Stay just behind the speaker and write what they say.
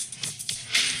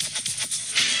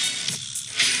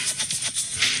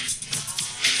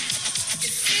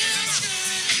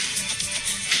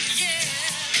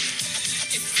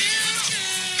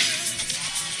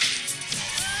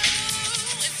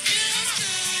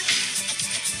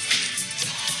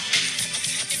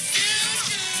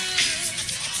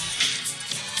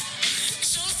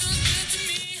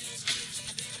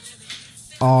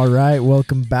All right,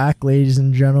 welcome back, ladies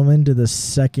and gentlemen, to the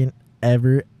second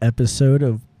ever episode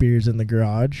of Beers in the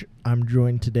Garage. I'm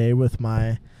joined today with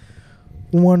my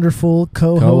wonderful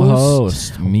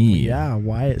co-host. Me. Yeah,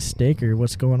 Wyatt Staker.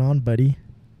 What's going on, buddy?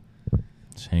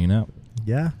 Just hanging out.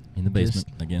 Yeah. In the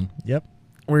basement again. Yep.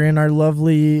 We're in our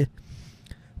lovely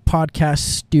podcast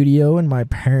studio in my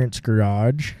parents'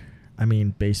 garage. I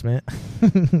mean, basement.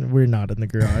 We're not in the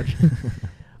garage.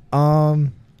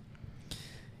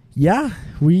 Yeah,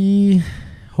 we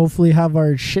hopefully have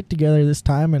our shit together this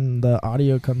time and the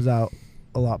audio comes out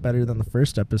a lot better than the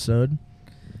first episode.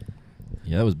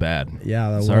 Yeah, that was bad.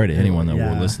 Yeah. Sorry to anyone that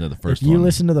will listen to the first one. If you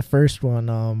listen to the first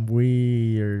one,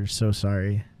 we are so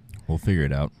sorry. We'll figure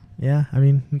it out. Yeah, I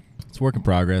mean, it's work in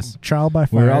progress. Trial by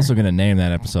fire. We're also going to name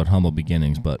that episode Humble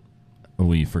Beginnings, but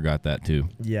we forgot that too.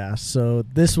 Yeah, so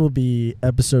this will be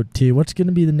episode 2. What's going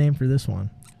to be the name for this one?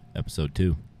 Episode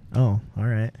 2. Oh, all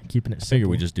right. Keeping it simple. I figure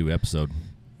we just do episode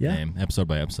name, episode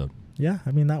by episode. Yeah,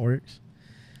 I mean, that works.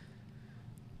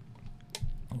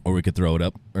 Or we could throw it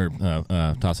up, or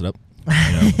toss it up.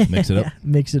 Mix it up. Yeah,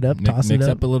 mix it up, toss it up. Mix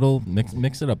up a little.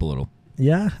 Mix it up a little.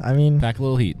 Yeah, I mean. Pack a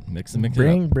little heat. Mix it up.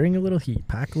 Bring a little heat.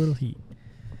 Pack a little heat.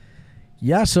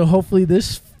 Yeah, so hopefully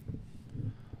this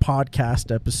podcast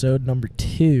episode number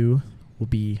 2 will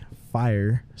be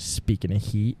fire. Speaking of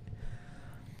heat.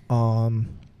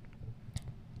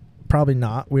 Probably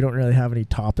not. We don't really have any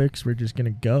topics. We're just going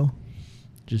to go.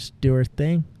 Just do our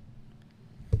thing.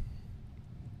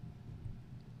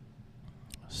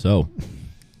 So,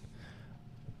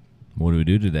 what do we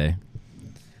do today?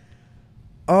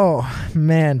 Oh,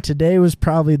 man. Today was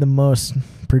probably the most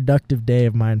productive day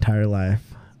of my entire life.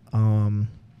 I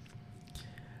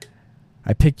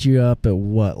picked you up at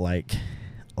what, like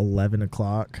 11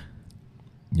 o'clock?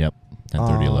 Yep,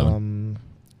 10:30, 11.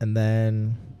 And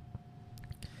then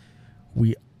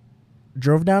we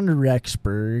drove down to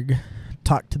Rexburg,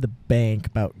 talked to the bank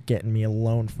about getting me a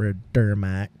loan for a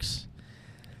Duramax.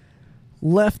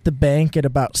 Left the bank at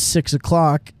about 6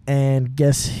 o'clock, and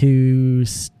guess who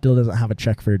still doesn't have a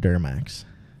check for a Duramax?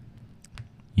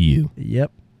 You.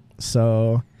 Yep.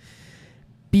 So,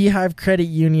 Beehive Credit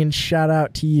Union, shout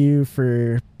out to you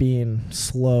for being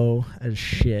slow as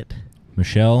shit.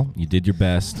 Michelle, you did your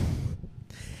best.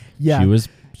 Yeah.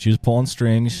 She was pulling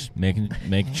strings, making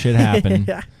shit happen.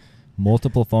 Yeah.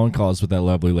 Multiple phone calls with that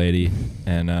lovely lady,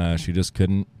 and she just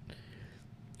couldn't.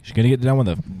 She couldn't get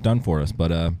done for us,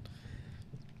 but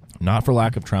not for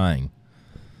lack of trying.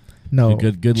 No,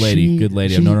 good lady, good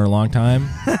lady. I've known her a long time.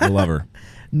 I love her.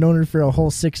 Known her for a whole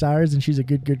 6 hours, and she's a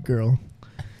good girl.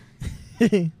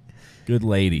 Good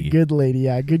lady. Good lady,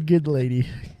 yeah, good lady.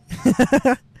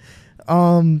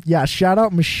 Yeah, shout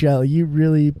out Michelle. You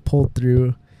really pulled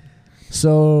through.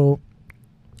 So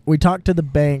we talked to the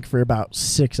bank for about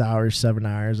 6 hours, 7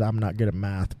 hours. I'm not good at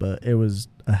math, but it was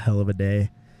a hell of a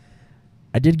day.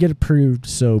 I did get approved,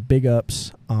 so big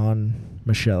ups on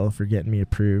Michelle for getting me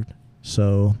approved.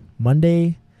 So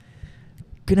Monday,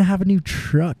 gonna have a new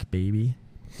truck, baby.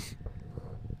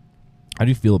 How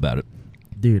do you feel about it?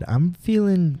 Dude, I'm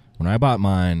feeling... When I bought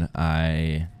mine,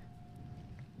 I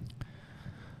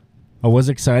was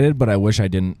excited, but I wish I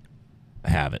didn't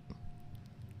have it.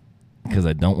 Because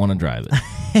I don't want to drive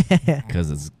it.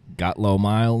 Because it's got low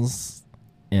miles,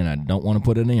 and I don't want to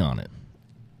put any on it.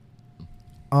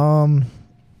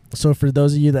 So for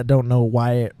those of you that don't know,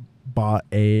 Wyatt bought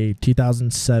a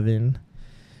 2007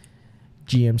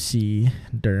 GMC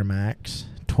Duramax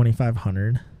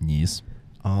 2500. Yes.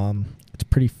 It's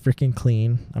pretty freaking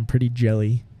clean. I'm pretty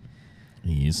jelly.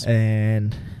 Yes.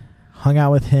 And hung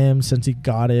out with him since he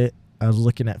got it. I was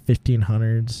looking at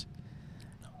 1500s,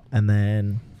 and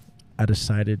then I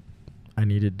decided I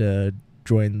needed to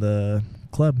join the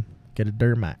club, get a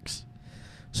Duramax.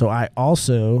 So I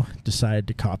also decided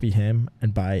to copy him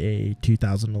and buy a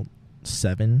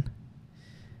 2007.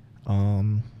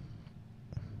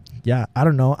 Yeah, I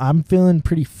don't know. I'm feeling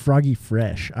pretty froggy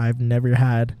fresh. I've never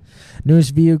had...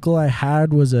 Newest vehicle I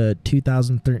had was a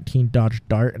 2013 Dodge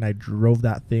Dart, and I drove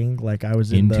that thing like I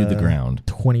was into the ground.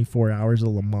 24 hours of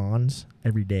Le Mans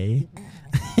every day.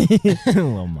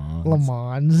 Le Mans. Le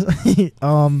Mans.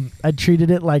 I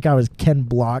treated it like I was Ken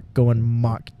Block going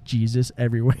mock Jesus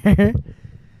everywhere.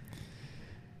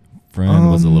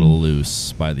 Friend was a little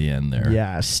loose by the end there.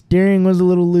 Yeah, steering was a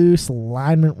little loose.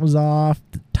 Alignment was off.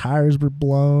 The tires were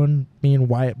blown. Me and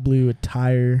Wyatt blew a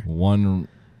tire.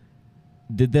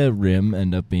 Did the rim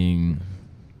end up being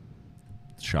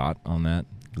shot on that?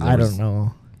 I don't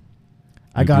know.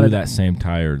 I blew that same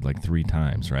tire like 3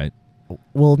 times, right?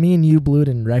 Well, me and you blew it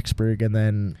in Rexburg, and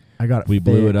then I got it We fixed.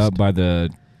 blew it up by the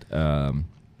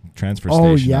transfer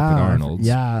station up at Arnold's.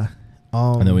 Yeah.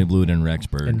 And then we blew it in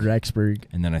Rexburg.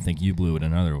 And then I think you blew it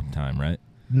another time, right?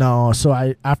 No,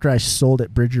 so after I sold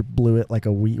it, Bridger blew it like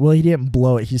a week. Well, he didn't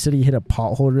blow it. He said he hit a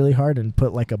pothole really hard and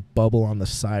put like a bubble on the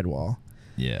sidewall.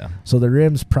 Yeah. So the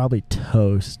rim's probably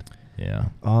toast. Yeah.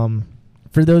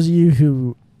 For those of you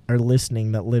who are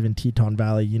listening that live in Teton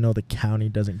Valley, you know the county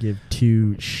doesn't give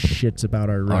two shits about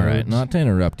our roads. All right, not to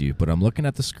interrupt you, but I'm looking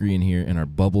at the screen here, and our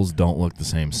bubbles don't look the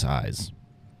same size.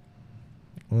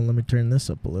 Well, let me turn this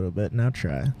up a little bit. Now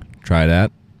try. Try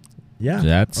that. Yeah.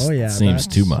 That seems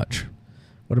too much.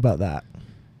 What about that?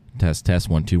 Test,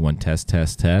 1, 2, 1, test.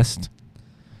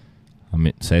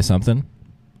 Say something.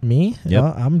 Me?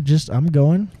 Yep. I'm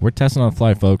going. We're testing on the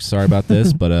fly, folks. Sorry about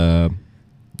this, but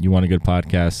you want a good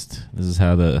podcast? This is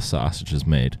how the sausage is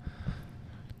made.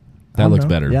 That looks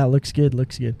better. Yeah, looks good.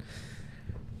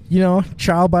 You know,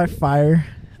 trial by fire.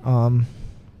 We're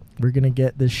going to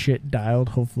get this shit dialed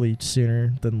hopefully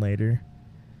sooner than later.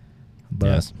 But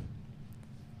yes.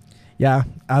 Yeah,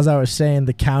 as I was saying,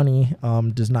 the county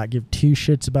does not give two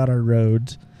shits about our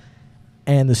roads.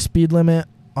 And the speed limit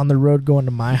on the road going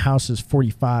to my house is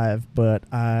 45, but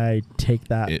I take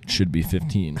that. It should be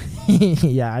 15.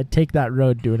 Yeah, I take that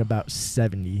road doing about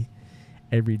 70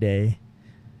 every day.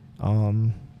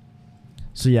 So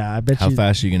yeah, I bet How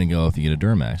fast are you going to go if you get a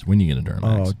Duramax? When you get a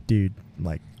Duramax? Oh, dude,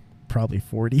 like probably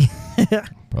 40.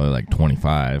 Probably like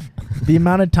 25. The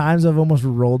amount of times I've almost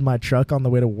rolled my truck on the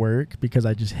way to work because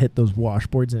I just hit those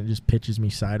washboards and it just pitches me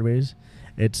sideways.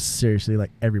 It's seriously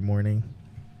like every morning.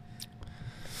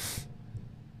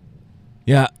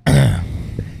 Yeah.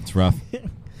 It's rough.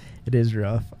 It is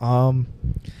rough.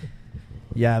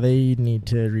 Yeah, they need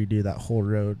to redo that whole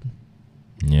road.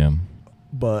 Yeah.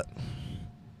 But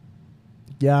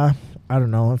yeah, I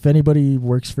don't know. If anybody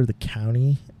works for the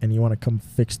county and you want to come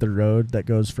fix the road that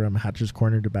goes from Hatcher's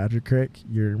Corner to Badger Creek,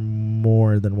 you're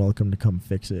more than welcome to come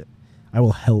fix it. I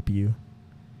will help you.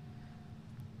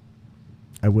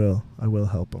 I will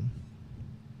help them.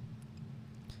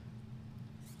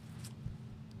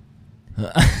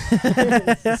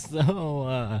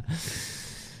 So,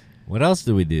 what else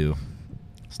did we do?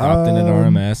 Stopped in at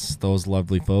RMS, those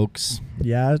lovely folks.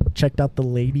 Yeah, checked out the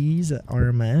ladies at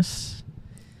RMS.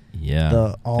 Yeah,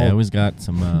 they always got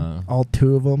some... all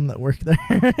two of them that work there.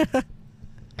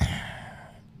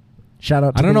 Shout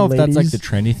out to the ladies. I don't know if that's like the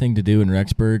trendy thing to do in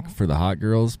Rexburg for the hot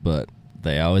girls, but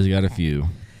they always got a few.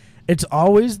 It's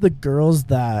always the girls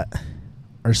that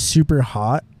are super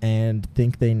hot and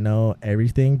think they know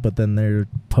everything, but then they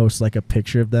post like a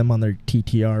picture of them on their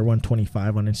TTR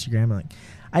 125 on Instagram. Like,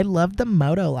 I love the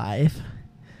moto life.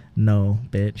 No,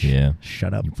 bitch. Yeah.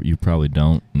 Shut up. You probably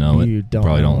don't know it. You don't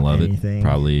probably know don't love anything. it.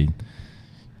 Probably.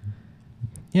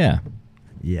 Yeah.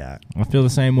 Yeah. I feel the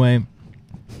same way.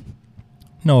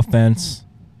 No offense,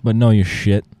 but know your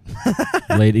shit,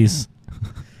 ladies.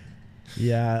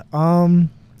 Yeah. I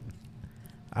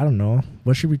don't know.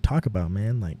 What should we talk about,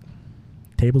 man? Like,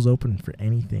 table's open for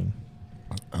anything.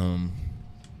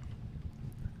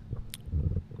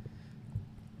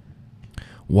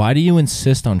 Why do you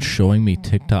insist on showing me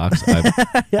TikToks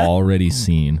I've already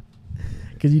seen?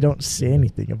 Because you don't say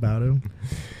anything about them.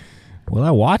 Well,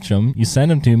 I watch them. You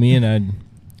send them to me, and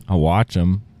I watch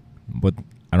them, but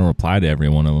I don't reply to every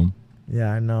one of them.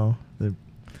 Yeah, I know. I'm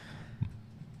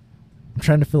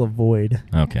trying to fill a void.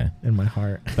 Okay. In my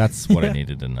heart. That's what I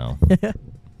needed to know.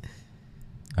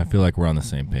 I feel like we're on the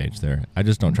same page there. I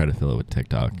just don't try to fill it with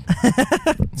TikTok.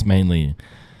 It's mainly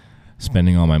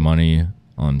spending all my money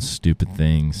on stupid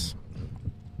things,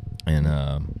 and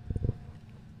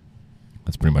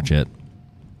that's pretty much it.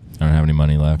 I don't have any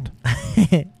money left.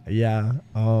 Yeah.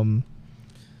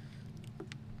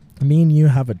 Me and you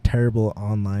have a terrible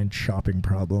online shopping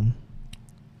problem.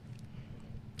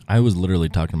 I was literally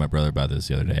talking to my brother about this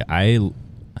the other day.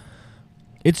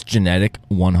 It's genetic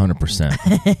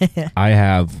 100%. I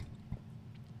have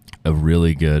a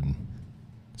really good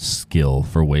skill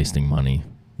for wasting money.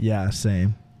 Yeah,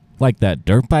 same. Like that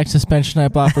dirt bike suspension I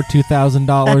bought for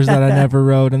 $2,000 that I never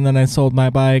rode, and then I sold my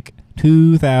bike.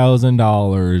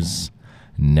 $2,000.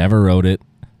 Never rode it.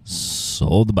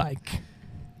 Sold the bike.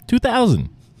 $2,000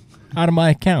 out of my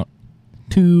account.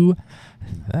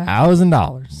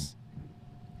 $2,000.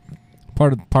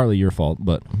 Partly your fault,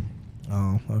 but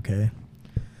oh, okay.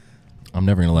 I'm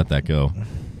never gonna let that go.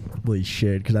 Well, you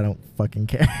should, because I don't fucking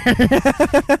care.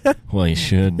 Well, you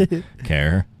should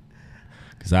care.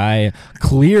 Because I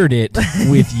cleared it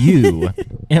with you.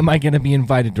 Am I going to be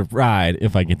invited to ride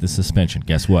if I get the suspension?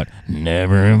 Guess what?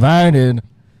 Never invited.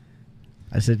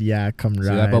 I said, yeah, come ride.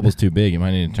 See, that bubble's too big. You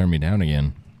might need to turn me down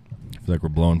again. I feel like we're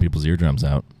blowing people's eardrums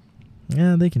out.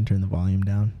 Yeah, they can turn the volume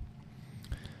down.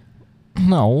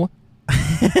 No.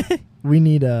 We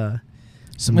need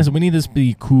some. Listen, we need this to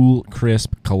be cool,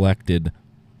 crisp, collected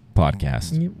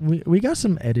podcast. We got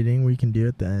some editing we can do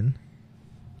at the end.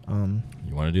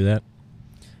 You want to do that?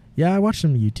 Yeah, I watched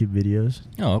some YouTube videos.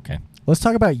 Oh, okay. Let's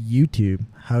talk about YouTube.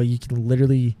 How you can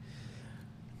literally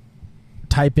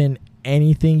type in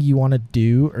anything you want to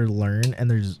do or learn,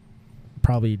 and there's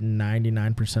probably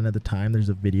 99% of the time there's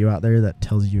a video out there that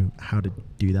tells you how to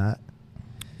do that.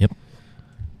 Yep.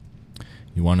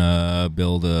 You want to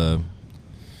build a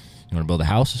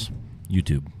house?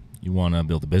 YouTube. You want to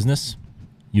build a business?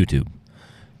 YouTube.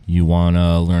 You want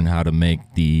to learn how to make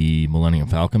the Millennium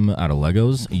Falcon out of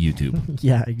Legos? YouTube.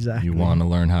 Yeah, exactly. You want to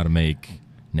learn how to make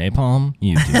napalm?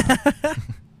 YouTube.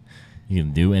 You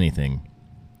can do anything.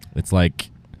 It's like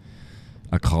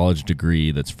a college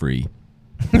degree that's free.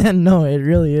 No, it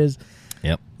really is.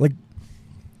 Yep. Like,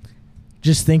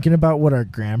 just thinking about what our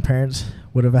grandparents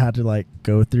would have had to, like,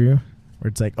 go through, where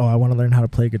it's like, oh, I want to learn how to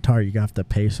play guitar. You have to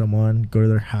pay someone, go to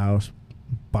their house,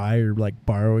 buy or, like,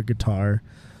 borrow a guitar,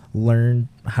 learn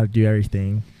how to do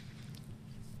everything.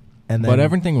 And then, but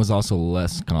everything was also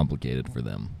less complicated for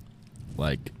them.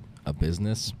 Like a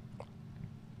business.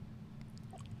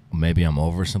 Maybe I'm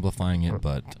oversimplifying it,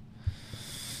 but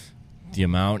the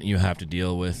amount you have to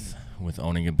deal with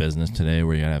owning a business today,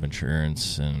 where you gotta have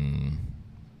insurance, and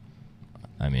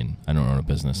I mean, I don't own a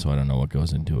business, so I don't know what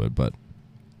goes into it, but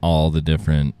all the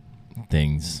different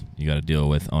things you gotta deal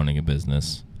with owning a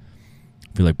business.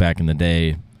 I feel like back in the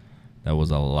day, that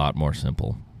was a lot more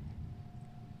simple.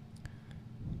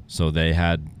 So they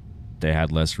had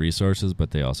less resources,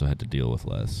 but they also had to deal with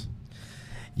less.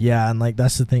 Yeah, and, like,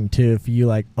 that's the thing, too. If you,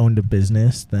 like, owned a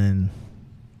business, then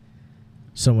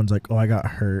someone's like, oh, I got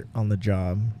hurt on the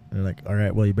job. And they're like, all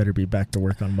right, well, you better be back to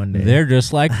work on Monday. They're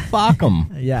just like, fuck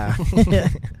them. Yeah.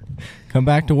 Come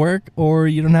back to work or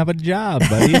you don't have a job,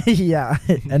 buddy. Yeah.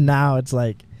 And now it's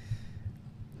like,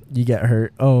 you get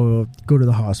hurt. Oh, go to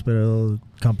the hospital.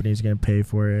 Company's going to pay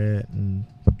for it. And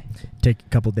take a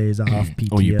couple days off, PTO.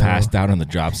 Oh, you passed out on the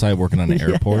job site working on the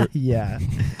airport? Yeah.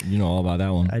 You know all about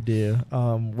that one. I do.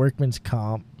 Workman's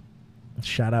Comp.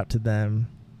 Shout out to them.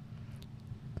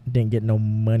 Didn't get no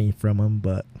money from them,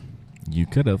 but you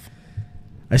could have.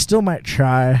 I still might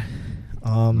try.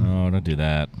 No, don't do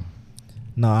that.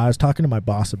 No, I was talking to my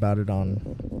boss about it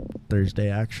on Thursday,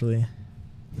 actually.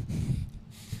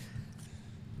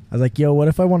 I was like, yo, what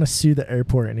if I want to sue the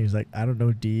airport? And he's like, I don't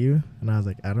know, do you? And I was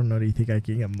like, I don't know, do you think I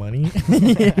can get money?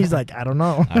 He's like, I don't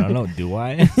know. I don't know, do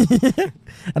I?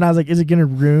 And I was like, is it going to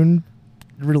ruin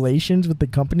relations with the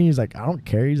company? He's like, I don't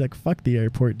care. He's like, fuck the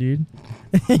airport, dude.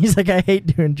 He's like, I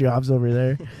hate doing jobs over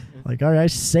there. Like, all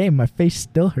right, same. My face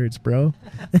still hurts, bro.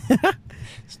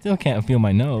 Still can't feel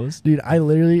my nose. Dude, I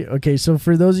literally, okay, so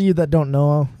for those of you that don't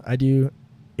know, I do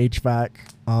HVAC.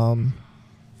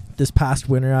 This past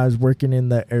winter, I was working in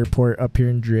the airport up here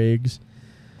in Driggs,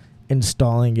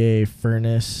 installing a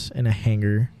furnace in a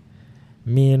hangar.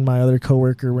 Me and my other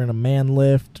coworker were in a man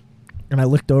lift, and I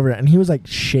looked over it, and he was like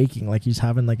shaking, like he's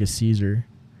having like a seizure.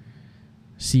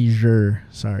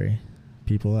 Sorry,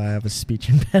 people, I have a speech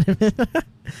impediment.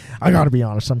 I gotta be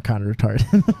honest, I'm kind of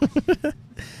retarded.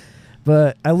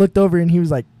 But I looked over, and he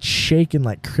was like shaking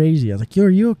like crazy. I was like, yo, are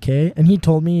you okay? And he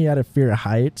told me he had a fear of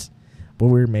heights, but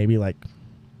we were maybe like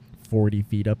 40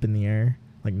 feet up in the air,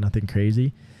 like nothing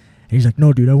crazy. And he's like,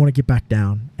 no, dude, I want to get back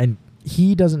down. And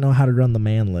he doesn't know how to run the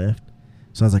man lift.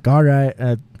 So I was like, all right. And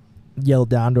I yelled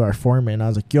down to our foreman. I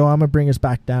was like, yo, I'm going to bring us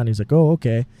back down. He's like, oh,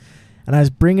 okay. And I was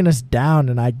bringing us down,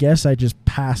 and I guess I just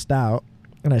passed out,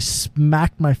 and I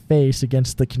smacked my face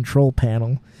against the control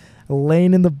panel,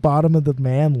 laying in the bottom of the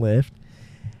man lift.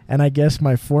 And I guess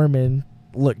my foreman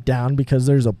looked down because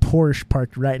there's a Porsche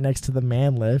parked right next to the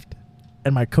man lift.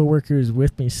 And my coworker who's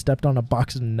with me stepped on a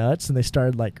box of nuts, and they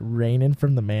started like raining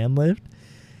from the man lift.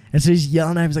 And so he's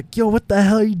yelling at me. He's like, yo, what the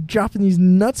hell are you dropping these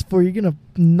nuts for? You're going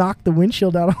to knock the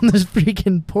windshield out on this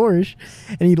freaking Porsche.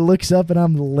 And he looks up, and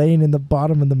I'm laying in the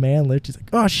bottom of the man lift. He's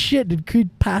like, oh, shit, did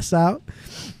Creed pass out?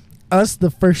 That's the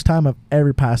first time I've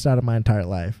ever passed out in my entire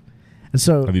life. And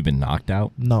so, have you been knocked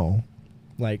out? No.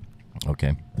 Like,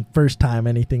 okay. First time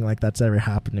anything like that's ever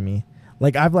happened to me.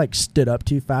 Like, I've, like, stood up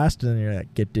too fast, and then you're,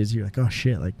 like, get dizzy. You're like, oh,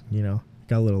 shit, like, you know,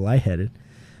 got a little lightheaded.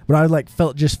 But I, like,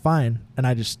 felt just fine, and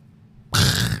I just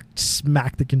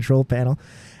smacked the control panel.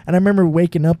 And I remember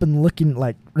waking up and looking,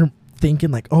 like,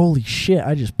 thinking, like, holy shit,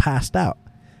 I just passed out.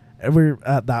 And we're,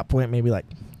 at that point, maybe, like,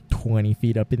 20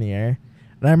 feet up in the air.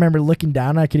 And I remember looking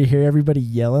down, and I could hear everybody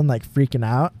yelling, like, freaking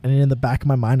out. And in the back of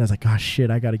my mind, I was like, oh, shit,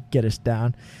 I got to get us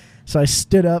down. So I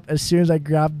stood up. As soon as I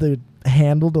grabbed the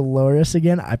handle to lower us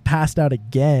again, I passed out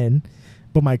again,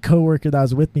 but my coworker that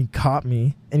was with me caught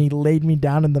me, and he laid me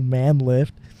down in the man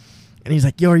lift, And he's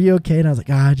like, yo, are you okay? And I was like,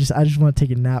 I just want to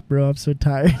take a nap, bro. I'm so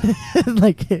tired.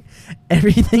 Like,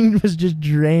 everything was just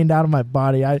drained out of my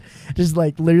body. I just,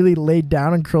 like, literally laid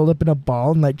down and curled up in a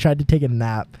ball and, like, tried to take a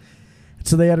nap.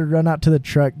 So they had to run out to the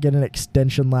truck, get an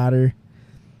extension ladder.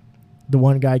 The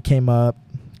one guy came up,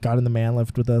 got in the man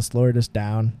lift with us, lowered us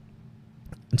down.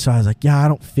 And so I was like, yeah, I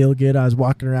don't feel good. I was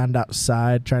walking around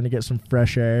outside trying to get some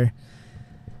fresh air.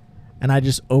 And I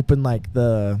just opened, like,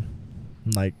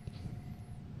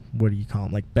 what do you call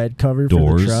them? Like bed cover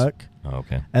for the truck. Oh,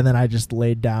 okay. And then I just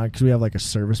laid down because we have like a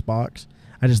service box.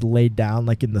 I just laid down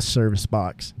like in the service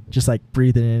box, just like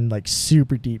breathing in like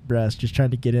super deep breaths, just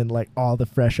trying to get in like all the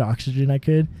fresh oxygen I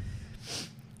could.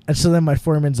 And so then my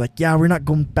foreman's like, yeah, we're not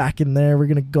going back in there. We're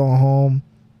going to go home.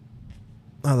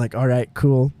 I was like, all right,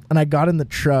 cool. And I got in the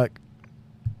truck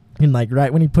and like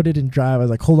right when he put it in drive, I was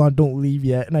like, hold on, don't leave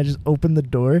yet. And I just opened the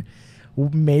door,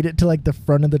 made it to like the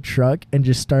front of the truck and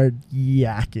just started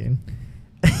yakking.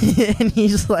 And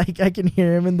he's like, I can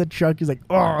hear him in the truck. He's like,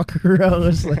 oh,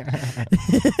 gross. Like,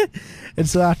 and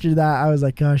so after that, I was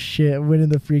like, oh shit. I went in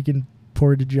the freaking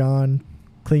porta-john,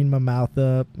 cleaned my mouth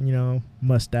up, you know,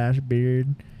 mustache,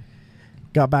 beard.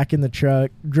 Got back in the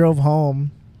truck, drove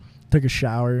home, took a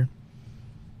shower.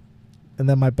 And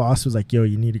then my boss was like, yo,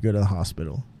 you need to go to the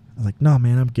hospital. I was like, no,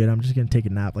 man, I'm good. I'm just going to take a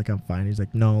nap. Like, I'm fine. He's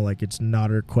like, no, like, it's not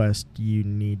a request. You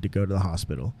need to go to the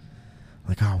hospital. I'm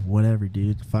like, oh, whatever,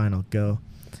 dude. Fine, I'll go.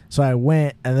 So I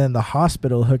went, and then the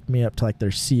hospital hooked me up to, like,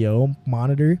 their CO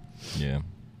monitor. Yeah.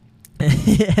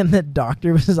 And the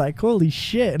doctor was like, holy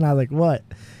shit. And I was like, what?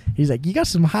 He's like, you got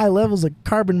some high levels of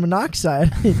carbon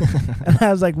monoxide. And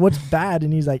I was like, what's bad?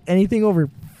 And he's like, anything over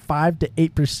 5 to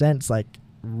 8% is, like,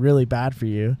 really bad for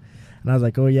you. And I was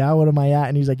like, oh, yeah, what am I at?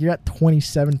 And he's like, you're at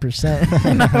 27%.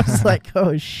 And I was like,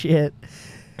 oh, shit.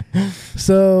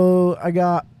 So I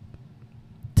got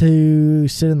to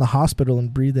sit in the hospital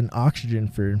and breathe in oxygen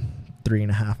for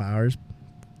 3.5 hours.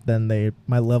 Then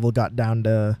my level got down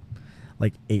to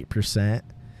like 8%.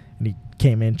 And he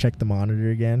came in, checked the monitor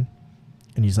again.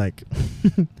 And he's like,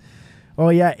 oh,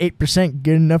 yeah, 8%,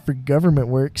 good enough for government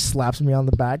work. Slaps me on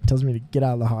the back, tells me to get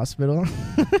out of the hospital.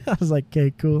 I was like,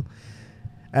 okay, cool.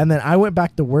 And then I went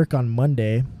back to work on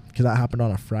Monday because that happened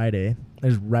on a Friday. It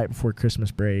was right before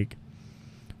Christmas break.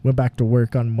 Went back to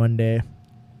work on Monday.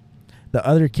 The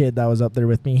other kid that was up there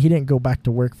with me, he didn't go back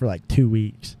to work for like 2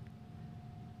 weeks.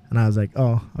 And I was like,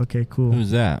 oh, okay, cool.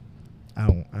 Who's that? I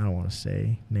don't want to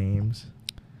say names.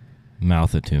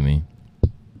 Mouth it to me.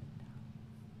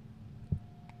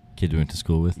 Kid you went to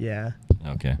school with? Yeah.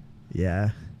 Okay. Yeah.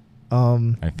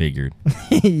 I figured.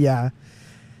 Yeah.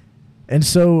 And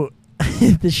so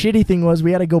the shitty thing was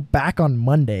we had to go back on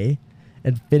Monday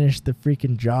and finish the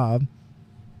freaking job.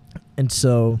 And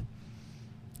so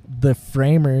the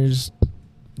framers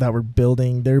that were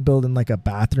building, they're building like a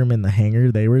bathroom in the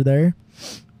hangar. They were there.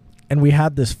 And we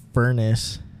had this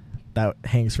furnace that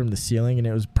hangs from the ceiling, and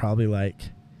it was probably like,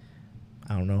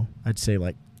 I don't know, I'd say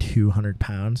like 200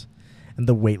 pounds. And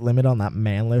the weight limit on that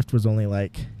man lift was only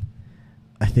like,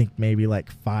 I think maybe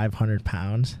like 500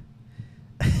 pounds.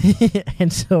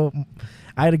 And so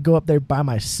I had to go up there by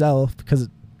myself because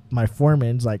my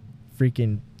foreman's like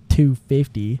freaking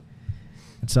 250.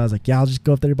 And so I was like, yeah, I'll just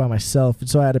go up there by myself. And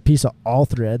so I had a piece of all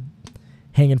thread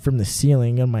hanging from the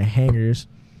ceiling on my hangers.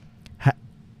 I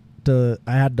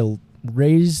had to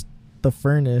raise the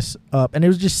furnace up, and it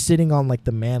was just sitting on like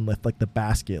the man lift, like the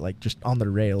basket, like just on the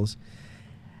rails.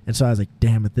 And so I was like,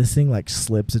 damn, if this thing like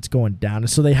slips, it's going down. And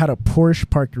so they had a Porsche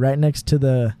parked right next to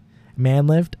the man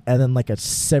lift, and then like a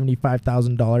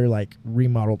 $75,000 like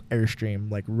remodeled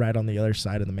Airstream like right on the other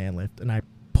side of the man lift, and I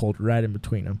pulled right in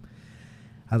between them.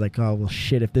 I was like, oh well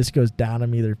shit, if this goes down,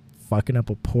 I'm either fucking up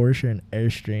a Porsche or an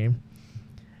Airstream.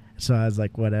 So I was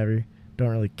like, whatever, don't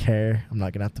really care, I'm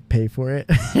not gonna have to pay for it.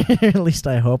 At least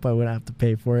I hope I wouldn't have to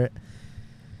pay for it.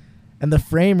 And the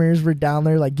framers were down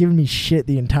there like giving me shit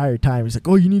the entire time. He's like,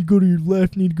 oh, you need to go to your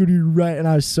left, you need to go to your right. And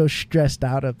I was so stressed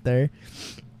out up there.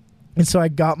 And so I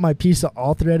got my piece of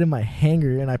all thread in my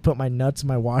hanger, and I put my nuts and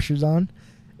my washers on.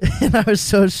 And I was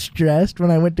so stressed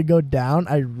when I went to go down,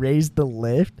 I raised the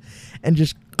lift and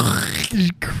just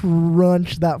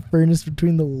crunched that furnace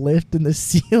between the lift and the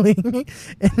ceiling.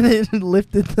 And then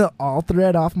lifted the all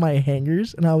thread off my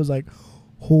hangers. And I was like,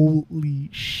 holy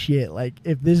shit, like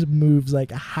if this moves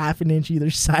like a half an inch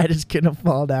either side, it's gonna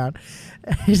fall down.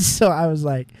 And so I was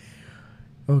like,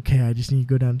 okay, I just need to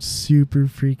go down super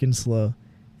freaking slow.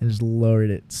 And just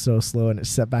lowered it so slow, and it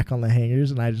set back on the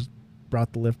hangers, and I just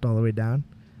brought the lift all the way down.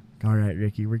 All right,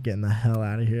 Ricky, we're getting the hell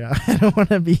out of here. I don't want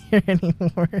to be here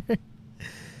anymore.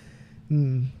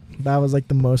 That was like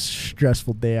the most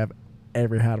stressful day I've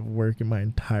ever had of work in my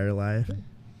entire life.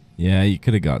 Yeah, you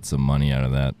could have got some money out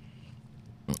of that.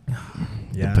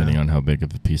 Yeah. Depending on how big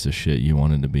of a piece of shit you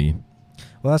wanted to be.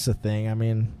 Well, that's the thing. I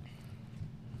mean,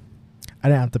 I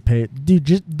didn't have to pay. Dude,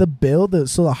 just the bill.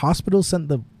 So the hospital sent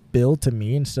the bill to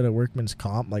me instead of workman's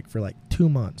comp, like for like 2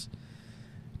 months.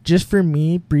 Just for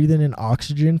me breathing in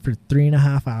oxygen for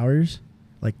 3.5 hours,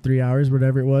 like 3 hours,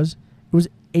 whatever it was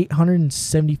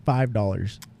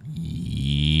 $875.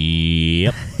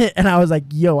 Yep. And I was like,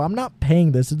 yo, I'm not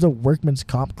paying this. It's a workman's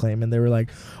comp claim. And they were like,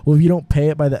 well, if you don't pay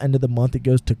it by the end of the month, it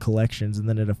goes to collections and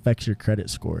then it affects your credit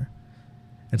score.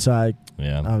 And so I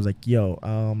was like, yo,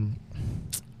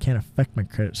 can't affect my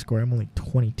credit score. I'm only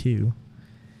 22.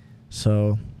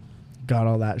 So got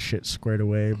all that shit squared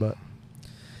away. But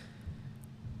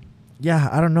yeah,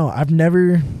 I don't know. I've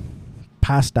never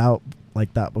passed out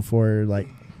like that before, like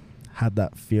had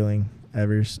that feeling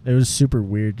ever. It was super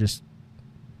weird. Just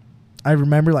I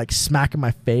remember like smacking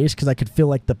my face because I could feel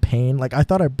like the pain. Like I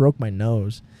thought I broke my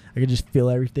nose. I could just feel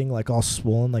everything like all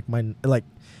swollen. Like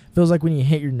feels like when you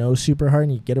hit your nose super hard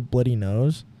and you get a bloody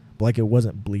nose, but like it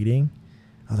wasn't bleeding.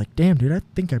 I was like, damn, dude, I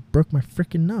think I broke my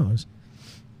freaking nose.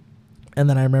 And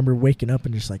then I remember waking up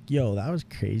and just like, yo, that was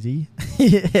crazy.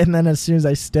 And then as soon as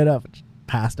I stood up, I just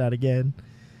passed out again.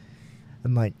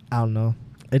 And like, I don't know.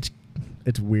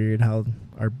 It's weird how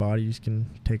our bodies can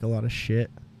take a lot of shit.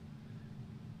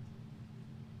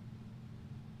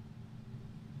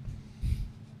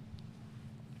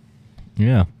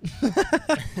 Yeah.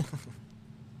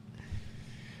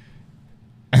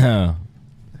 I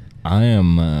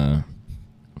am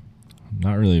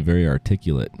not really very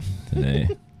articulate today.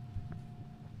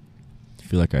 I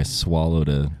feel like I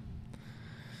swallowed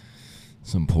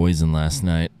some poison last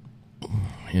night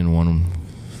in one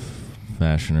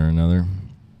fashion or another.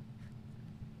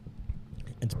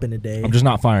 It's been a day. I'm just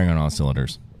not firing on all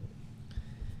cylinders.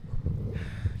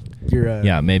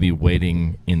 You're maybe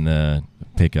waiting in the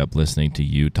pickup listening to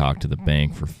you talk to the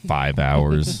bank for 5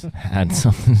 hours had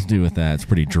something to do with that. It's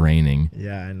pretty draining.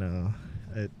 Yeah, I know.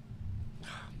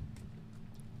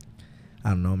 I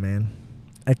don't know, man.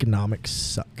 Economics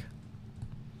suck.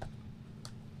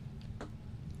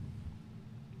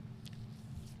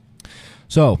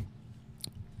 So,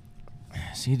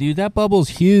 see, dude, that bubble's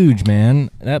huge, man.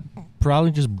 That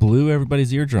probably just blew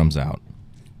everybody's eardrums out.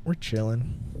 We're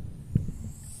chilling.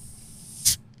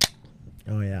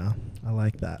 Oh, yeah. I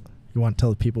like that. You want to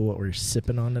tell the people what we're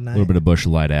sipping on tonight? A little bit of Busch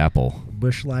Light Apple.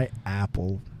 Busch Light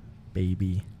Apple,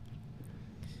 baby.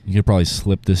 You could probably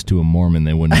slip this to a Mormon.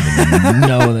 They wouldn't even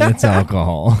know that it's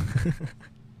alcohol.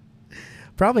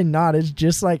 Probably not. It's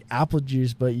just like apple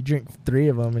juice, but you drink 3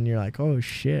 of them and you're like, oh,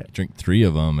 shit. Drink 3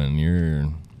 of them and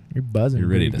you're buzzing. You're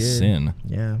ready to good. sin.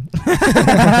 Yeah.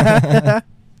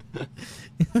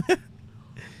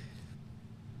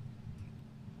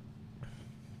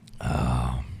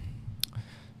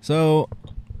 So,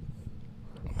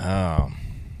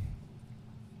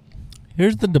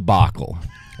 here's the debacle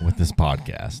with this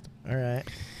podcast. All right.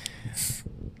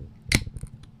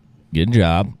 Good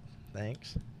job.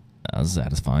 Thanks. That was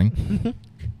satisfying.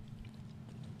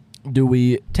 Do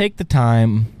we take the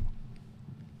time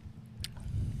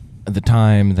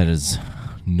that is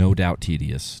no doubt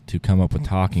tedious to come up with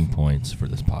talking points for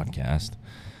this podcast?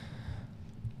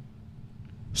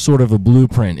 Sort of a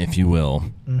blueprint, if you will.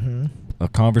 Mm-hmm. A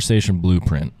conversation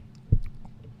blueprint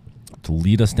to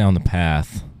lead us down the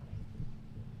path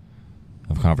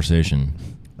of conversation.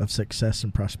 Of success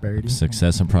and prosperity.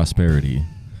 Success and prosperity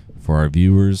for our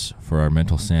viewers, for our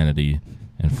mental sanity,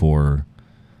 and for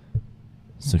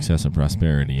success and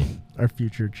prosperity. Our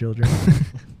future children.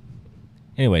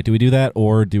 Anyway, do we do that,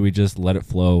 or do we just let it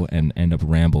flow and end up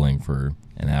rambling for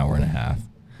an hour and a half?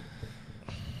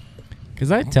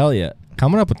 Because I tell you,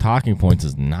 coming up with talking points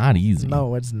is not easy.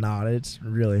 No, it's not. It's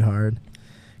really hard.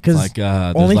 Because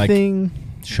There's thing...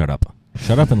 Shut up.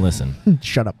 Shut up and listen.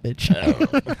 Shut up,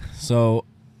 bitch. So...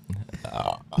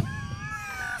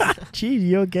 Gee,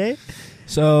 you okay?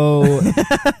 So...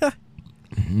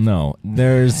 No.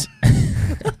 There's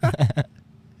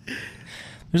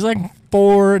like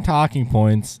 4 talking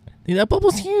points. Dude, that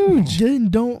bubble's huge. Then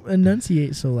don't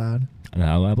enunciate so loud.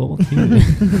 No, that bubble's huge.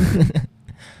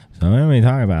 So what we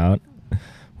talk about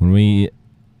when we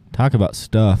talk about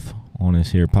stuff on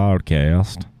this here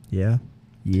podcast. Yeah.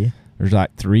 Yeah. There's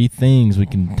like 3 things we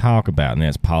can talk about, and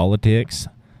that's politics,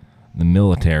 the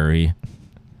military,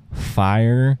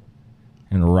 fire,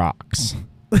 and rocks.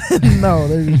 No,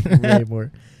 there's way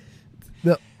more.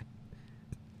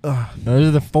 Those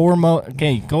are the 4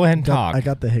 Okay, go ahead and talk. I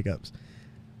got the hiccups.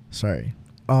 Sorry.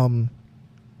 For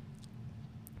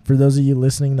those of you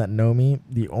listening that know me,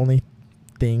 the only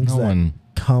things that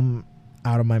come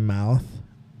out of my mouth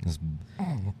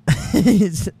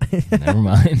Never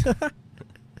mind.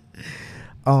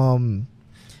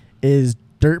 Is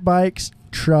dirt bikes,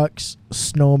 trucks,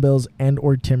 snowmobiles, and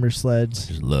or timber sleds,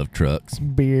 Just love trucks.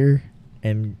 beer,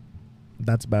 and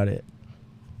that's about it.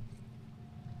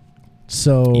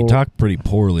 So You talk pretty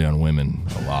poorly on women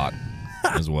a lot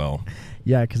as well.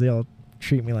 yeah, because they all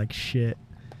treat me like shit.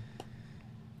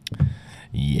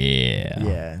 Yeah.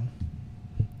 Yeah.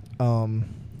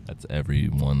 That's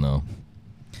everyone though.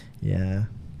 Yeah.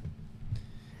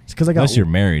 It's because I got. Unless you're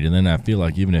married, and then I feel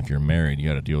like even if you're married, you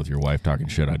got to deal with your wife talking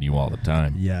shit on you all the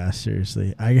time. Yeah,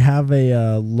 seriously. I have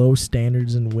a low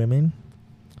standards in women.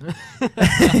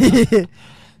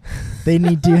 They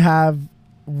need to have.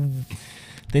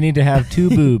 They need to have 2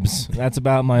 boobs. That's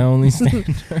about my only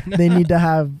standard. They need to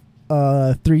have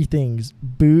 3 things: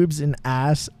 boobs, an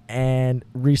ass, and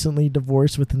recently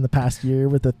divorced within the past year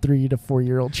with a 3 to 4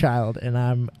 year old child. And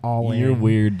I'm all in. You're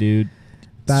weird, dude.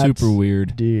 That's, Super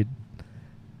weird. dude.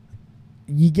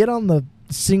 You get on the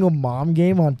single mom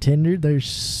game on Tinder, there's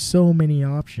so many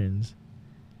options.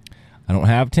 I don't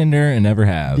have Tinder and never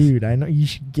have. Dude, I know you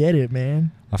should get it,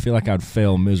 man. I feel like I'd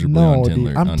fail miserably No, on Tinder.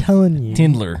 dude, I'm telling you.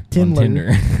 Tindler. Tindler. On Tinder.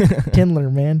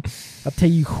 Tindler, man. I'll tell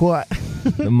you what.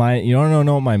 You don't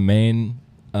know what my main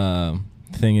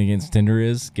thing against Tinder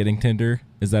is? Getting Tinder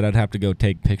is that I'd have to go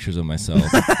take pictures of myself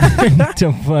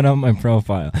to put on my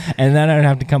profile, and then I'd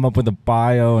have to come up with a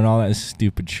bio and all that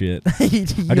stupid shit.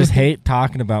 I just hate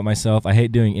talking about myself. I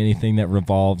hate doing anything that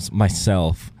revolves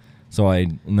myself. So I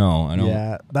don't.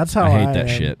 Yeah, that's how I hate that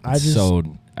am. shit.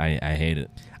 I hate it.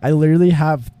 I literally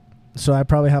have, so I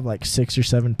probably have like 6 or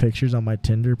 7 pictures on my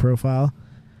Tinder profile,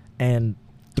 and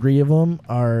 3 of them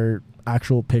are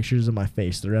actual pictures of my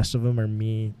face. The rest of them are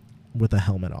me with a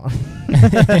helmet on.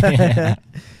 Yeah.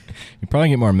 You probably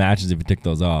get more matches if you take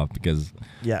those off because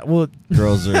yeah, well,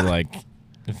 girls are like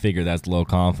figure that's low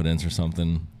confidence or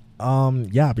something.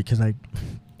 Yeah, because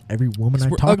every woman I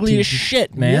we're talk ugly to as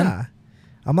shit, man. Yeah,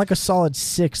 I'm like a solid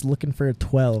 6 looking for a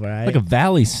 12, right? Like a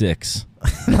Valley 6.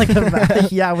 Like a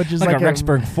yeah, which is like like a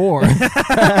Rexburg 4.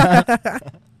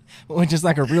 Which is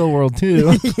like a real world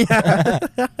 2. Yeah.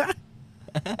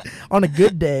 On a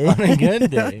good day. On a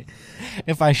good day.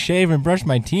 If I shave and brush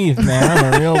my teeth, man,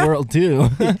 I'm a real world 2.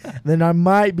 Then I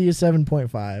might be a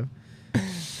 7.5.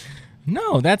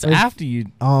 No, that's after you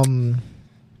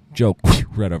joke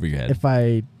right over your head. If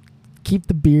I keep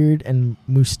the beard and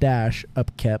mustache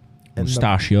upkept and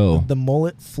Mustachio. the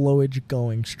mullet flowage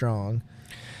going strong,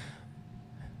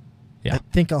 Yeah. I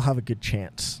think I'll have a good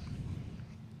chance.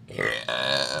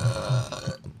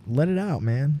 Let it out,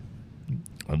 man.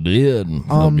 I did.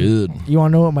 Felt good. You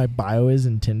want to know what my bio is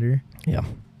in Tinder? Yeah.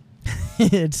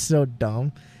 It's so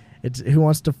dumb. It's who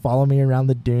wants to follow me around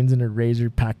the dunes in a razor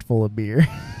packed full of beer.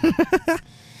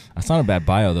 That's not a bad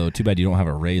bio, though. Too bad you don't have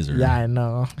a razor. Yeah, I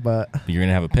know, but You're going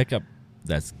to have a pickup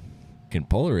that's can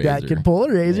pull a razor. yeah, I can pull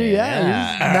a razor.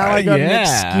 Yeah. Now I got an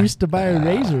excuse to buy a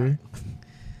razor.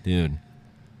 Dude.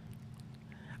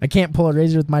 I can't pull a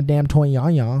razor with my damn toy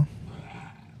yaya.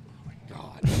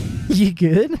 God. You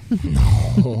good?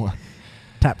 No.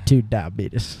 Type 2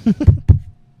 diabetes.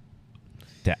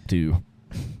 Tap 2.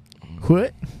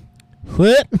 What?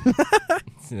 What?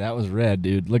 See, that was red,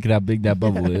 dude. Look at how big that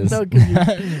bubble is. No, 'cause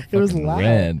it was Fucking loud.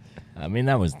 red. I mean,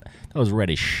 that was red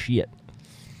as shit.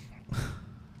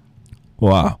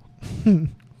 Wow.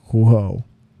 Whoa.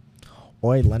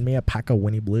 Oi, lend me a pack of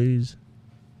Winnie Blues.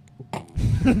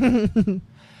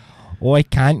 Oi,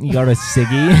 can't you got a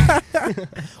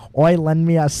ciggy? Oi, lend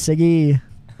me a ciggy.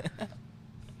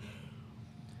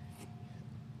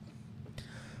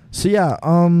 So yeah,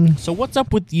 So what's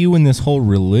up with you and this whole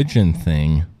religion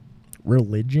thing?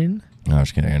 religion? No, I'm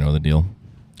just kidding. I know the deal.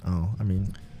 Oh, I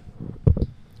mean,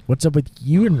 what's up with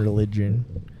you and religion?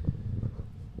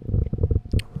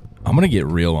 I'm going to get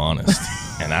real honest.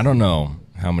 And I don't know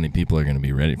how many people are going to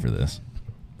be ready for this.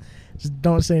 Just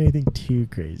don't say anything too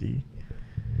crazy.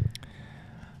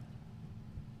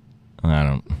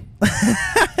 I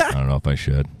don't know if I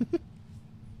should.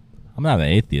 I'm not an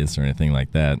atheist or anything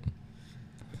like that.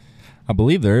 I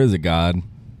believe there is a God,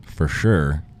 for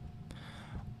sure.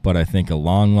 But I think a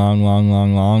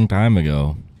long time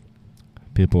ago,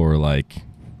 people were like,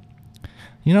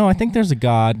 I think there's a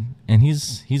God, and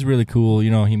he's really cool.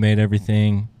 He made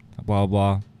everything, blah,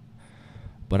 blah.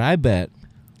 But I bet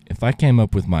if I came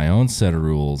up with my own set of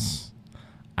rules,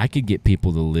 I could get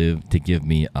people to give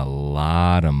me a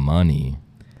lot of money.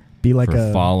 Be like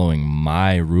for following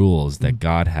my rules that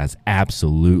God has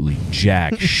absolutely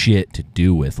jack shit to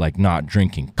do with, like not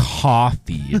drinking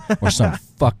coffee or some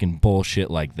fucking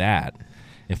bullshit like that.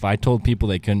 If I told people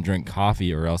they couldn't drink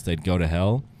coffee or else they'd go to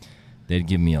hell, they'd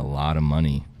give me a lot of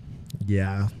money.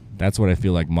 Yeah. That's what I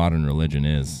feel like modern religion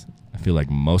is. I feel like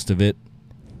most of it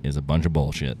is a bunch of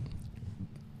bullshit.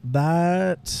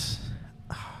 That,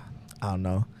 I don't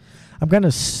know. I'm kind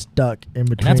of stuck in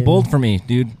between. And that's bold for me,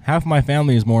 dude. Half my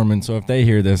family is Mormon, so if they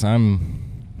hear this, I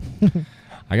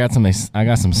got some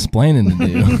splaining to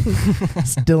do.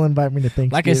 Still invite me to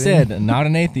Thanksgiving. Like I said, not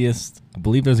an atheist. I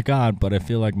believe there's a God, but I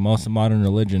feel like most of modern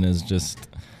religion is just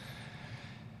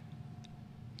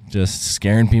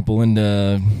scaring people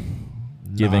into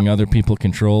giving other people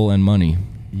control and money.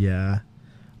 Yeah.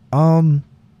 Do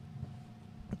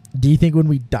you think when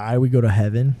we die we go to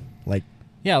heaven? Like,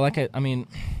 yeah, like I mean,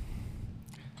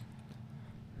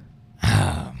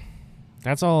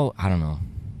 that's all. I don't know.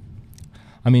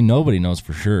 I mean, nobody knows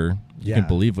for sure. You can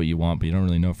believe what you want, but you don't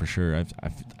really know for sure.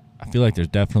 I feel like there's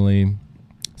definitely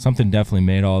something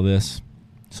made all this.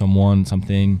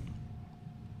 Something.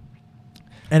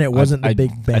 And it wasn't the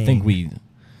Big Bang. I think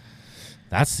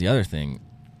that's the other thing,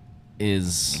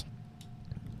 is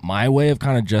my way of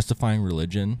kind of justifying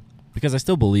religion, because I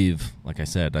still believe, like I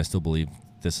said,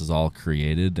 this is all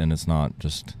created and it's not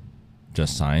just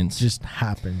science. Just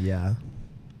happened, yeah.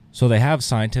 So they have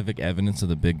scientific evidence of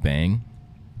the Big Bang.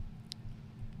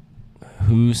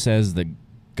 Who says that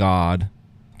God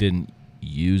didn't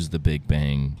use the Big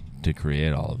Bang to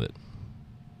create all of it?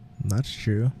 That's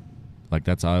true. Like,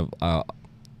 that's how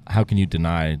can you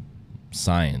deny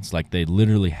science? Like, they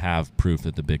literally have proof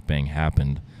that the Big Bang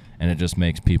happened, and it just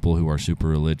makes people who are super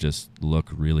religious look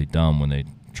really dumb when they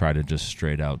try to just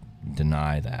straight out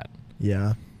deny that.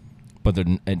 Yeah. But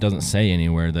it doesn't say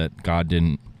anywhere that God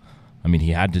didn't. I mean,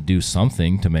 he had to do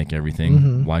something to make everything.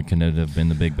 Mm-hmm. Why couldn't it have been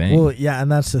the Big Bang? Well, yeah,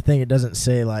 and that's the thing. It doesn't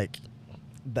say, like,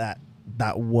 that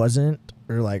wasn't,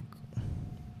 or, like,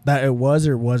 that it was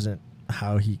or wasn't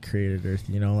how he created Earth,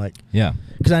 you know? Like, yeah.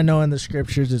 Because I know in the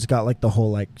scriptures it's got, like, the whole,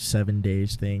 like, 7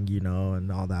 days thing, you know,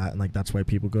 and all that. And, like, that's why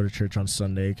people go to church on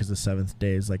Sunday, because the seventh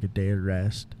day is, like, a day of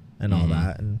rest and all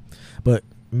that. But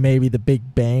maybe the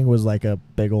Big Bang was, like, a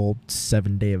big old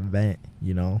 7-day event,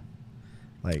 you know?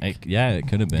 Like, yeah, it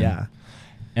could have been. Yeah.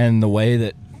 And the way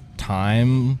that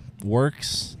time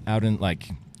works out in,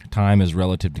 like, time is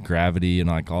relative to gravity and,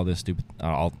 like, all this stupid,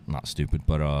 not stupid,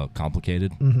 but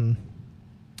complicated. Mm-hmm.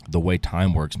 The way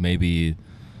time works, maybe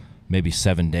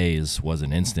 7 days was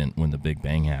an instant when the Big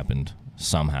Bang happened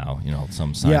somehow, you know,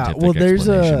 some scientific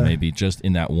explanation. Maybe just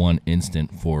in that one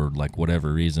instant for, like,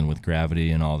 whatever reason with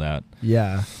gravity and all that.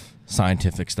 Yeah.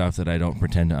 Scientific stuff that I don't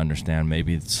pretend to understand.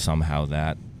 Maybe somehow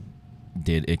that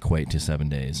did equate to 7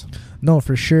 days. No,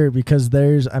 for sure, because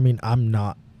I'm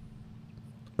not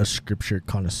a scripture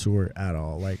connoisseur at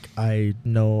all. Like, I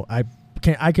know I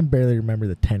can barely remember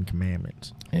the 10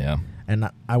 Commandments. Yeah. And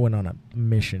I went on a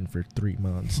mission for 3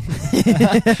 months.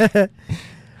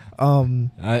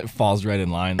 It falls right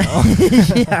in line, though.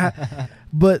 Yeah.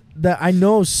 But I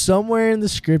know somewhere in the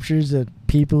scriptures that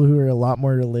people who are a lot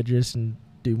more religious and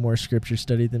do more scripture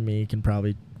study than me can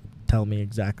probably tell me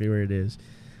exactly where it is.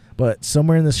 But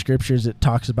somewhere in the scriptures it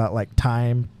talks about, like,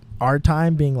 time, our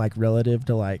time being, like, relative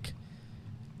to, like,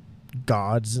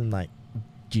 God's and, like,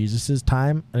 Jesus's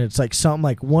time. And it's like something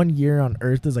like 1 year on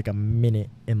earth is like a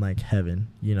minute in, like, heaven,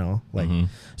 you know? Like,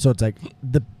 so it's like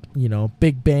the, you know,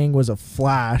 Big Bang was a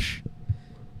flash,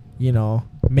 you know,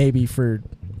 maybe for,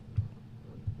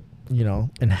 you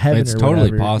know, in heaven. It's or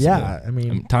totally whatever. possible. Yeah, I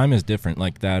mean, time is different.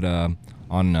 Like that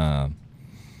on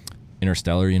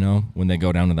Interstellar, you know, when they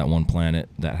go down to that one planet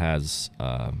that has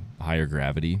higher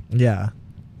gravity. Yeah.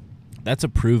 That's a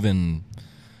proven,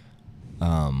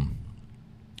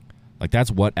 like,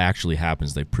 that's what actually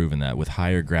happens. They've proven that with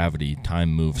higher gravity,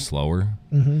 time moves slower.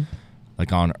 Mm-hmm.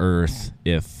 Like on Earth,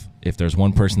 if there's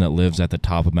one person that lives at the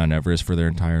top of Mount Everest for their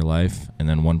entire life, and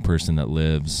then one person that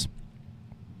lives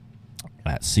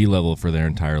at sea level for their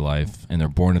entire life, and they're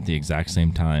born at the exact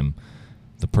same time,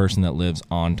 the person that lives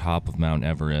on top of Mount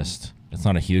Everest, it's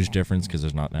not a huge difference because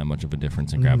there's not that much of a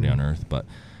difference in gravity on Earth, but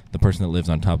the person that lives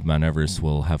on top of Mount Everest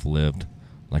will have lived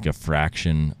like a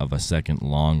fraction of a second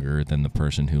longer than the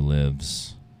person who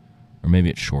lives, or maybe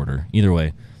it's shorter. Either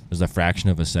way, there's a fraction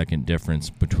of a second difference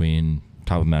between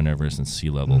top of Mount Everest and sea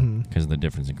level because of the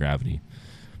difference in gravity.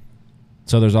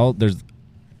 So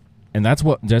and that's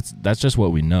just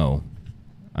what we know.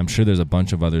 I'm sure there's a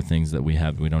bunch of other things that we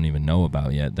don't even know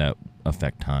about yet that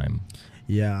affect time.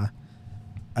 Yeah.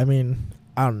 I mean,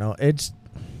 I don't know.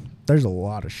 There's a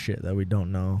lot of shit that we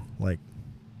don't know. Like,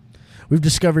 we've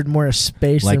discovered more of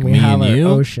space like than we have our you?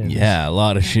 oceans. Yeah, a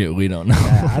lot of shit we don't know.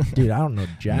 Yeah, dude, I don't know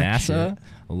jack NASA, shit.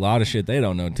 A lot of shit they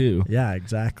don't know too. Yeah,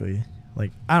 exactly.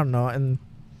 Like, I don't know. And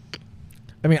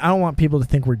I mean, I don't want people to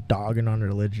think we're dogging on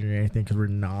religion or anything, because we're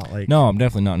not. Like, no, I'm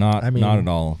definitely not. I mean, not at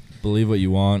all. believe what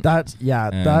you want. That's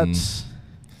And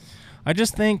I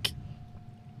just think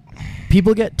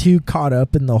people get too caught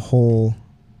up in the whole,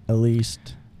 at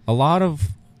least a lot of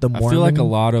the Mormon. I feel like a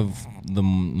lot of the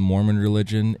Mormon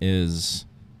religion is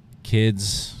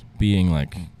kids being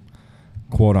like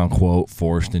quote unquote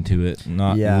forced into it,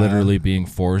 not literally being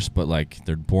forced, but like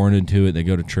they're born into it. They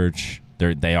go to church.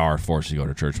 They are forced to go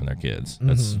to church when they're kids.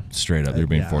 That's straight up. They're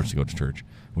being forced to go to church,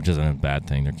 which isn't a bad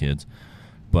thing. They're kids,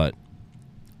 but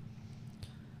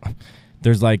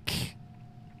there's like,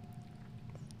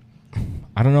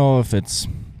 I don't know if it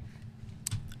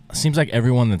seems like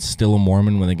everyone that's still a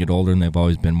Mormon when they get older and they've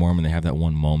always been Mormon, they have that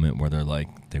one moment where they're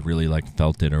like, they really like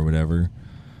felt it or whatever.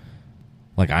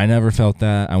 Like, I never felt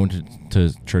that. I went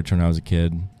to church when I was a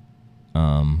kid.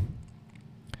 I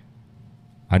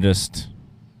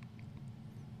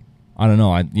don't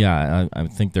know. I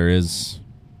think there's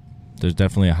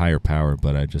definitely a higher power,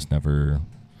 but I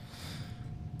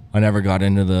never got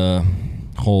into the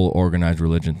whole organized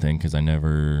religion thing because I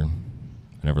never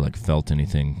like felt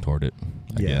anything toward it,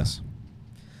 I guess.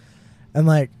 And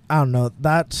like, I don't know,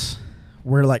 that's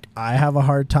where like I have a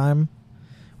hard time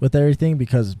with everything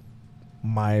because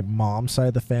my mom's side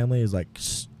of the family is like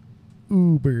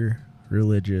uber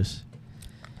religious.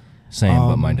 Same,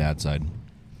 but my dad's side.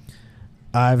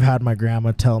 I've had my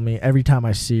grandma tell me every time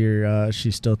I see her,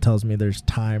 she still tells me there's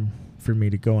time for me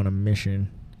to go on a mission.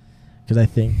 Because I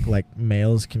think like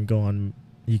males can go on,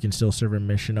 you can still serve a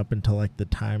mission up until like the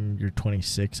time you're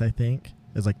 26, I think,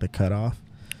 is like the cutoff.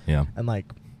 Yeah. And like,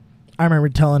 I remember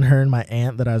telling her and my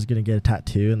aunt that I was going to get a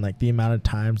tattoo, and like the amount of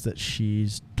times that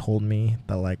she's told me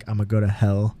that like I'm going to go to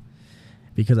hell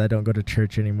because I don't go to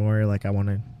church anymore. Like, I want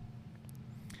to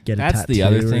get a tattoo. That's the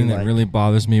other thing that really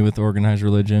bothers me with organized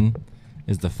religion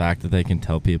is the fact that they can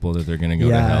tell people that they're going to go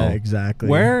to hell. Yeah, exactly.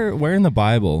 Where in the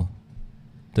Bible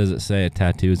does it say a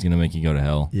tattoo is going to make you go to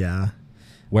hell? Yeah.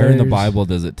 Where in the Bible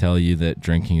does it tell you that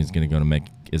drinking is going to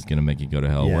make you go to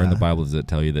hell? Yeah. Where in the Bible does it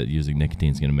tell you that using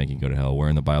nicotine is going to make you go to hell? Where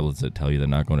in the Bible does it tell you that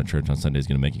not going to church on Sunday is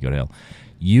going to make you go to hell?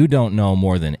 You don't know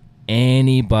more than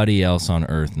anybody else on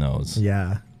earth knows.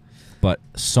 Yeah. But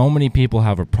so many people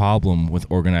have a problem with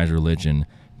organized religion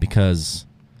because,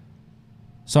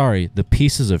 the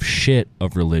pieces of shit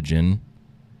of religion,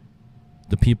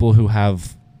 the people who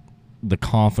have the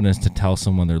confidence to tell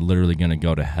someone they're literally going to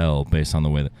go to hell based on the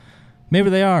way that maybe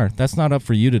they are. That's not up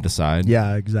for you to decide.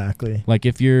 Yeah, exactly. Like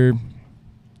if you're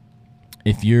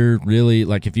really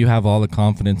like, if you have all the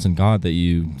confidence in God that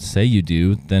you say you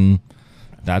do, then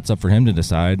that's up for him to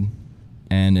decide.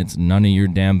 And it's none of your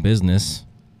damn business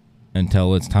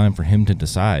until it's time for him to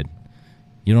decide.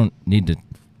 You don't need to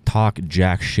talk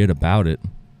jack shit about it.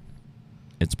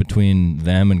 It's between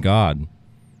them and God,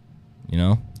 you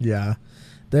know? Yeah.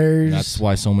 That's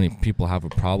why so many people have a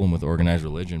problem with organized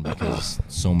religion, because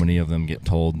so many of them get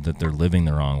told that they're living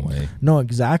the wrong way. No,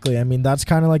 exactly. I mean, that's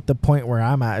kind of like the point where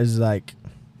I'm at is like,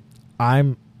 I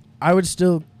would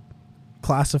still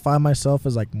classify myself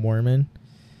as like Mormon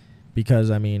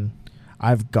because I mean,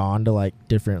 I've gone to like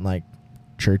different like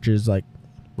churches like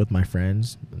with my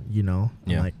friends, you know,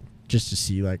 and, like just to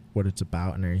see like what it's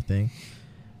about and everything.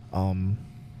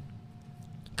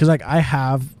 Cause like I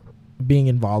have being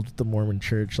involved with the Mormon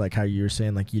church, like how you were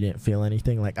saying, like you didn't feel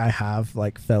anything. Like I have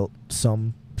like felt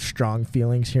some strong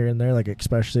feelings here and there, like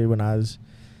especially when I was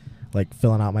like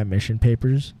filling out my mission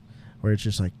papers, where it's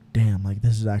just like, damn, like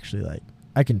this is actually like,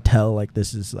 I can tell like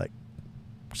this is like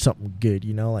something good,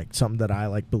 you know, like something that I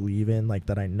like believe in, like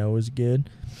that I know is good.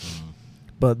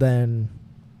 But then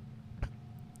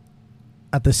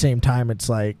at the same time, it's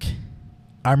like,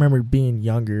 I remember being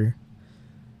younger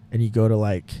and you go to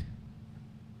like,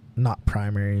 not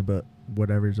primary, but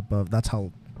whatever's above. That's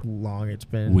how long it's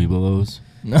been. Weeblos.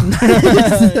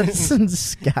 That's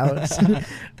scouts.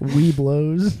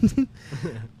 Weeblos.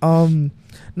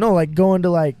 No, like going to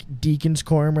like deacon's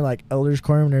quorum or like elders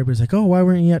quorum, and everybody's like, "Oh, why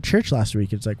weren't you at church last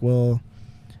week?" It's like, well,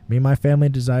 me and my family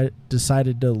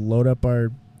decided to load up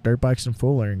our dirt bikes and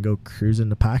four-wheeler and go cruising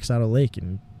to Pax out of Lake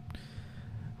and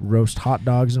roast hot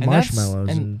dogs and marshmallows.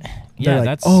 And yeah, like,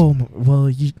 that's, oh, well,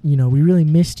 you know, we really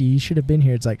missed you. You should have been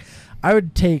here. It's like, I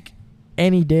would take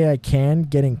any day I can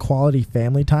getting quality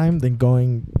family time than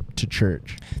going to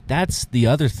church. That's the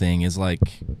other thing is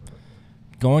like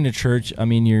going to church. I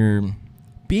mean, you're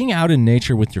being out in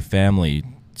nature with your family,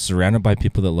 surrounded by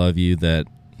people that love you. That's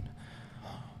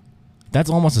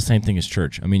almost the same thing as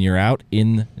church. I mean, you're out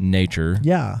in nature.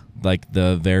 Yeah. Like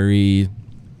God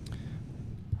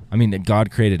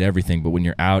created everything, but when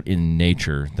you're out in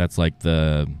nature, that's like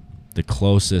the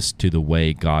closest to the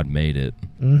way God made it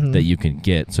that you can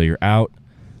get. So you're out,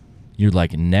 you're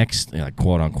like next, like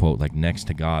quote unquote, like next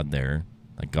to God there.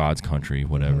 like God's country,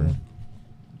 whatever. Mhm.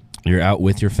 You're out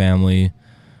with your family,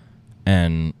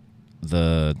 and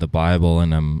the Bible,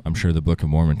 and I'm sure the Book of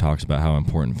Mormon talks about how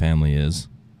important family is.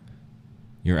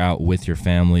 You're out with your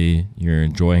family, you're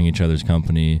enjoying each other's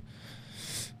company.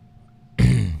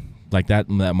 Like that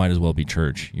might as well be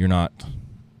church. You're not,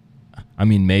 I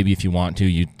mean, maybe if you want to,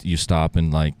 you stop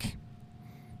and like,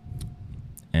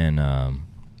 and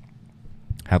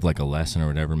have like a lesson or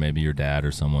whatever. Maybe your dad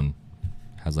or someone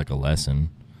has like a lesson,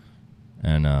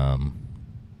 and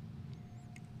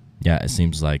yeah, it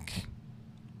seems like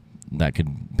that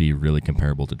could be really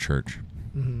comparable to church.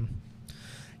 Mm-hmm.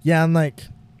 Yeah, and like,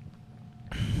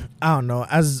 I don't know,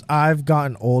 as I've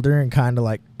gotten older and kind of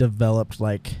like developed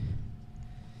like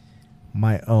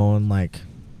my own, like,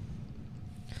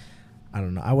 I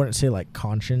don't know, I wouldn't say like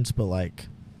conscience, but like,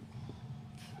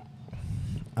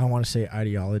 I don't want to say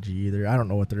ideology either. I don't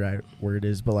know what the right word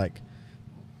is, but like,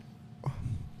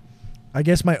 I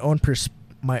guess my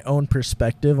own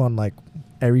perspective on like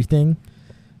everything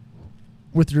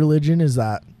with religion is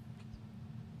that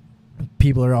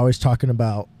people are always talking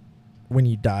about when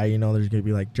you die, you know, there's going to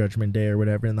be like judgment day or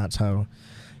whatever, and that's how,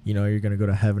 you know, you're going to go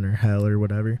to heaven or hell or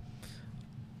whatever.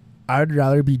 I'd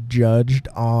rather be judged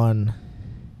on,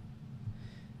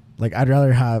 like, I'd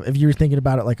rather have, if you were thinking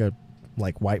about it like a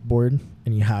like whiteboard,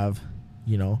 and you have,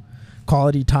 you know,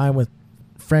 quality time with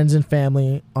friends and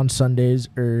family on Sundays,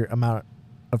 or amount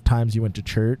of times you went to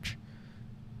church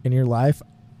in your life,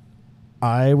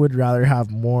 I would rather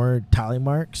have more tally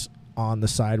marks on the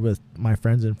side with my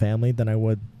friends and family than I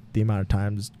would the amount of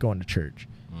times going to church.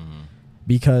 Mm-hmm.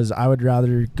 Because I would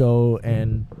rather go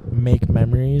and make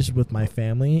memories with my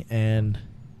family and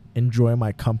enjoy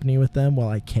my company with them while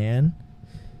I can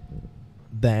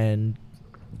than,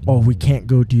 oh, we can't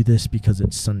go do this because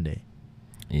it's Sunday.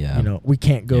 Yeah. You know, we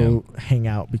can't go hang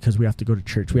out because we have to go to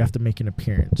church. We have to make an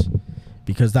appearance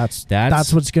because that's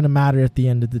what's going to matter at the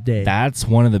end of the day. That's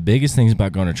one of the biggest things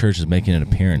about going to church is making an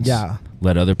appearance. Yeah.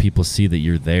 Let other people see that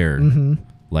you're there. Mm-hmm.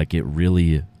 Like it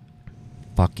really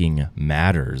fucking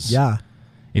matters. Yeah.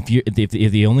 If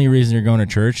the only reason you're going to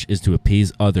church is to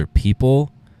appease other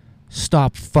people,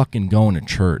 stop fucking going to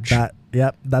church.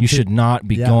 You should not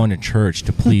be going to church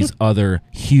to please other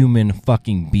human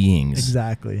fucking beings.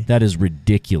 Exactly. That is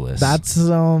ridiculous. That's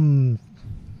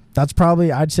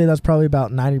probably, I'd say that's probably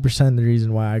about 90% of the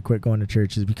reason why I quit going to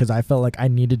church is because I felt like I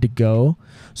needed to go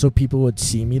so people would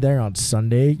see me there on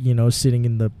Sunday, you know, sitting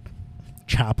in the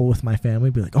chapel with my family,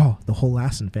 be like, oh, the whole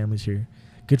Lassen family's here.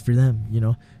 Good for them, you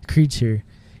know. Creed's here.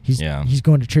 He's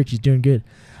going to church. He's doing good.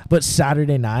 But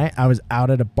Saturday night, I was out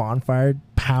at a bonfire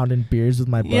pounding beers with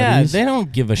my buddies. Yeah, they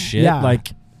don't give a shit. Yeah. Like,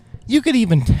 you could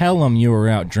even tell them you were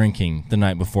out drinking the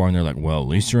night before, and they're like, well, at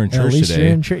least you're in church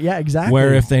today. Yeah, exactly.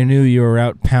 Where if they knew you were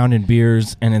out pounding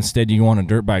beers and instead you go on a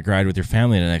dirt bike ride with your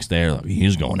family the next day, they're like,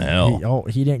 he's going to hell.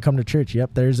 He didn't come to church.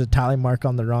 Yep, there's a tally mark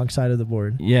on the wrong side of the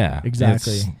board. Yeah.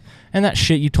 Exactly. And that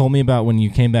shit you told me about when you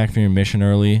came back from your mission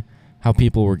early, how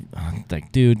people were,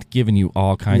 like, dude, giving you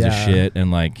all kinds of shit. And,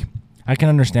 like, I can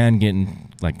understand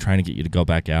trying to get you to go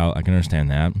back out. I can understand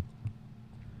that.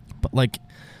 But, like,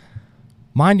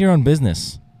 mind your own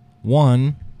business.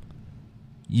 One,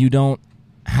 you don't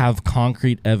have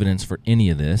concrete evidence for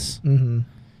any of this. Mm-hmm.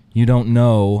 You don't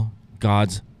know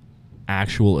God's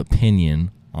actual opinion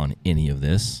on any of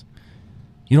this.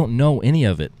 You don't know any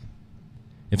of it.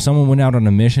 If someone went out on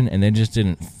a mission and they just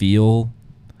didn't feel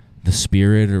the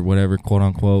spirit or whatever, quote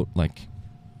unquote, like,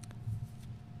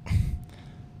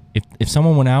 if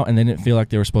someone went out and they didn't feel like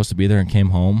they were supposed to be there and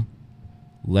came home,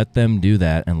 let them do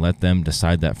that and let them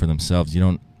decide that for themselves.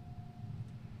 You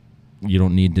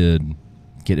don't need to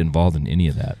get involved in any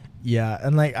of that. Yeah,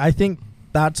 and like I think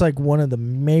that's like one of the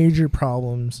major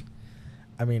problems.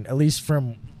 I mean, at least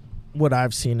from what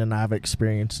I've seen and I've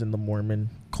experienced in the Mormon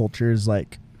culture is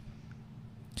like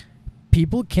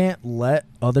people can't let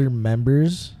other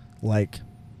members like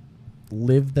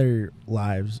live their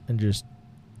lives and just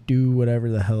do whatever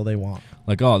the hell they want.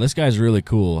 Like, oh, this guy's really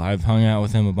cool. I've hung out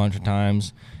with him a bunch of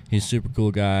times. He's a super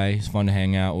cool guy. He's fun to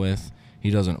hang out with.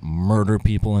 He doesn't murder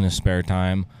people in his spare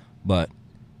time, but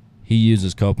he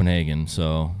uses Copenhagen,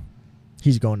 so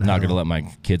he's going to not going to let my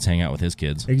kids hang out with his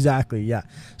kids. Exactly, yeah.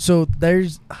 So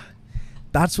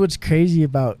that's what's crazy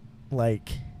about like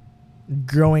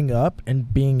growing up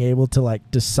and being able to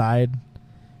like decide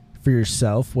for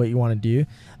yourself what you want to do.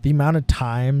 The amount of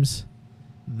times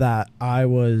that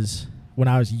when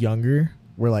I was younger,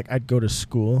 where like I'd go to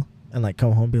school and like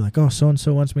come home and be like, oh, so and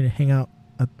so wants me to hang out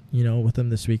with them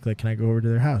this week, like, can I go over to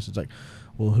their house? It's like,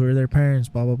 well, who are their parents,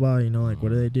 blah blah blah, you know, like, what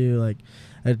do they do? Like,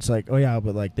 it's like, oh yeah,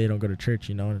 but like they don't go to church,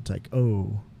 you know. And it's like,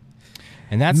 oh,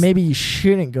 And that's maybe you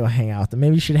shouldn't go hang out with them.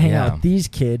 Maybe you should hang out Yeah. with these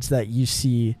kids that you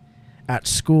see at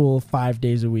school 5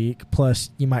 days a week.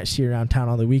 Plus, you might see around town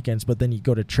on the weekends, but then you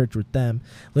go to church with them.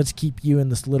 Let's keep you in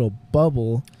this little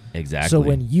bubble. exactly. So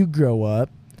when you grow up,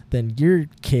 then your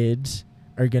kids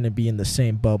are going to be in the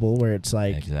same bubble where it's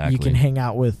like Exactly. you can hang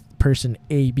out with person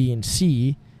A, B, and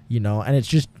C, and it's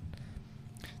just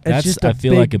That's just I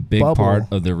feel like a big bubble. part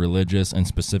of the religious and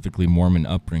specifically Mormon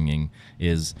upbringing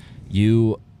is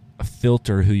you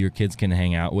filter who your kids can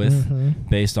hang out with Mhm.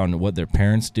 based on what their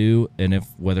parents do and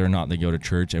whether or not they go to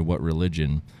church and what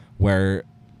religion. Where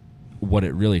what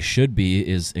it really should be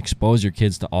is expose your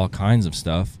kids to all kinds of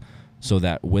stuff so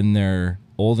that when they're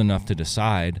old enough to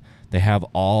decide, they have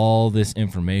all this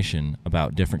information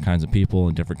about different kinds of people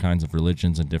and different kinds of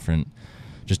religions and different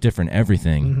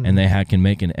everything, Mhm. and they can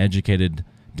make an educated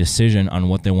decision on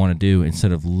what they want to do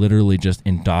instead of literally just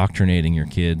indoctrinating your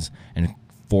kids and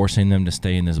forcing them to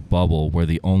stay in this bubble where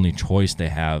the only choice they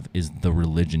have is the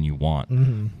religion you want.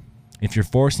 Mhm. If you're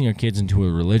forcing your kids into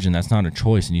a religion, that's not a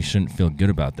choice, and you shouldn't feel good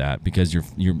about that because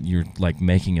you're like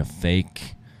making a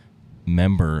fake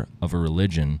member of a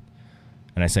religion.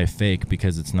 And I say fake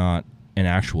because it's not an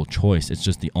actual choice. It's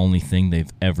just the only thing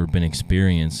they've ever been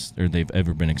experienced or they've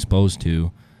ever been exposed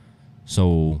to.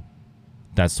 So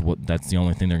that's the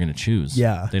only thing they're going to choose.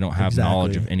 Yeah, They don't have exactly.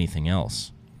 knowledge of anything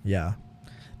else. Yeah.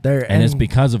 And it's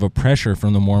because of a pressure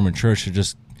from the Mormon church to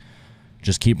just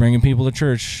keep bringing people to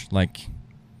church. Like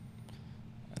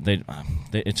they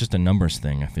it's just a numbers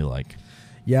thing, I feel like.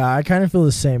 Yeah, I kind of feel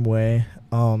the same way.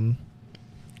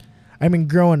 I mean,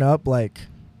 growing up, like,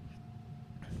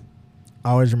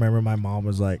 I always remember my mom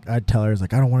was like, I'd tell her, I was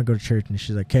like, I don't want to go to church. And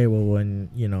she's like, okay, well, when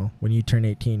you turn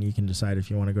 18, you can decide if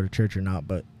you want to go to church or not.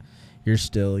 But you're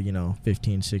still,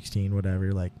 15, 16,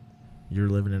 whatever. Like, you're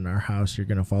living in our house. You're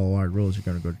going to follow our rules. You're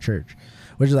going to go to church,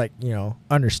 which is like,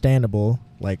 understandable.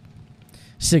 Like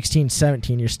 16,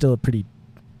 17, you're still a pretty,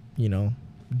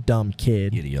 dumb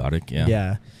kid. Idiotic, yeah.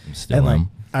 Yeah. I'm still And like,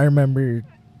 am. I remember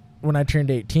when I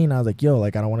turned 18, I was like, yo,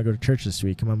 like, I don't want to go to church this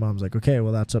week. And my mom's like, okay,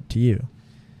 well, that's up to you.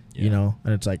 Yeah.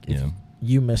 And it's like, if Yeah.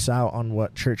 you miss out on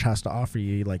what church has to offer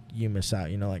you, like, you miss out,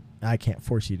 like, I can't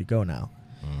force you to go now.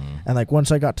 Mhm. And like,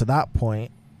 once I got to that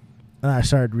point, and I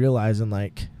started realizing,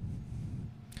 like,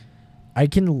 I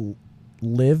can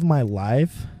live my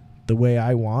life the way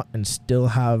I want and still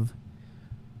have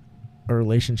a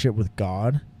relationship with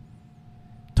God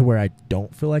to where I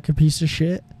don't feel like a piece of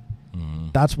shit.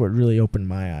 Mhm. That's what really opened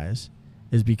my eyes,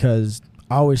 is because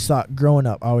I always thought, growing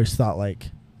up,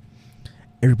 like,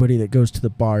 everybody that goes to the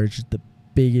bar is just the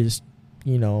biggest,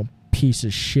 piece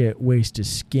of shit, waste of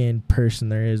skin person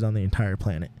there is on the entire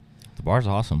planet. The bar's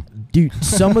awesome. Dude,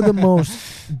 some of the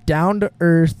most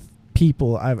down-to-earth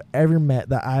people I've ever met,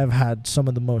 that I've had some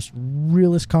of the most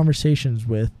realest conversations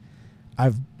with,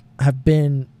 have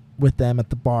been with them at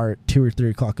the bar at 2 or 3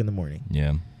 o'clock in the morning.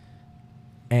 Yeah.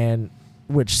 And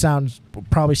which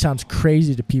probably sounds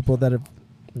crazy to people that have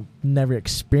never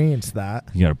experienced that.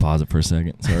 You got to pause it for a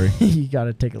second. Sorry. You got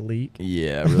to take a leak.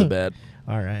 Yeah, really bad.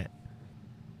 All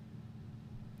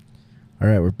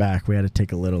right, we're back. We had to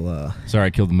take a little Sorry, I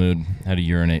killed the mood. Had to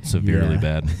urinate severely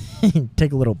Yeah. bad.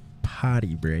 take a little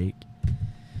potty break.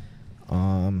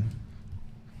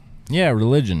 Yeah,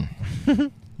 religion.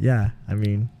 Yeah, I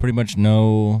mean, Pretty much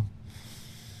know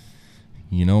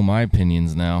my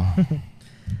opinions now.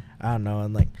 I don't know,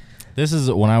 and like, This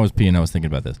is when I was peeing, I was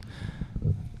thinking about this.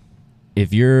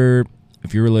 If you're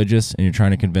religious and you're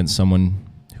trying to convince someone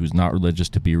who's not religious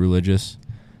to be religious,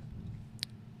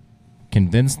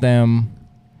 convince them,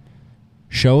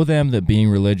 show them that being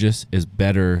religious is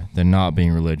better than not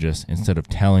being religious, instead of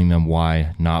telling them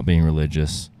why not being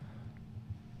religious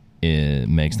it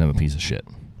makes them a piece of shit.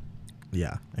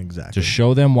 yeah, exactly. Just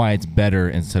show them why it's better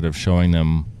instead of showing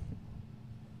them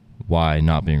why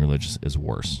not being religious is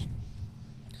worse.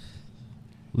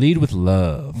 Lead with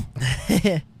love.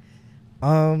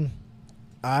 I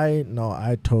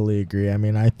totally agree. I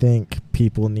mean, I think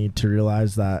people need to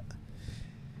realize that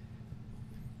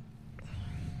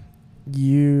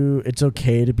it's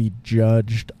okay to be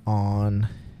judged on,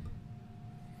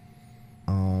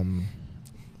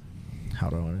 how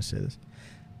do I want to say this?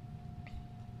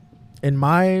 In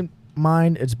my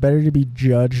mind, it's better to be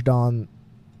judged on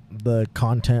the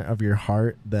content of your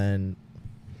heart than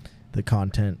the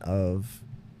content of,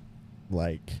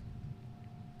 like,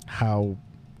 how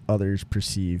others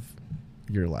perceive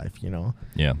your life,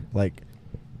 Yeah. Like,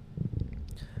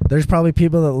 there's probably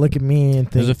people that look at me and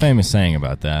think, There's a famous saying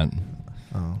about that.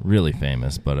 oh, Really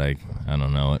famous, but I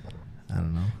don't know it. I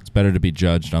don't know. It's better to be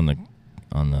judged on the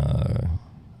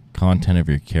content of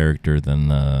your character than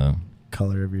the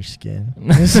color of your skin.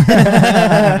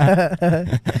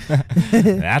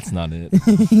 That's not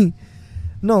it.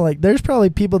 No, like there's probably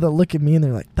people that look at me and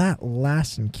they're like, that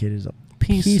Lassen kid is a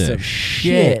piece of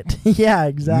shit. Yeah,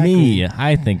 exactly. Me,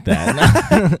 I think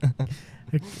that.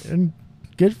 And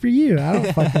good for you. I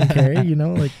don't fucking care, you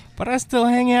know, like. But I still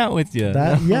hang out with you.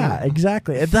 Yeah,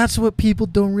 exactly. And that's what people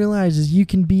don't realize is you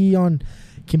can be on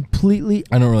completely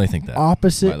I don't really think that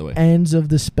opposite ends of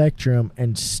the spectrum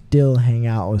and still hang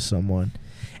out with someone.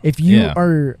 If you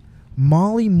are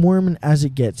Molly Mormon as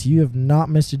it gets, you have not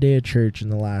missed a day of church in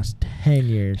the last 10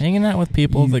 years. Hanging out with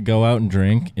people that go out and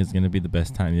drink is going to be the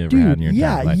best time you ever had in your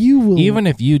entire life. You will. Even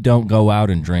if you don't go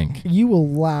out and drink, you will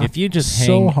laugh. If you just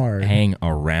hard. hang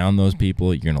around those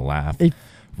people, you're going to laugh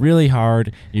really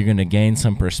hard. You're going to gain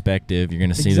some perspective. You're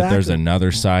going to see that there's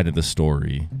another side of the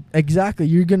story. Exactly.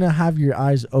 You're going to have your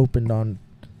eyes opened on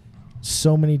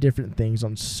so many different things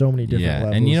on so many different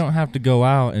levels. And you don't have to go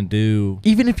out and do...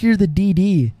 Even if you're the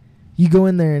DD, you go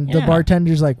in there and the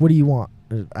bartender's like, what do you want?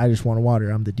 I just want a water.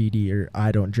 I'm the DD, or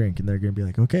I don't drink. And they're going to be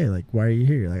like, okay, like, why are you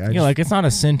here? Like, it's not a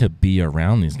sin to be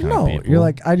around these kind of people. You're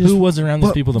like, Who was around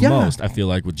these people the most, I feel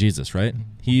like, with Jesus, right?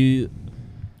 He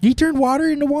turned water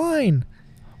into wine.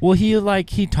 Well,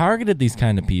 he targeted these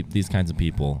kinds of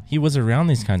people. He was around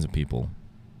these kinds of people.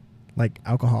 Like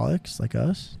alcoholics, like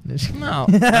us? No,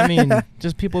 I mean,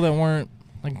 just people that weren't,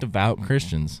 like, devout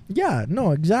Christians. Yeah,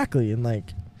 no, exactly. And,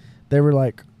 like, they were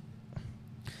like...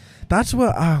 That's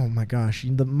what, oh my gosh,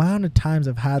 the amount of times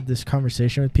I've had this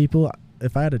conversation with people,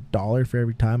 if I had $1 for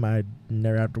every time, I'd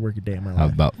never have to work a day in my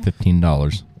life. About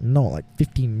 $15. No, like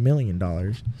 $15 million.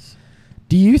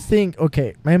 Do you think,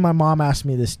 okay, and my mom asked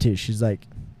me this too. She's like,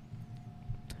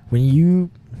 when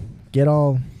you get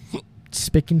all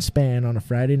spick and span on a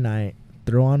Friday night,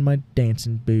 throw on my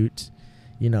dancing boots,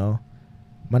 you know,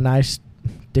 my nice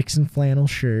Dixon flannel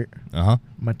shirt,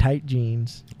 my tight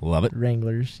jeans. Love it.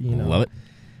 Wranglers, you know. Love it.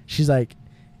 She's like,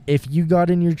 if you got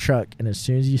in your truck and as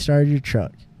soon as you started your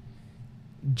truck,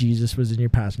 Jesus was in your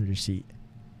passenger seat,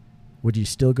 would you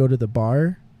still go to the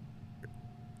bar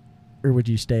or would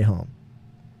you stay home?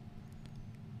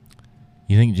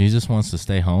 You think Jesus wants to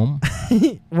stay home?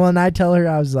 Well, and I tell her,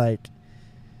 I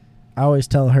always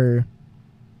tell her,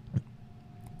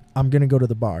 I'm going to go to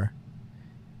the bar.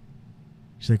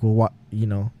 She's like, well, what, you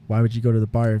know, why would you go to the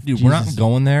bar if Dude, we're not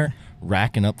going there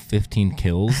racking up 15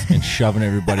 kills and shoving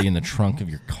everybody in the trunk of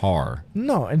your car.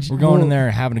 No. And we're going in there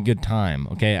and having a good time,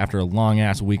 okay, after a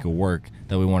long-ass week of work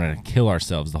that we wanted to kill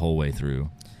ourselves the whole way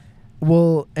through.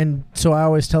 Well, and so I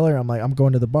always tell her, I'm like, I'm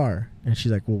going to the bar. And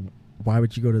she's like, well, why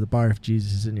would you go to the bar if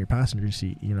Jesus is in your passenger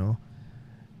seat, you know?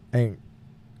 And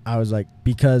I was like,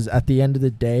 because at the end of the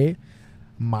day,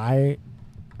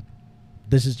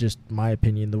 this is just my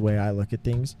opinion, the way I look at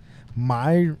things.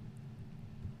 My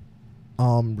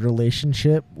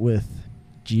relationship with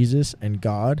Jesus and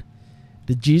God,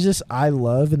 the Jesus I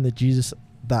love and the Jesus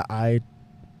that I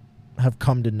have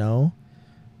come to know,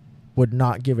 would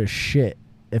not give a shit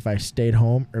if I stayed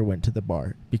home or went to the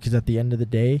bar, because at the end of the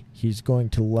day, he's going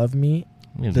to love me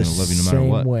the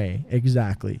same way.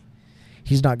 Exactly.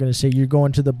 He's not going to say, you're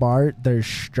going to the bar, there's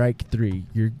strike 3,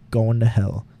 you're going to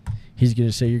hell. He's going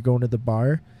to say, you're going to the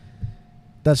bar.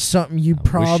 That's something you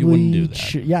probably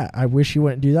should. Yeah, I wish you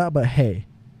wouldn't do that, but hey,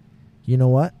 you know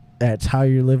what? That's how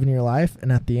you're living your life,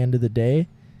 and at the end of the day,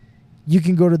 you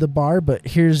can go to the bar, but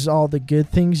here's all the good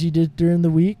things you did during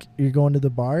the week. You're going to the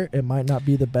bar. It might not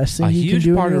be the best thing you can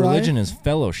do in your life. A huge part of religion is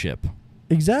fellowship.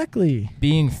 Exactly.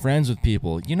 Being friends with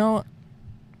people. You know,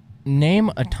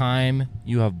 name a time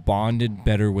you have bonded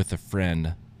better with a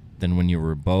friend than when you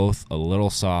were both a little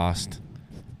sauced,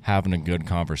 having a good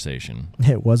conversation.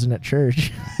 It wasn't at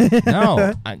church.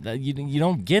 No, you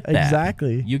don't get that.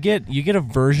 Exactly. You get a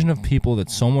version of people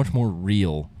that's so much more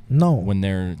real. No. When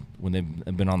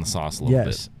they've been on the sauce a little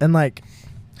bit. And like,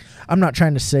 I'm not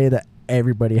trying to say that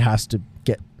everybody has to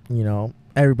get, you know,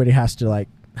 everybody has to like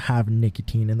have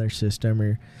nicotine in their system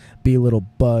or be a little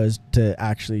buzzed to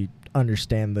actually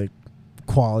understand the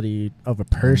quality of a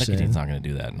person. Nicotine's not going to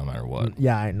do that no matter what.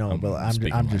 Yeah, I know, but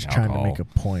I'm just trying to make a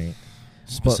point.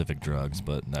 Specific drugs,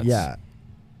 but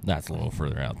that's a little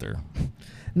further out there.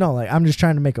 No, like I'm just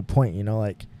trying to make a point, you know,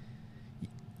 like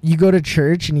you go to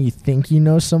church and you think you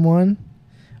know someone,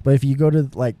 but if you go to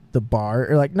like the bar,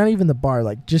 or like not even the bar,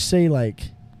 like just say like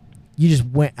you just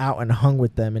went out and hung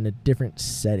with them in a different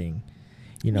setting,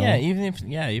 you know. Even if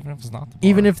it's not the bar.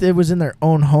 Even if it was in their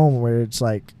own home where it's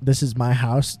like, this is my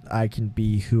house, I can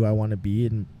be who I want to be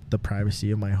in the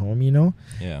privacy of my home, you know.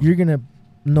 Yeah. You're gonna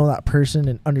know that person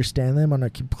and understand them on a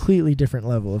completely different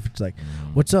level. If it's like,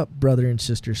 what's up, brother and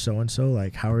sister so and so,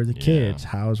 like how are the kids,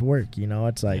 how's work, you know.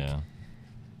 It's like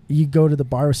you go to the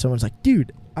bar with someone's like,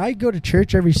 dude, I go to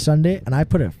church every Sunday and I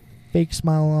put a fake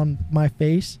smile on my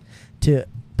face to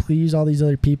please all these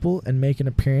other people and make an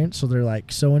appearance. So they're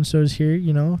like, so-and-so's here,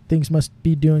 you know, things must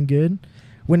be doing good.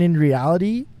 When in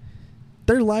reality,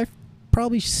 their life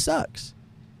probably sucks.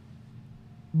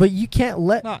 But you can't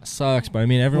let... Not sucks, but I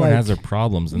mean, everyone like, has their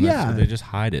problems, and that's, they just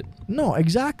hide it. No,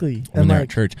 exactly. When and they're like,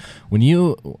 at church. When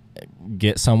you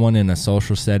get someone in a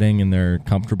social setting and they're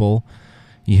comfortable,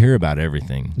 you hear about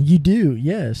everything. You do,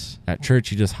 yes. At church,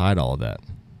 you just hide all of that.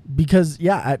 Because,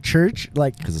 yeah, at church,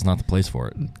 like... Because it's not the place for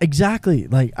it. Exactly.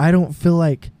 Like, I don't feel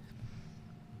like...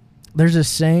 There's a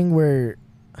saying where...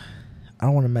 I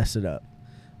don't want to mess it up,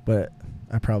 but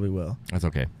I probably will. That's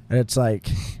okay. And it's like...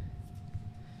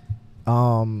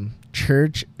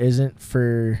 church isn't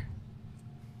for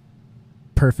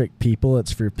perfect people.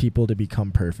 It's for people to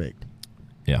become perfect.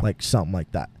 Yeah. Like, something like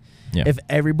that. Yeah. If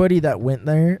everybody that went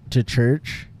there to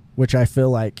church, which I feel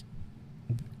like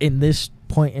in this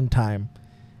point in time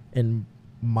in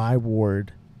my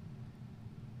ward,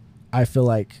 I feel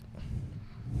like,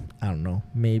 I don't know,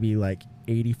 maybe like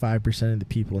 85% of the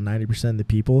people, 90% of the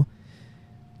people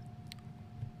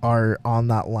are on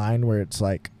that line where it's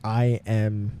like, I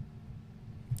am...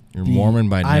 You're Mormon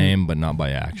by name, but not by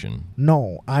action.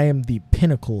 No, I am the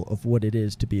pinnacle of what it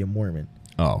is to be a Mormon.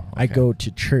 Oh, okay. I go to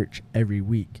church every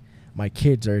week. My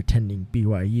kids are attending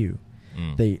BYU.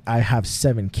 I have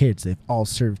 7 kids. They've all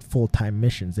served full-time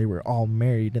missions. They were all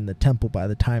married in the temple by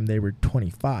the time they were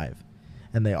 25.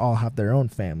 And they all have their own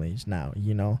families now,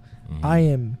 you know. Mm-hmm. I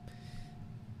am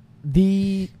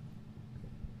the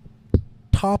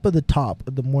top of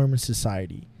the Mormon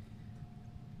society.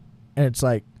 And it's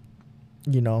like,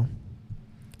 you know,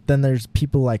 then there's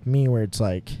people like me where it's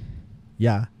like,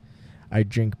 yeah, I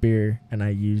drink beer and I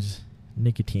use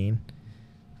nicotine,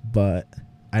 but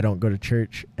I don't go to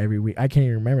church every week. I can't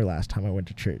even remember last time I went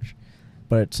to church.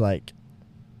 But it's like,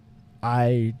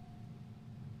 I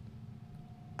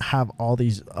have all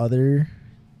these other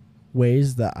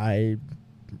ways that I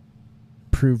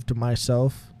prove to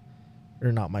myself,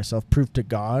 or not myself, prove to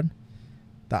God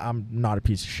that I'm not a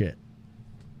piece of shit.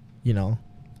 You know?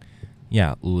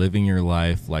 Yeah, living your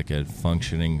life like a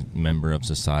functioning member of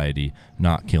society,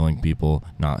 not killing people,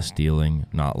 not stealing,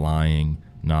 not lying,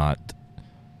 not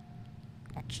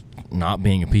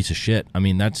being a piece of shit. I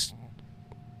mean, that's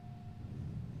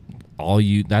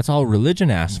all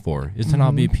religion asks for, is to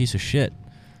not be a piece of shit.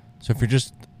 So if you're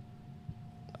just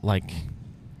like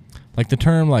the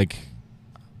term like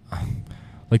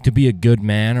to be a good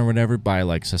man or whatever by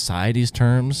like society's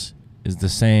terms is the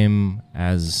same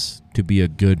as to be a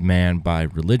good man by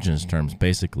religion's terms,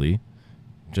 basically,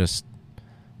 just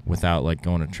without like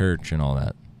going to church and all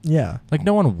that. Yeah. Like,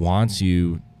 no one wants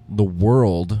you. The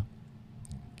world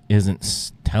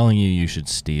isn't telling you should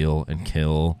steal and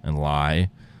kill and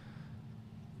lie.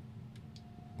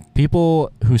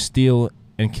 People who steal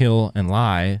and kill and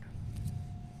lie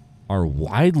are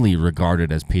widely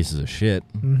regarded as pieces of shit.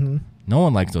 Mm-hmm. No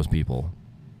one likes those people.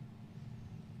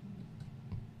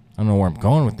 I don't know where I'm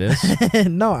going with this.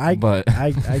 No, I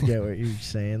get what you're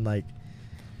saying. Like,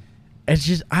 it's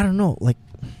just, I don't know. Like,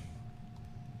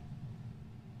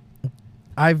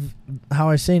 how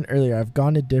I was saying earlier, I've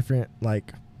gone to different,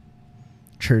 like,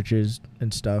 churches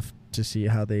and stuff to see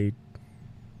how they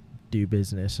do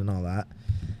business and all that.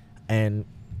 And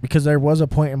because there was a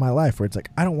point in my life where it's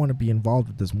like, I don't want to be involved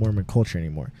with this Mormon culture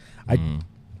anymore.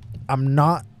 I'm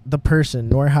not the person,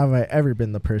 nor have I ever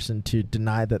been the person to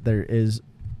deny that there is,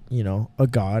 you know, a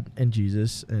God and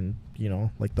Jesus and, you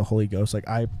know, like the Holy Ghost. Like,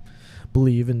 I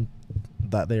believe in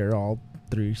that they are all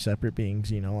 3 separate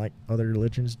beings, you know, like other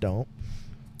religions don't.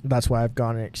 That's why I've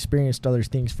gone and experienced other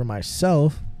things for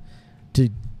myself to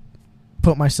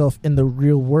put myself in the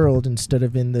real world instead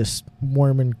of in this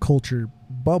Mormon culture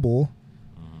bubble,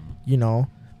 you know.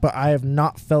 But I have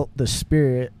not felt the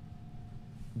spirit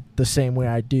the same way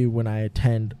I do when I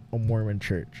attend a Mormon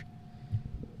church.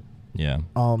 Yeah.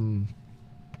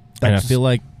 And I feel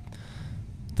like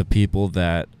the people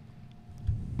that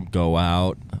go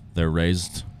out, they're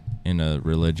raised in a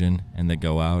religion, and they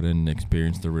go out and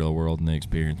experience the real world, and they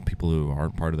experience people who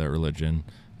aren't part of that religion.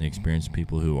 They experience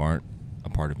people who aren't a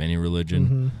part of any religion.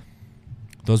 Mm-hmm.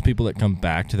 Those people that come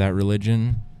back to that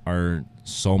religion are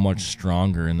so much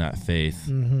stronger in that faith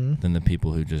than the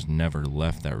people who just never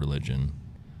left that religion.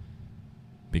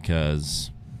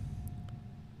 Because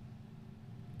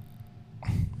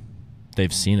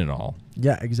they've seen it all.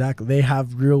 Yeah, exactly. They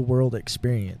have real world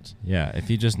experience. Yeah, if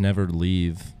you just never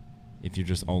leave, if you're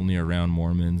just only around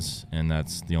Mormons and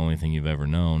that's the only thing you've ever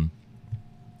known,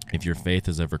 if your faith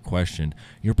is ever questioned,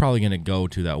 you're probably going to go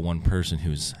to that one person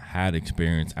who's had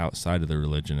experience outside of the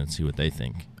religion and see what they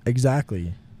think.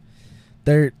 Exactly.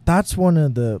 That's what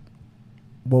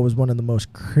was one of the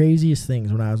most craziest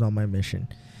things when I was on my mission.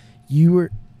 You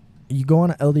go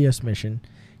on an LDS mission,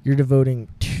 you're devoting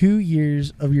 2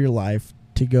 years of your life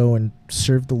to go and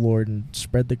serve the Lord and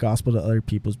spread the gospel to other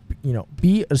people,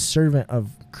 be a servant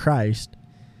of Christ.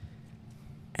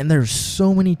 And there's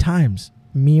so many times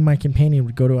me and my companion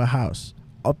would go to a house.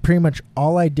 Pretty much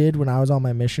all I did when I was on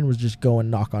my mission was just go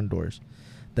and knock on doors.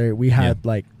 We had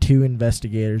like 2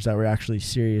 investigators that were actually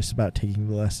serious about taking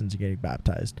the lessons and getting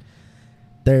baptized.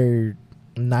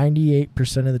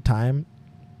 98% of the time,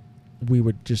 we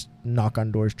would just knock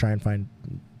on doors, try and find,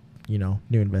 new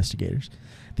investigators.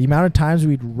 The amount of times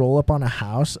we'd roll up on a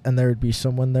house and there would be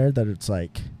someone there that it's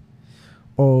like,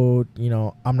 oh,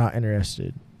 I'm not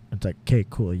interested. It's like, okay,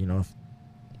 cool. If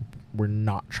we're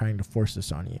not trying to force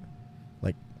this on you.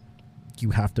 Like,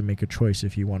 you have to make a choice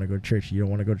if you want to go to church. You don't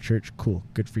want to go to church? Cool.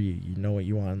 Good for you. You know what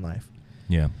you want in life.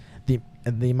 Yeah.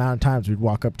 The amount of times we'd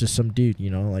walk up to some dude,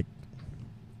 like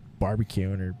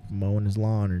barbecuing or mowing his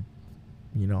lawn or,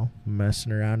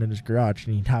 messing around in his garage,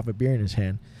 and he'd have a beer in his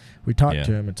hand. We talked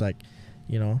to him. It's like,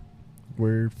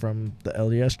 we're from the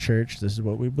LDS church. This is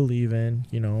what we believe in.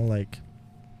 Like,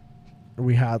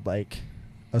 we had like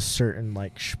a certain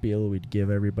like spiel we'd give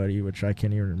everybody, which I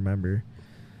can't even remember.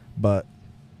 But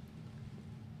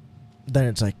then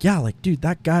it's like, yeah, like, dude,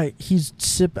 that guy,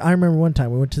 I remember one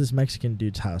time we went to this Mexican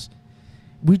dude's house.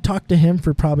 We talked to him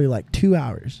for probably like 2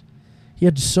 hours. He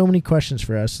had so many questions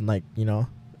for us, and like,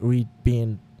 we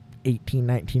being 18,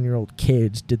 19-year-old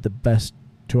kids did the best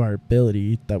to our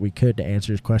ability that we could to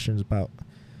answer his questions about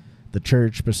the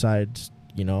church, besides,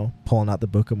 pulling out the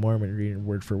Book of Mormon and reading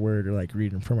word for word, or like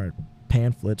reading from our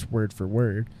pamphlets word for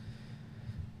word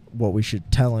what we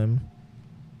should tell him.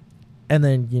 And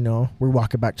then, we're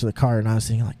walking back to the car, and I was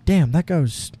thinking like, damn, that guy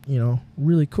was,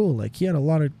 really cool. Like, he had a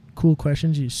lot of cool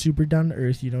questions. He's super down to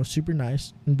earth, super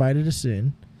nice, invited us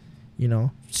in,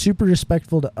 super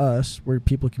respectful to us, where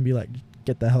people can be like,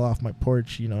 get the hell off my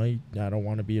porch, I don't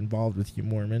want to be involved with you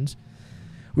Mormons.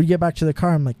 We get back to the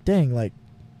car, I'm like, dang, like,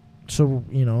 so,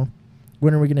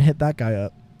 when are we going to hit that guy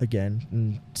up again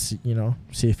and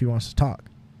see if he wants to talk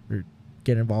or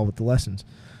get involved with the lessons?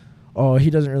 Oh, he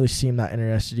doesn't really seem that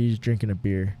interested. He's drinking a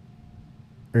beer,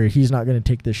 or he's not going to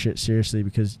take this shit seriously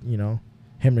because, him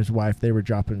and his wife, they were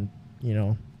dropping,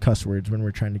 cuss words when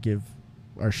we're trying to give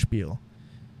our spiel.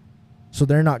 So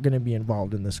they're not going to be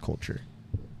involved in this culture.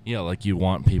 Yeah, like you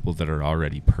want people that are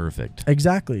already perfect.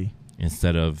 Exactly.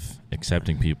 Instead of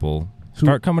accepting people.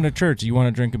 Start coming to church. You want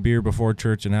to drink a beer before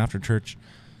church and after church?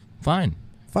 Fine.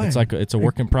 It's like it's a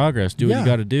work in progress. Do what you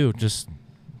got to do. Just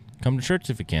come to church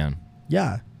if you can.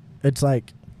 Yeah. It's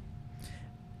like,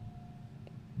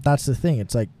 that's the thing.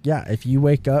 It's like, yeah, if you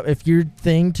wake up, if your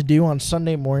thing to do on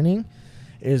Sunday morning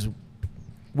is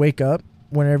wake up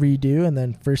whenever you do, and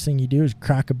then first thing you do is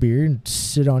crack a beer and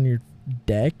sit on your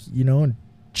deck, and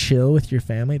chill with your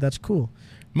family, that's cool.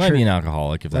 You might be an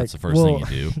alcoholic if that's the first thing you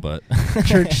do, but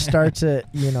church starts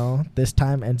at, this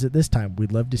time, ends at this time.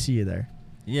 We'd love to see you there.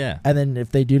 Yeah. And then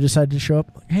if they do decide to show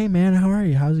up, like, hey man, how are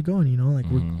you? How's it going?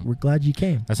 We're glad you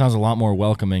came. That sounds a lot more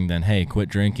welcoming than, hey, quit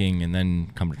drinking and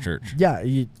then come to church. Yeah,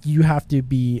 you have to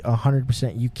be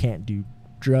 100%. You can't do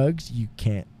drugs. You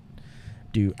can't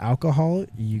do alcohol.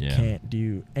 You can't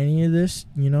do any of this,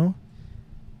 And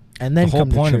then the whole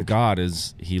point of God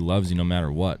is He loves you no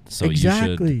matter what. So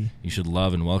you should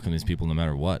love and welcome these people no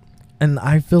matter what. And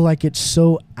I feel like it's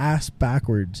so ass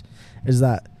backwards, is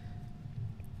that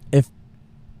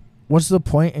what's the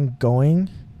point in going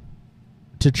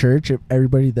to church if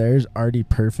everybody there is already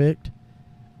perfect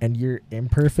and you're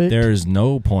imperfect? There is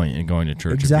no point in going to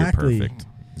church if you're perfect.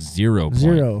 0 point.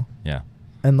 0. Yeah.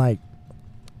 And like,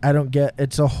 I don't get,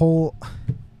 it's a whole,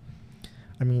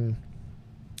 I mean,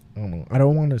 I don't know. I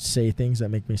don't want to say things that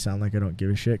make me sound like I don't give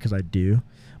a shit, because I do.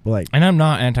 But like, and I'm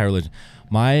not anti-religion.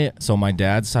 My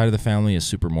dad's side of the family is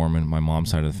super Mormon. My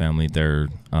mom's side of the family, they're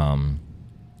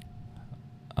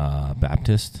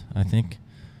Baptist, I think,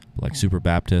 like super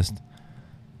Baptist.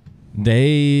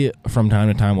 They from time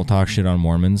to time will talk shit on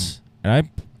Mormons, and I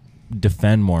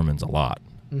defend Mormons a lot.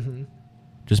 Mm-hmm.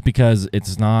 Just because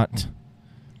it's not,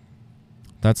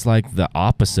 that's like the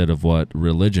opposite of what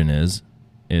religion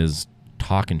is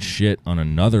talking shit on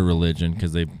another religion,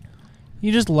 because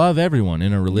you just love everyone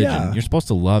in a religion. Yeah. You're supposed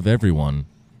to love everyone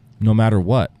no matter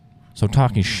what. So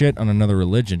talking shit on another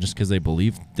religion just because they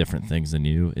believe different things than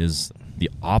you is the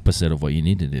opposite of what you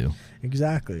need to do.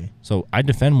 Exactly. So I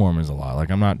defend Mormons a lot. Like,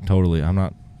 I'm not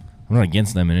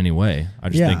against them in any way. I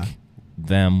just think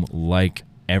them, like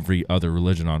every other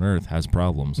religion on earth has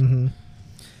problems. Mm-hmm.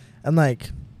 And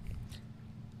like,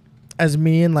 as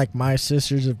me and like my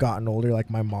sisters have gotten older, like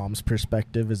my mom's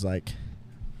perspective is like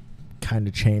kind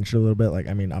of changed a little bit. Like,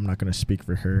 I mean, I'm not going to speak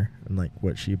for her and like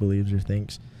what she believes or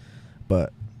thinks,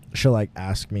 but she'll like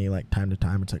ask me like time to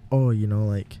time. It's like, oh, you know,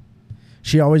 like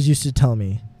she always used to tell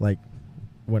me, like,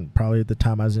 when probably at the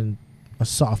time I was in a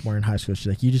sophomore in high school, she's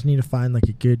like, you just need to find like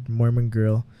a good Mormon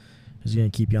girl who's going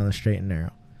to keep you on the straight and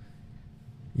narrow,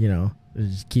 you know,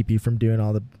 just keep you from doing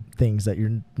all the things that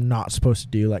you're not supposed to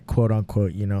do, like quote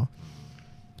unquote, you know.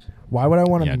 Why would I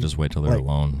want to? Yeah, just wait till they're like,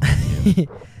 alone.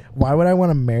 Why would I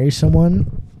want to marry someone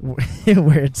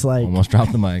where it's like Almost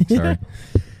dropped the mic. Sorry.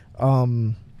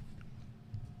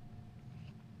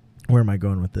 Where am I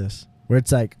going with this? Where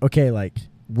it's like, okay, like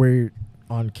we're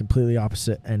on completely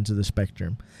opposite ends of the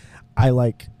spectrum. I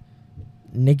like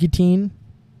nicotine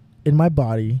in my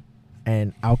body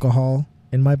and alcohol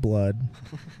in my blood.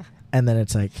 And then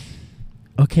it's like,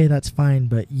 okay, that's fine,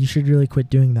 but you should really quit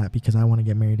doing that because I want to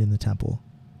get married in the temple.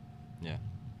 Yeah.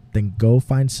 Then go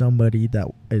find somebody that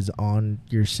is on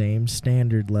your same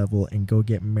standard level and go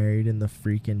get married in the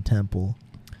freaking temple.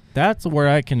 That's where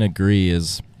I can agree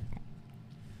is,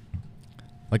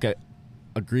 like, I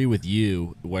agree with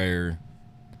you where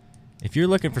if you're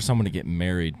looking for someone to get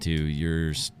married to,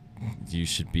 you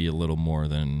should be a little more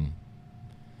than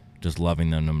just loving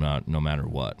them no matter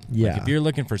what. Yeah. Like, if you're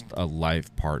looking for a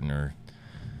life partner,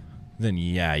 then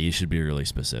yeah, you should be really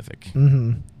specific.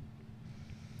 Mm-hmm.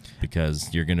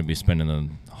 Because you're going to be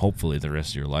spending hopefully the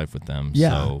rest of your life with them.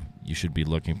 Yeah. So you should be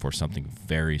looking for something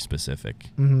very specific.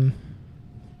 Mm-hmm.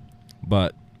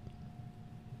 But,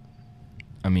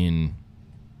 I mean,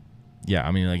 yeah,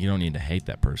 I mean, like, you don't need to hate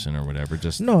that person or whatever.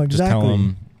 Just No, Just tell exactly.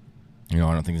 them, you know,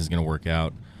 I don't think this is going to work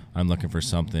out. I'm looking for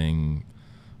something.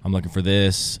 I'm looking for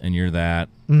this, and you're that.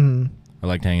 Mm-hmm. I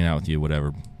liked hanging out with you,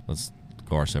 whatever. Let's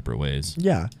go our separate ways.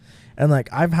 Yeah. And like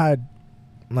I've had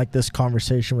like this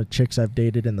conversation with chicks I've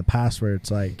dated in the past where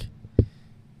it's like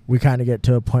we kind of get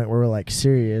to a point where we're like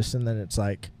serious, and then it's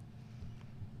like,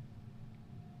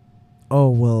 oh,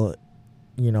 well,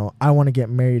 you know, I want to get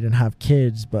married and have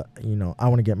kids, but, you know, I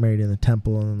want to get married in the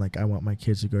temple, and like I want my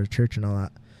kids to go to church and all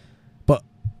that. But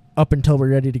up until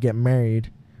we're ready to get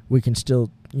married, we can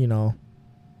still, you know,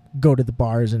 go to the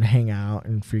bars and hang out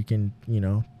and freaking, you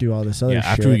know, do all this other shit. Yeah,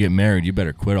 after we get married, you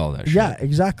better quit all that shit. Yeah,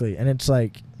 exactly. And it's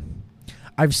like,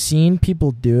 I've seen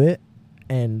people do it,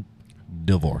 and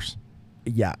Divorce.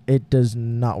 yeah, it does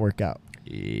not work out.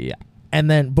 Yeah. And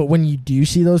then, but when you do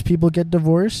see those people get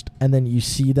divorced, and then you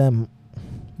see them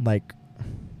like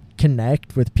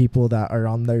connect with people that are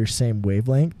on their same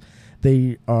wavelength,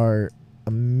 they are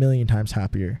a million times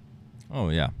happier. Oh,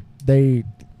 yeah.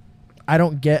 I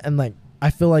don't get, and like, I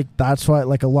feel like that's why,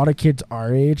 like, a lot of kids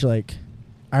our age, like,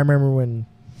 I remember when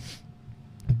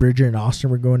Bridger and Austin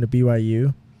were going to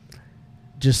BYU,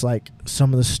 just like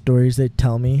some of the stories they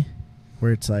tell me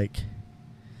where it's like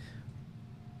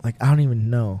I don't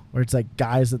even know, where it's like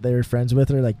guys that they were friends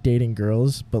with are like dating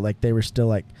girls, but like they were still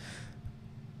like,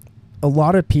 a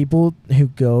lot of people who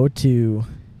go to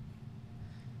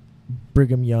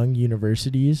Brigham Young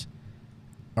universities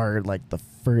are like the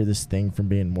furthest thing from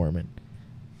being Mormon.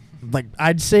 Like,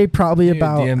 I'd say probably Dude,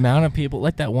 about the amount of people,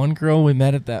 like that one girl we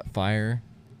met at that fire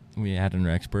we had in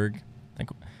Rexburg, like,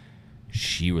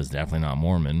 she was definitely not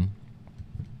Mormon.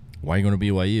 Why are you going to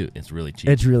BYU? It's really cheap.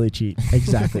 It's really cheap.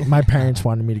 Exactly. My parents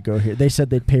wanted me to go here. They said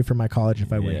they'd pay for my college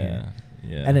if I went here.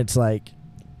 Yeah. And it's like,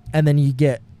 and then you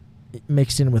get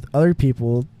mixed in with other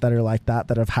people that are like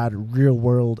that have had real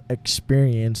world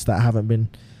experience, that haven't been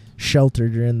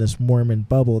sheltered or in this Mormon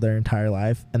bubble their entire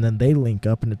life. And then they link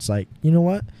up, and it's like, you know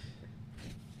what?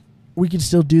 We can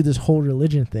still do this whole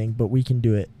religion thing, but we can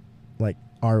do it like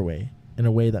our way, in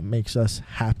a way that makes us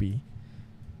happy,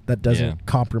 that doesn't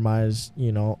compromise,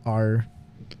 you know, our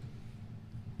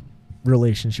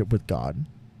relationship with God.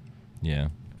 Yeah.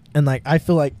 And like, I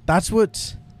feel like that's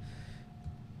what's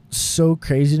so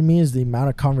crazy to me, is the amount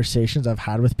of conversations I've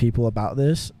had with people about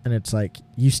this. And it's like,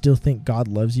 you still think God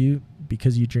loves you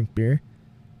because you drink beer?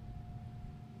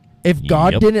 If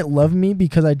God didn't love me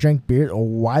because I drank beer,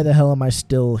 why the hell am I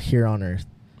still here on earth?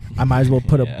 I might as well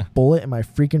put a bullet in my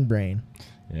freaking brain.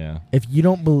 Yeah. If you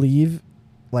don't believe,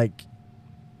 like,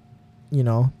 you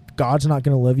know, God's not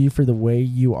going to love you for the way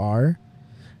you are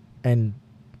and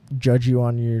judge you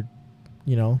on your,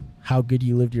 you know, how good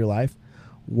you lived your life,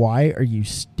 why are you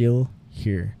still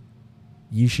here?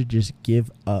 You should just give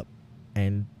up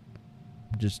and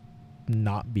just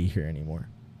not be here anymore.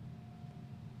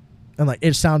 And like,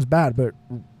 it sounds bad, but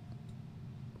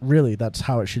really that's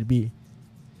how it should be.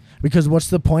 Because what's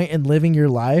the point in living your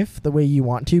life the way you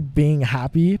want to, being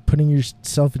happy, putting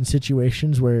yourself in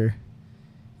situations where,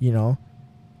 you know,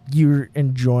 you're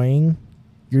enjoying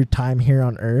your time here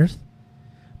on earth,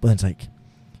 but then it's like,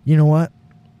 you know what?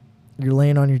 You're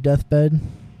laying on your deathbed,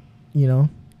 you know,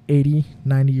 80,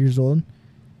 90 years old.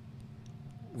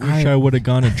 Wish I would have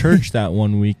gone to church that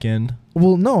one weekend.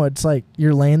 Well, no, it's like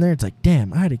you're laying there. It's like,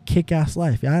 damn, I had a kick-ass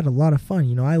life. I had a lot of fun.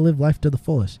 You know, I lived life to the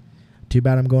fullest. Too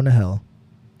bad I'm going to hell.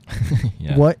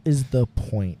 Yeah. What is the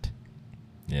point?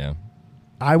 Yeah.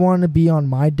 I want to be on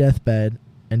my deathbed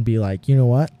and be like, you know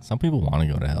what? Some people want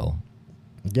to go to hell.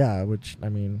 Yeah, which, I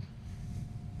mean,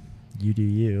 you do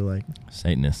you. Like,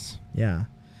 Satanists. yeah.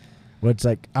 But it's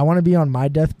like, I want to be on my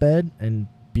deathbed and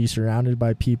be surrounded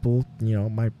by people, you know,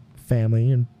 my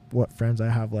family and what friends I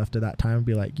have left at that time, and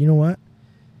be like, you know what?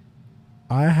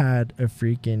 I had a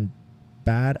freaking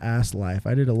badass life.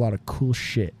 I did a lot of cool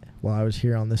shit while I was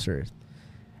here on this earth.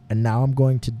 And now I'm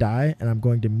going to die and I'm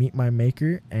going to meet my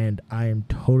maker, and I am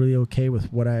totally okay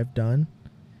with what I've done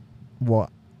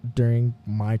during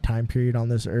my time period on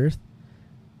this earth.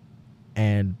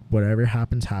 And whatever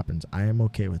happens, happens. I am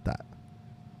okay with that.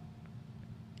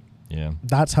 Yeah.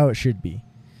 That's how it should be.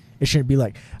 It shouldn't be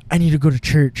like, I need to go to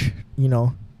church, you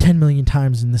know, 10 million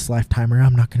times in this lifetime or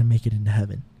I'm not going to make it into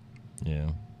heaven. Yeah.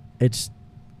 It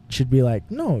should be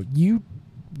like, no, you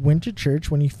went to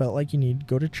church when you felt like you needed to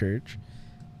go to church.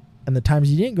 And the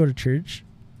times you didn't go to church,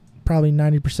 probably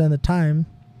 90% of the time,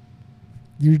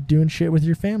 you're doing shit with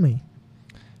your family.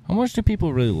 How much do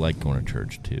people really like going to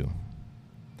church, too?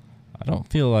 I don't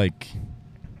feel like...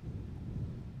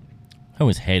 I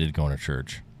always hated going to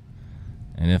church.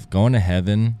 And if going to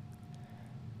heaven,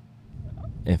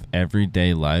 if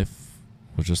everyday life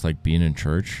was just like being in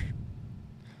church,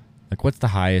 like what's the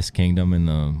highest kingdom in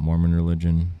the Mormon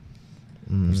religion?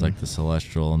 There's like the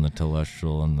celestial and the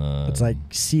telestial and the... It's like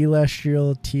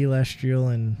celestial,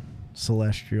 telestial, and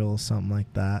celestial, something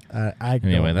like that.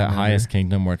 Anyway, that highest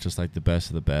kingdom where it's just like the best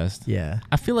of the best. Yeah.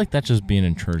 I feel like that's just being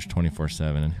in church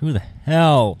 24/7. And who the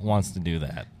hell wants to do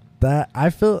that? That, I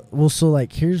feel... Well, so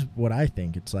like, here's what I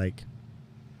think. It's like...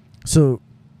 So,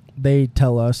 they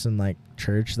tell us in like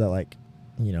church that like,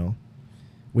 you know,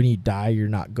 when you die, you're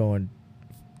not going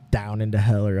down into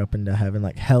hell or up into heaven.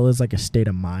 Like, hell is like a state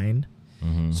of mind.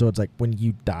 Mm-hmm. So it's like when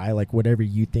you die, like whatever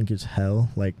you think is hell,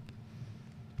 like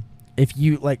if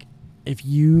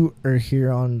you are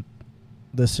here on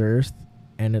this earth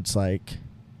and it's like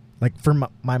for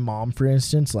my mom, for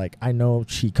instance, like I know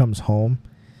she comes home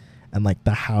and like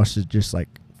the house is just like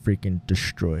freaking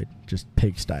destroyed, just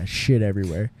pigsty, shit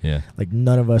everywhere. Yeah. Like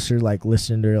none of us are like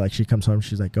listening to her. Like she comes home,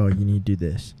 she's like, oh, you need to do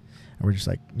this. And we're just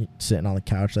like sitting on the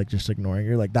couch, like just ignoring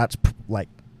her. Like that's like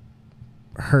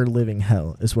her living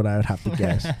hell is what I would have to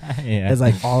guess. Yeah. It's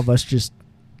like all of us just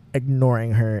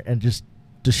ignoring her and just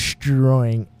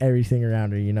destroying everything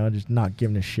around her, you know, just not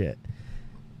giving a shit.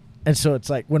 And so it's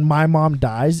like when my mom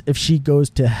dies, if she goes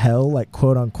to hell, like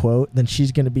quote unquote, then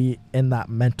she's going to be in that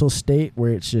mental state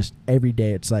where it's just every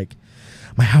day it's like,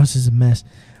 my house is a mess.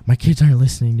 My kids aren't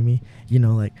listening to me. You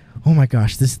know, like, oh my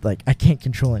gosh, this, like, I can't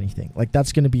control anything. Like,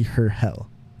 that's going to be her hell.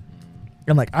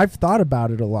 And like, I've thought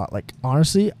about it a lot. Like,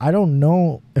 honestly, I don't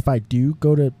know if I do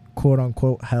go to quote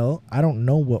unquote hell. I don't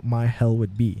know what my hell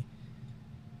would be.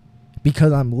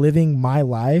 Because I'm living my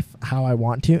life how I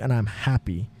want to and I'm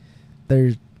happy.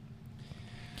 There's,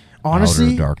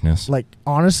 honestly, outer darkness. Like,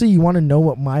 honestly, you want to know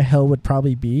what my hell would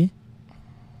probably be?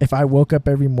 If I woke up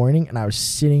every morning and I was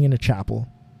sitting in a chapel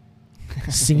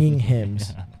singing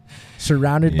hymns,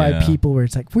 surrounded by people where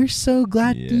it's like, we're so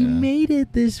glad you made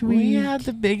it this week. We had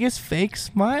the biggest fake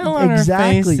smile on our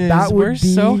Exactly. faces. That would we're be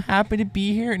so happy to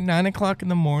be here at 9 o'clock in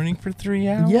the morning for 3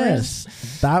 hours.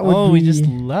 Yes. That would be we just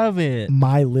love it.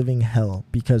 my living hell,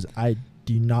 because I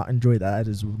do not enjoy that.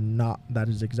 That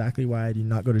is exactly why I do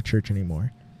not go to church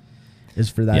anymore. Is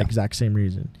for that exact same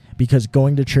reason. Because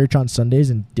going to church on Sundays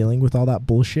and dealing with all that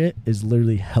bullshit is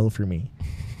literally hell for me.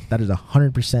 That is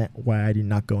 100% why I do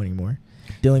not go anymore.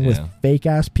 Dealing with fake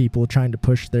ass people trying to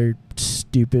push their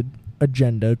stupid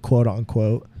agenda, quote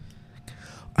unquote.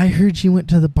 I heard you went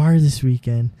to the bar this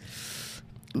weekend.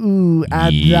 Ooh,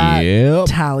 add that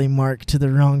tally mark to the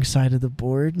wrong side of the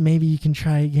board. Maybe you can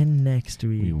try again next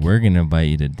week. We were going to invite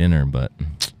you to dinner, but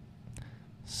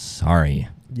sorry.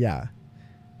 Yeah.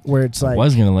 Where it's like, I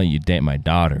was going to let you date my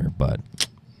daughter, but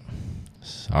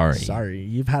sorry. Sorry.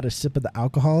 You've had a sip of the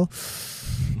alcohol.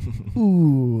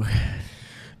 Ooh.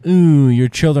 Ooh, your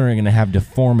children are going to have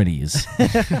deformities.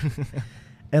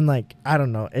 And like, I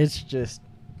don't know.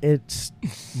 It's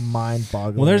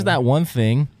mind-boggling. Well, there's that one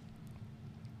thing.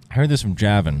 I heard this from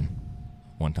Javin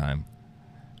one time,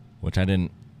 which I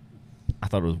didn't I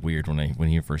thought it was weird when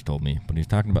he first told me, but he was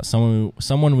talking about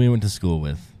someone we went to school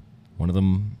with, one of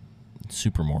them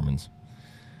super Mormons,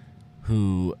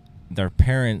 who their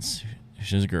parents,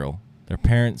 she's a girl, their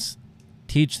parents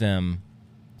teach them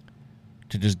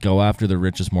to just go after the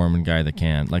richest Mormon guy they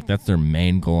can. Like, that's their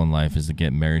main goal in life, is to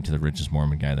get married to the richest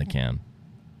Mormon guy they can,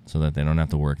 so that they don't have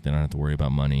to work, they don't have to worry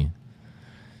about money.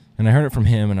 And I heard it from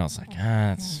him, and I was like,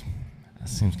 that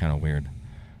seems kind of weird.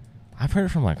 I've heard it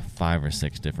from like 5 or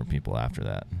 6 different people after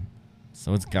that.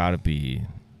 So it's got to be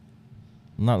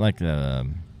not like a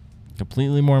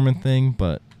completely Mormon thing,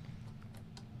 but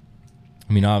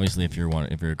I mean, obviously, if you're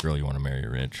a girl, you want to marry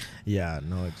rich. Yeah,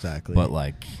 no, exactly. But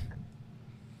like,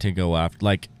 to go after,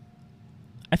 like,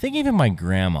 I think even my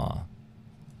grandma,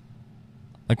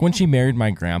 like when she married my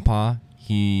grandpa,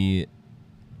 he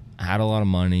had a lot of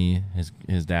money.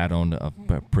 His dad owned a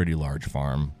pretty large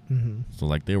farm, so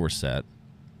like they were set.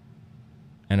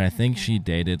 And I think she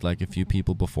dated like a few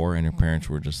people before, and her parents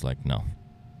were just like, no,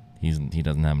 he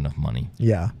doesn't have enough money.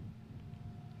 Yeah.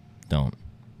 Don't.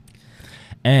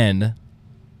 And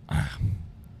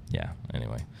yeah.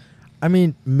 Anyway. I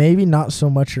mean, maybe not so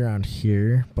much around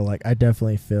here, but like I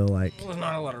definitely feel like there's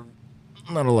not a lot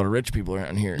of rich people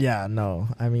around here. Yeah. No.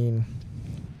 I mean,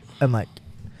 and like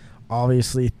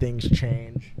obviously things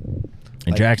change.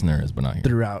 In Jackson there is, but not here.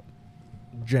 Throughout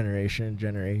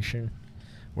generation.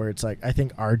 Where it's like, I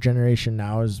think our generation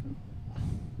now is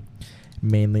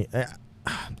mainly, I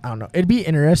don't know. It'd be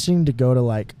interesting to go to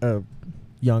like a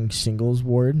young singles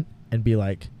ward and be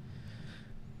like,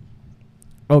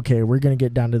 okay, we're going to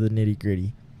get down to the nitty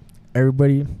gritty.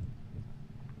 Everybody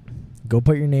go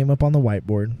put your name up on the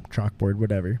whiteboard, chalkboard,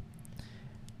 whatever.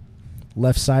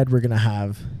 Left side, we're going to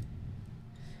have,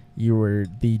 you were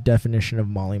the definition of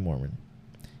Molly Mormon.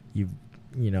 You've,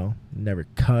 never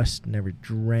cussed, never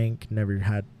drank, never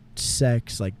had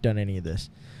sex, like done any of this.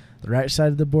 The right side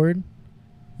of the board,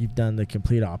 you've done the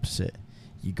complete opposite.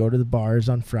 You go to the bars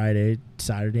on Friday,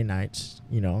 Saturday nights,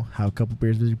 have a couple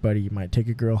beers with your buddy. You might take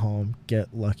a girl home,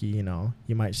 get lucky,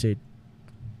 you might say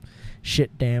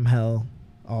shit, damn, hell,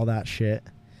 all that shit.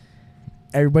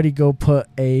 Everybody go put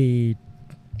a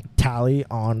tally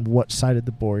on what side of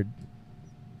the board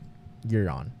you're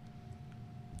on.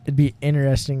 It'd be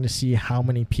interesting to see how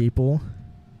many people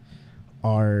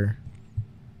are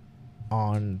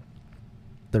on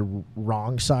the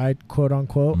wrong side, quote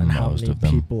unquote, and how many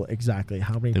people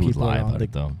how many people lie are on about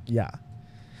it, though. Yeah.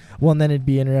 Well, and then it'd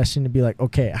be interesting to be like,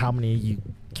 okay, how many of you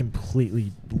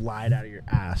completely lied out of your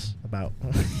ass about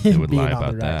being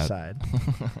on the right side?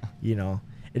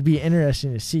 It'd be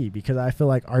interesting to see, because I feel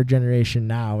like our generation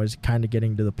now is kind of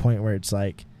getting to the point where it's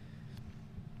like,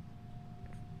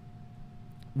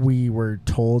 we were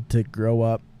told to grow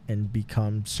up and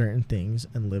become certain things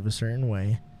and live a certain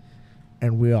way.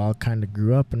 And we all kind of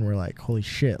grew up and we're like, holy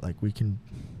shit, like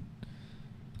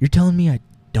you're telling me I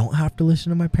don't have to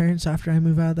listen to my parents after I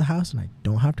move out of the house, and I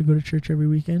don't have to go to church every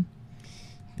weekend?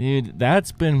 Dude,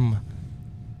 that's been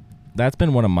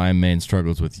one of my main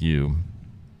struggles with you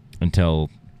until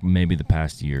maybe the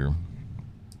past year.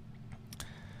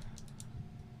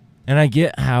 And I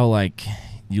get how, like,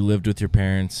 you lived with your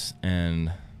parents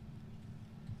and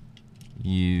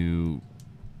you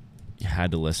had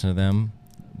to listen to them,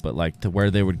 but like to where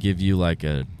they would give you like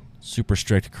a super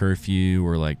strict curfew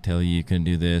or like tell you couldn't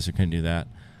do this or couldn't do that.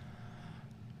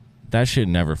 That shit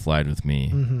never flied with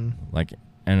me. Like,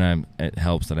 and it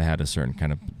helps that I had a certain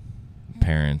kind of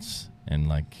parents, and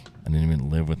like I didn't even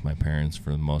live with my parents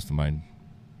for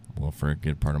for a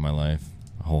good part of my life.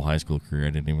 A whole high school career,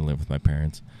 I didn't even live with my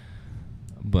parents.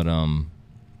 But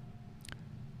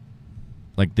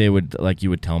like you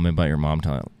would tell me about your mom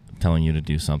telling you to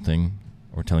do something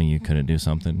or telling you couldn't do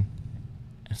something.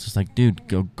 It's just like, dude,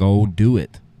 go do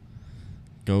it.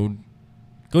 Go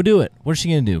do it. What is she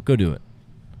gonna do? Go do it.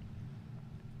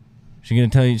 She's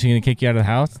gonna kick you out of the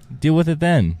house? Deal with it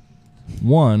then.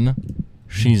 One,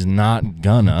 she's not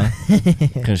gonna,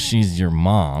 because she's your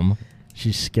mom.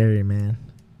 She's scary, man.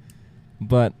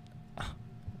 But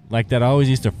like, that always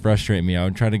used to frustrate me. I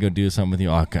would try to go do something with you.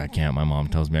 Oh, I can't. My mom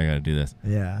tells me I got to do this.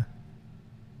 Yeah.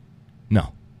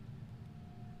 No.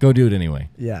 Go do it anyway.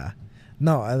 Yeah.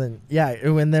 No, and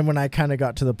then when I kind of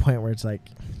got to the point where it's like,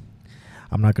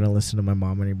 I'm not going to listen to my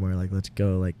mom anymore. Like, let's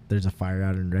go. Like, there's a fire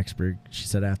out in Rexburg. She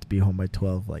said I have to be home by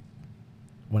 12. Like,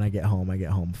 when I get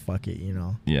home. Fuck it,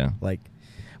 Yeah. Like,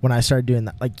 when I started doing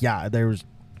that, like, yeah, there was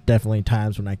definitely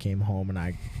times when I came home and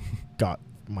I got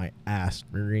my ass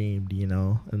reamed,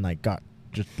 and like got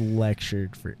just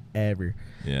lectured forever.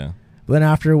 Yeah. But then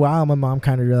after a while, my mom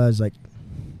kind of realized, like,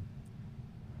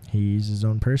 he's his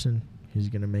own person. He's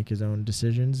gonna make his own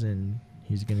decisions, and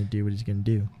he's gonna do what he's gonna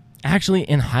do. Actually,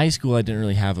 in high school, I didn't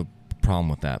really have a problem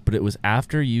with that. But it was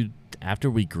after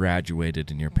we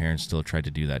graduated and your parents still tried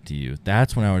to do that to you.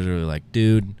 That's when I was really like,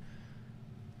 dude,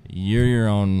 you're your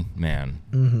own man.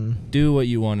 Mm-hmm. Do what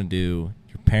you want to do.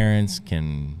 Your parents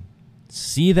can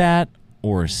see that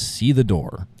or see the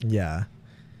door. Yeah.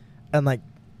 And, like,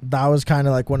 that was kind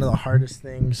of, like, one of the hardest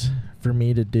things for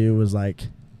me to do was, like,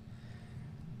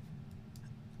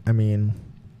 I mean,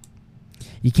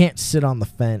 you can't sit on the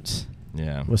fence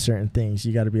with certain things.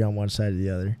 You got to be on one side or the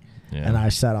other. Yeah. And I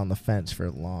sat on the fence for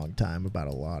a long time about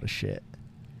a lot of shit.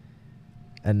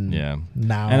 And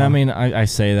now... And, I mean, I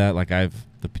say that, like,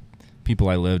 the people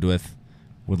I lived with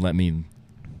would let me...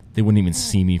 They wouldn't even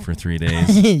see me for 3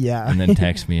 days. Yeah. And then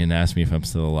text me and ask me if I'm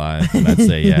still alive. And I'd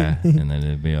say, yeah. And then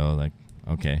it'd be all like,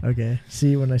 okay. Okay.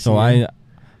 See when I see So you.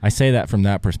 I say that from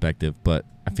that perspective. But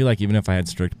I feel like even if I had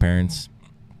strict parents,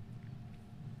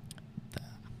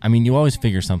 I mean, you always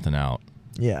figure something out.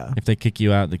 Yeah. If they kick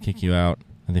you out, they kick you out.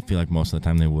 And they feel like most of the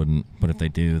time they wouldn't. But if they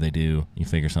do, they do. You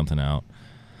figure something out.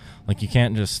 Like, you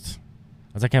can't just...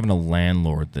 It's like having a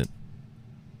landlord that...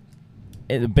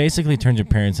 It basically turns your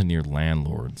parents into your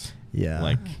landlords. Yeah.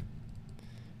 Like,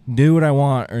 do what I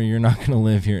want or you're not going to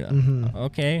live here. Mm-hmm.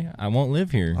 Okay, I won't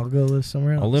live here. I'll go live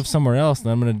somewhere else. I'll live somewhere else,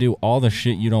 and I'm going to do all the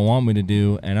shit you don't want me to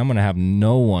do, and I'm going to have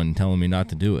no one telling me not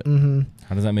to do it. Mm-hmm.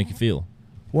 How does that make you feel?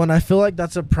 Well, and I feel like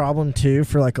that's a problem, too,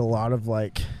 for, like, a lot of,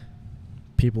 like,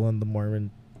 people in the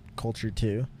Mormon culture,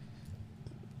 too.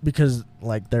 Because,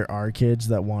 like, there are kids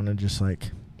that want to just,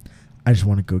 like... I just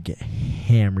want to go get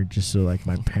hammered just so, like,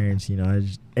 my parents, you know,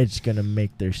 it's going to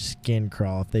make their skin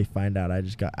crawl if they find out I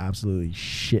just got absolutely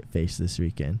shit-faced this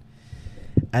weekend.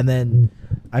 And then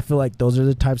I feel like those are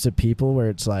the types of people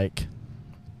where it's like,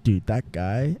 dude, that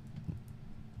guy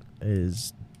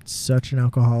is such an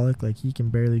alcoholic. Like, he can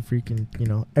barely freaking, you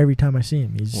know, every time I see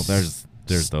him, he's there's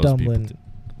stumbling those people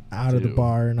out of the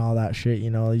bar and all that shit.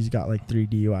 You know, he's got, like, 3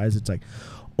 DUIs. It's like,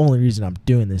 only reason I'm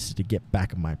doing this is to get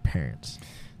back at my parents.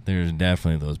 There's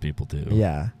definitely those people, too.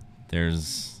 Yeah.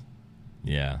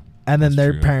 And then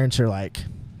their parents are like,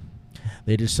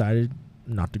 they decided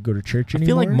not to go to church anymore. I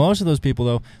feel like most of those people,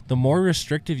 though, the more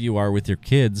restrictive you are with your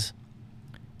kids,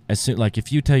 like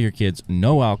if you tell your kids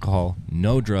no alcohol,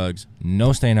 no drugs,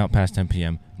 no staying out past 10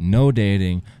 p.m., no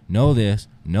dating, no this,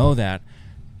 no that,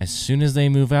 as soon as they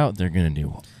move out, they're going to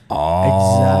do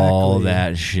all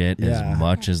that shit as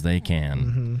much as they can.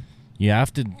 Mm-hmm. You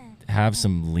have to have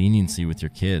some leniency with your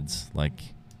kids.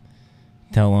 Like,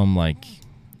 tell them, like,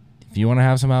 if you want to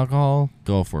have some alcohol,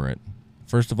 go for it.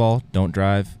 First of all, don't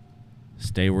drive.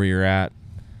 Stay where you're at.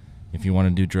 If you want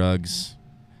to do drugs,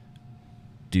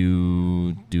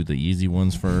 do the easy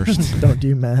ones first. Don't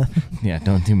do meth. Yeah,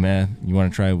 don't do meth. You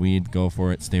want to try weed, go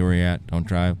for it. Stay where you're at. Don't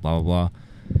drive, blah, blah,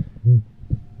 blah.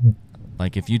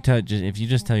 Like, if you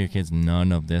just tell your kids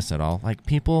none of this at all, like,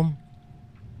 people...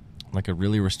 like a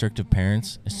really restrictive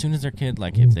parents, as soon as their kid,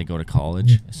 like if they go to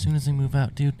college, as soon as they move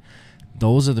out, dude,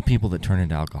 those are the people that turn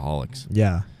into alcoholics.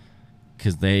 Yeah.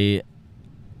 Because they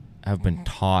have been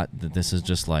taught that this is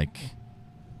just like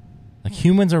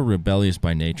humans are rebellious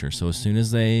by nature. So as soon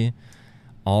as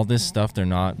all this stuff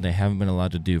they haven't been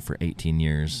allowed to do for 18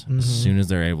 years, as soon as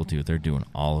they're able to, they're doing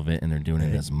all of it and they're doing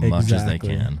it as much as they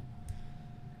can.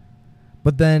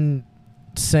 But then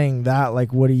saying that,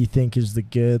 like, what do you think is the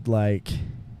good, like...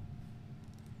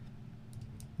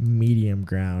 medium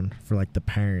ground for like the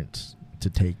parents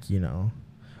to take, you know,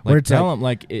 where it's tell them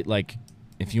like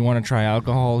if you want to try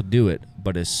alcohol, do it,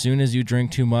 but as soon as you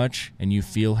drink too much and you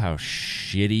feel how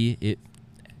shitty it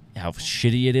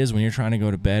is when you're trying to go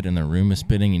to bed and the room is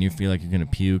spinning and you feel like you're gonna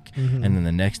puke, and then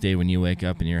the next day when you wake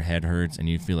up and your head hurts and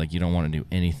you feel like you don't want to do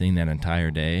anything that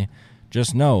entire day,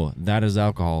 just know that is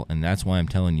alcohol, and that's why I'm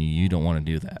telling you don't want to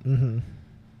do that.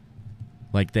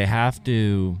 Like, they have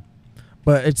to.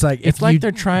 But it's like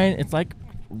they're trying. It's like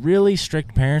really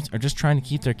strict parents are just trying to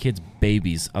keep their kids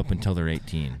babies up until they're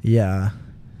 18. Yeah.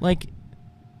 Like,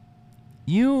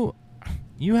 you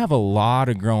have a lot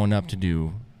of growing up to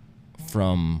do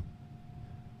from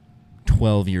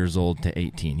 12 years old to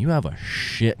 18. You have a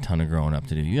shit ton of growing up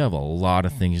to do. You have a lot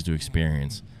of things to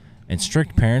experience. And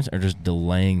strict parents are just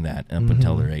delaying that up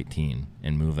until they're 18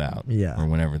 and move out. Yeah. Or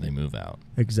whenever they move out.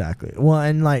 Exactly. Well,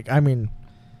 and like, I mean...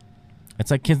 it's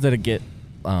like kids that get,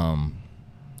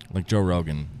 like Joe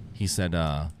Rogan. He said,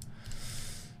 I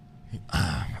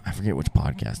forget which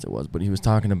podcast it was, but he was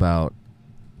talking about,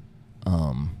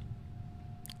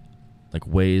 like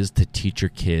ways to teach your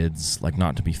kids, like,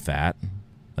 not to be fat.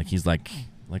 Like, he's like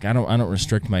I don't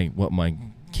restrict what my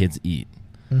kids eat.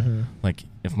 Like,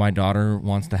 if my daughter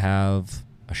wants to have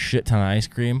a shit ton of ice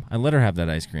cream, I let her have that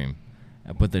ice cream.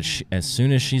 But as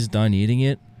soon as she's done eating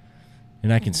it,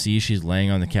 and I can see she's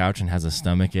laying on the couch and has a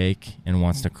stomach ache and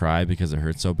wants to cry because it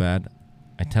hurts so bad,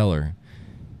 I tell her,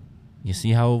 you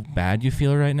see how bad you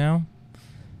feel right now?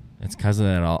 It's because of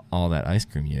that all that ice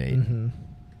cream you ate. Mm-hmm.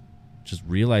 Just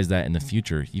realize that in the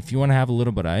future. If you want to have a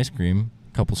little bit of ice cream,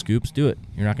 a couple scoops, do it.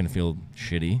 You're not going to feel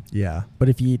shitty. Yeah. But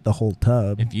if you eat the whole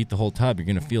tub. If you eat the whole tub, you're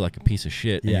going to feel like a piece of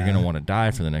shit, and you're going to want to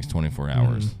die for the next 24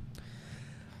 hours.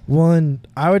 Mm-hmm. Well, and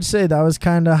I would say that was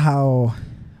kind of how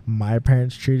my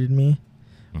parents treated me,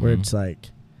 where it's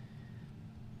like,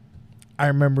 I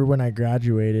remember when I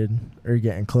graduated or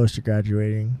getting close to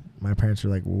graduating, my parents were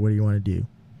like, well, what do you want to do?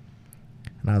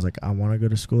 And I was like, I want to go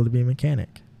to school to be a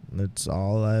mechanic. That's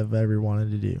all I've ever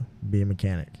wanted to do, be a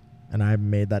mechanic. And I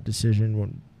made that decision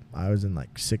when I was in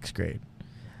like 6th grade.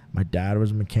 My dad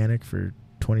was a mechanic for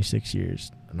 26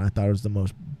 years, and I thought it was the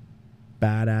most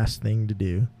badass thing to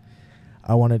do.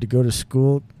 I wanted to go to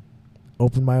school,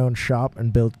 open my own shop,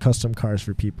 and build custom cars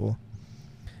for people.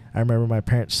 I remember my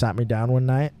parents sat me down one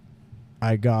night.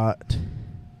 I got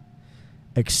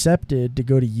accepted to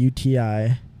go to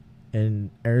UTI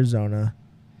in Arizona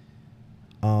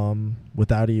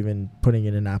without even putting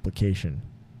in an application,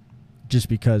 just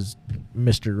because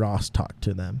Mr. Ross talked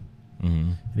to them.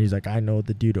 And he's like, I know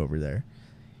the dude over there.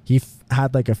 He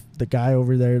had like the guy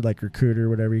over there, like recruiter,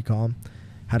 whatever you call him,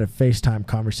 had a FaceTime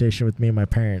conversation with me and my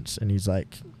parents, and he's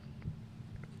like,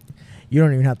 you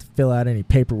don't even have to fill out any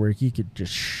paperwork. You could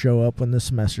just show up when the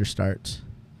semester starts.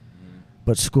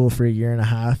 But school for a year and a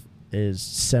half is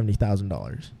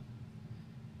 $70,000.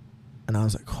 And I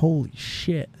was like, holy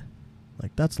shit.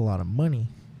 Like, that's a lot of money.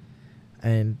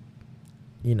 And,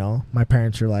 you know, my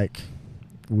parents are like,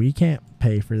 we can't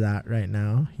pay for that right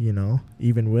now, you know,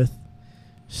 even with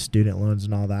student loans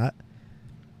and all that.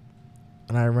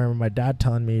 And I remember my dad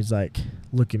telling me, he's like,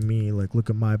 look at me, like, look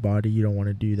at my body. You don't want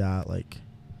to do that, like,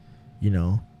 you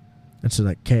know. And so,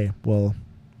 like, okay, well,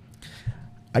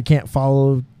 I can't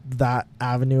follow that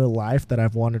avenue of life that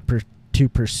I've wanted to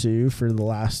pursue for the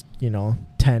last,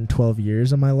 10, 12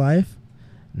 years of my life.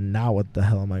 Now what the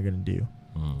hell am I going to do?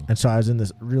 And so I was in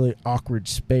this really awkward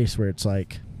space where it's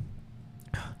like,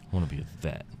 I want to be a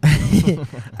vet.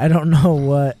 I don't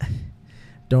know,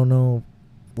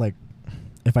 like,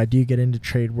 if I do get into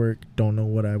trade work, don't know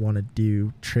what I want to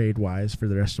do trade-wise for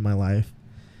the rest of my life.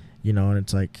 And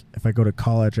it's like, if I go to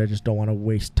college, I just don't want to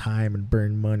waste time and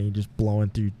burn money just blowing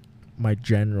through my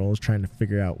generals trying to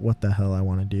figure out what the hell I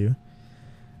want to do.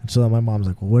 And so then my mom's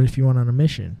like, well, what if you went on a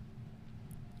mission?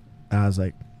 And I was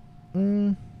like,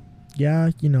 yeah,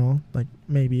 like,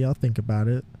 maybe I'll think about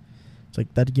it. It's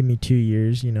like, that'd give me 2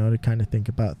 years, to kind of think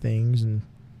about things, and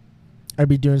I'd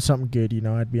be doing something good,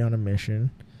 I'd be on a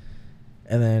mission.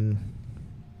 And then,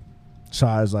 so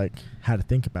I was like, had to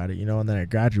think about it, and then I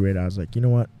graduated. I was like, you know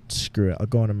what? Screw it. I'll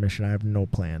go on a mission. I have no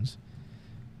plans.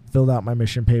 Filled out my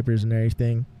mission papers and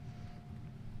everything.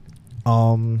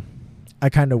 I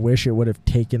kind of wish it would have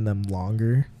taken them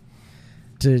longer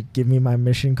to give me my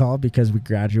mission call, because we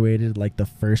graduated like the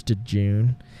 1st of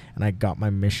June, and I got my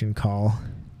mission call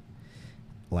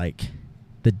like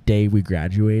the day we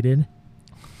graduated.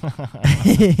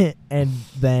 And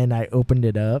then I opened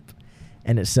it up,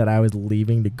 and it said I was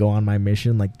leaving to go on my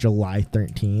mission like July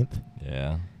 13th.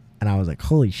 Yeah. And I was like,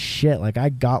 holy shit, like I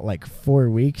got like 4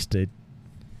 weeks to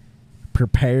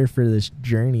prepare for this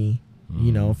journey,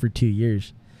 for 2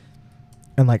 years.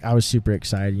 And like I was super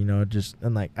excited,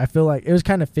 and like I feel like it was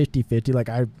kind of 50-50. Like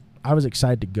I was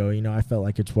excited to go, I felt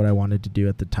like it's what I wanted to do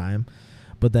at the time.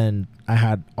 But then I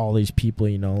had all these people,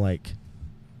 like,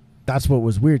 that's what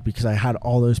was weird, because I had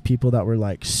all those people that were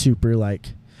like super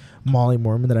like Molly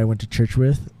Mormon that I went to church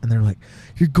with, and they're like,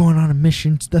 you're going on a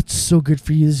mission, that's so good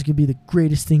for you, this is gonna be the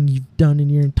greatest thing you've done in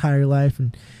your entire life,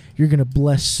 and you're gonna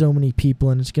bless so many people,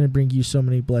 and it's gonna bring you so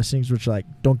many blessings. Which, like,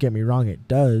 don't get me wrong, it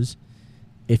does,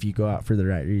 if you go out for the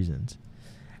right reasons.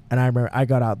 And I remember I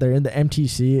got out there in the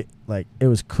MTC, like, it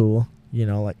was cool,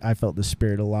 like I felt the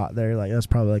spirit a lot there. Like, that's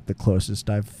probably like the closest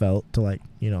I've felt to, like,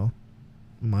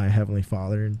 my Heavenly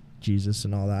Father and Jesus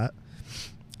and all that.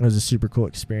 It was a super cool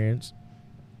experience.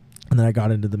 And then I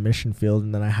got into the mission field,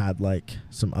 and then I had like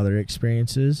some other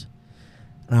experiences,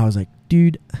 and I was like,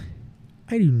 dude,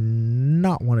 I do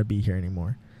not want to be here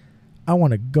anymore. I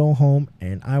want to go home,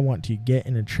 and I want to get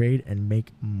in a trade and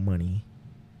make money.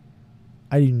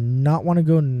 I do not want to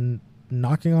go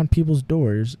knocking on people's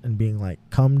doors and being like,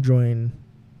 come join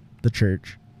the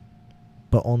church,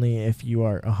 but only if you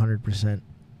are 100%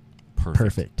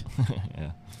 perfect.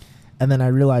 Yeah. And then I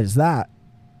realized that.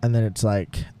 And then it's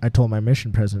like, I told my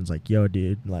mission president, like, yo,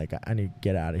 dude, like, I need to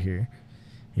get out of here.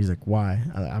 He's like, why?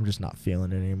 I'm just not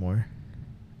feeling it anymore.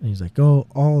 And he's like, oh,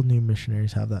 all new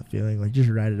missionaries have that feeling. Like, just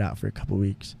ride it out for a couple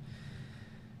weeks.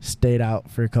 stayed out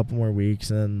for a couple more weeks,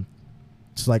 and then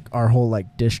it's like our whole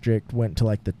like district went to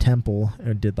like the temple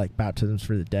and did like baptisms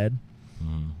for the dead.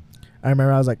 I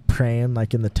remember I was like praying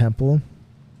like in the temple,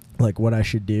 like what I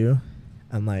should do,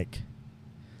 and like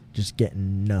just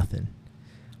getting nothing.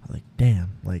 I was like,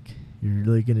 damn, like you're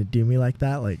really gonna do me like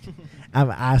that? Like I'm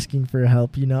asking for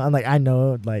help, you know? And like I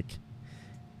know like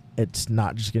it's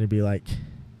not just gonna be like,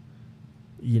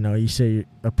 you know, you say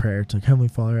a prayer, it's like, Heavenly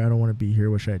Father, I don't want to be here,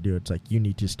 what should I do? It's like, you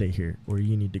need to stay here or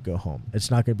you need to go home.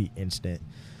 It's not gonna be instant.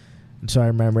 And so I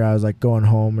remember I was like going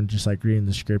home and just like reading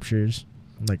the scriptures,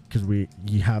 like because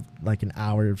you have like an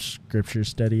hour of scripture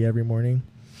study every morning.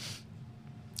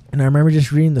 And I remember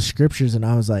just reading the scriptures and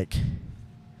I was like,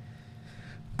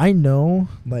 I know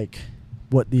like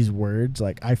what these words,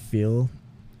 like I feel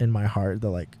in my heart that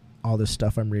like all this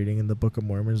stuff I'm reading in the Book of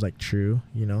Mormon is like true,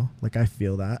 you know, like I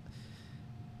feel that.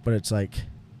 But it's like,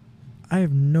 I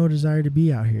have no desire to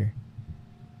be out here.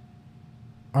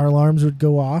 Our alarms would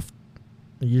go off.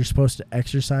 You're supposed to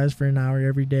exercise for an hour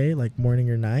every day, like morning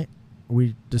or night.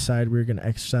 We decided we were going to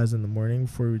exercise in the morning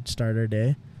before we'd start our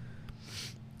day.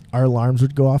 Our alarms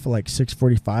would go off at like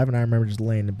 6:45, and I remember just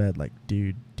laying in bed like,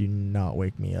 dude, do not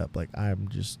wake me up. Like,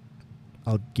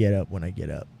 I'll get up when I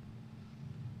get up.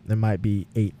 It might be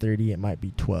 8:30, it might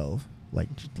be 12.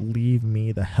 Like, just leave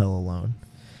me the hell alone.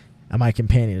 And my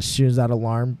companion, as soon as that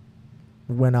alarm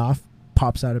went off,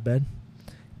 pops out of bed.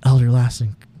 Elder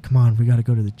Lassen, come on, we got to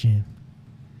go to the gym.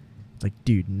 It's like,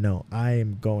 dude, no, I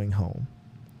am going home.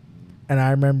 And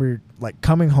I remember, like,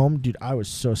 coming home, dude, I was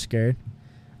so scared.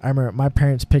 I remember my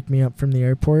parents picked me up from the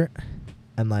airport,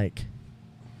 and, like,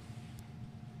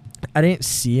 I didn't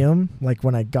see them, like,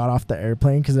 when I got off the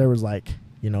airplane, because there was, like,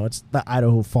 you know, it's the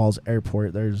Idaho Falls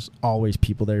airport. There's always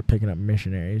people there picking up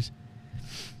missionaries.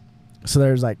 So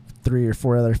there's, like, 3 or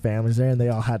 4 other families there, and they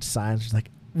all had signs like,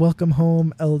 welcome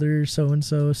home, elder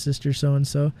so-and-so, sister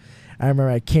so-and-so. I remember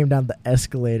I came down the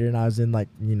escalator, and I was in, like,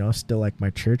 you know, still, like,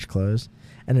 my church clothes.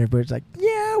 And everybody's like,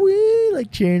 yeah, woo,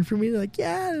 like, cheering for me. They're like,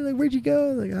 yeah. They're like, where'd you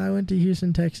go? Like, I went to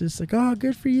Houston, Texas. Like, oh,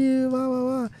 good for you, blah, blah,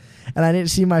 blah. And I didn't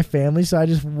see my family, so I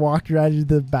just walked right into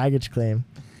the baggage claim.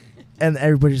 And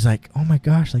everybody's like, oh, my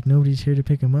gosh, like, nobody's here to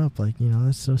pick him up. Like, you know,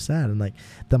 that's so sad. And, like,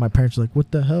 then my parents were like,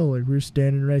 what the hell? Like, we were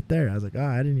standing right there. I was like, oh,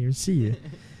 I didn't even see you.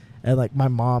 And, like, my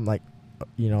mom, like,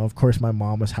 you know, of course my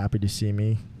mom was happy to see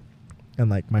me. And,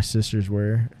 like, my sisters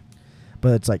were.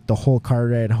 But it's, like, the whole car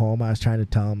ride home, I was trying to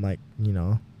tell them, like, you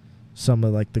know, some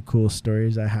of, like, the cool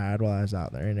stories I had while I was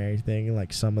out there and everything. And,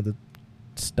 like, some of the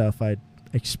stuff I'd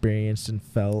experienced and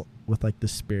felt with, like, the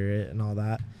spirit and all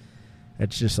that.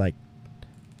 It's just, like,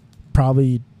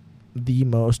 probably the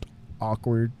most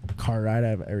awkward car ride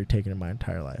I've ever taken in my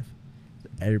entire life.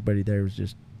 Everybody there was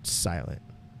just silent.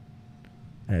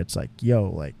 And it's like, yo,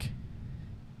 like,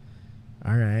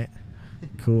 all right,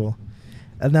 cool.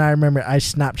 And then I remember I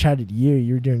Snapchatted you.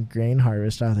 You were doing grain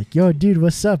harvest. I was like, yo, dude,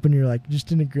 what's up? And you were like,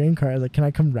 just in a grain car. I was like, can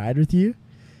I come ride with you?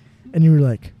 And you were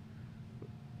like,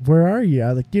 where are you? I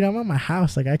was like, dude, I'm at my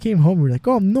house. Like, I came home. We were like,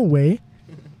 oh, no way.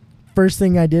 First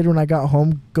thing I did when I got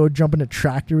home, go jump in a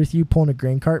tractor with you, pulling a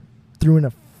grain cart, threw in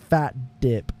a fat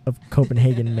dip of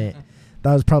Copenhagen mint.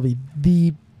 That was probably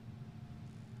the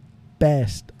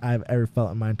best I've ever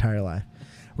felt in my entire life.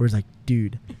 Where it's like,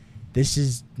 dude, this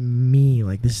is me.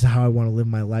 Like, this is how I want to live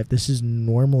my life. This is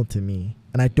normal to me.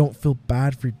 And I don't feel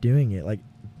bad for doing it. Like,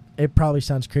 it probably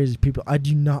sounds crazy to people. I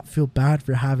do not feel bad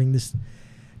for having this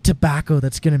tobacco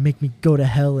that's going to make me go to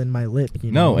hell in my lip.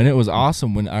 You know? No, and it was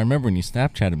awesome when I remember when you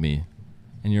Snapchatted me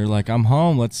and you're like, I'm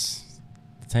home. Let's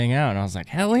hang out. And I was like,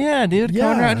 hell yeah, dude.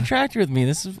 Yeah. Come ride a tractor with me.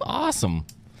 This is awesome.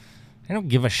 I don't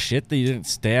give a shit that you didn't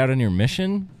stay out on your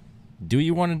mission. Do what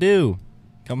you want to do.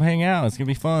 Come hang out. It's going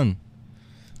to be fun.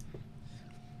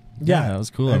 Yeah, that was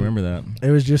cool. I remember that.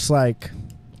 It was just like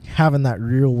having that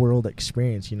real world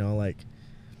experience, you know, like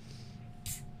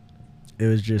it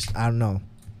was just, I don't know.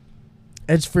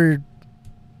 It's for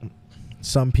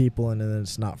some people and then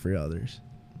it's not for others.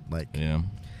 Like, yeah.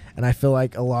 And I feel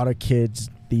like a lot of kids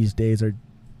these days are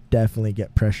definitely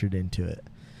get pressured into it.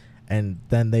 And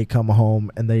then they come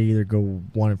home and they either go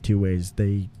one of 2 ways.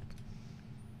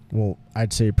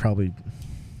 I'd say probably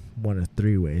 1 of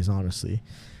 3 ways, honestly.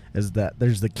 Is that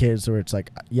there's the kids where it's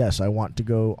like, yes, I want to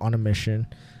go on a mission.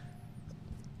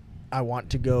 I want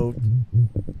to go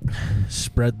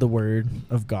spread the word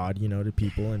of God, you know, to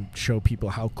people and show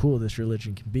people how cool this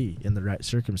religion can be in the right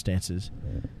circumstances.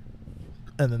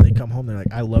 And then they come home, they're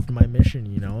like, I loved my mission,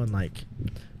 you know, and like,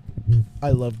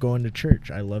 I love going to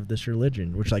church. I love this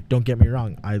religion, which, like, don't get me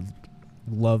wrong. I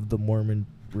love the Mormon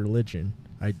religion.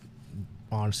 I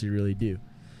honestly really do.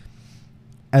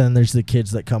 And then there's the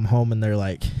kids that come home and they're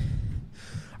like,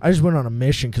 I just went on a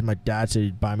mission because my dad said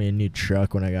he'd buy me a new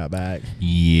truck when I got back.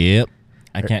 Yep.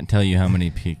 I can't tell you how many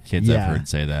kids I've heard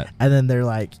say that. And then they're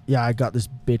like, yeah, I got this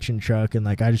bitchin' truck, and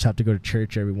like I just have to go to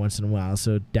church every once in a while,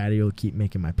 so daddy will keep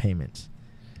making my payments.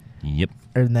 Yep.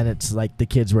 And then it's like the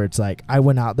kids where it's like, I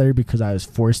went out there because I was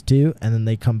forced to, and then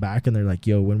they come back and they're like,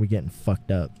 yo, when we getting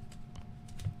fucked up?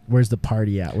 Where's the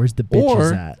party at? Where's the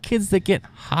bitches at? Or kids that get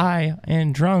high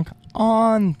and drunk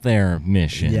on their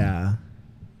mission. Yeah.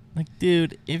 Like,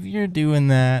 dude, if you're doing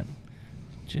that,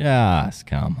 just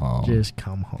come home. Just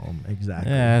come home.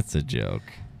 Exactly. That's a joke.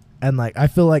 And like, I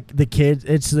feel like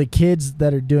it's the kids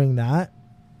that are doing that.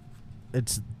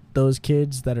 It's those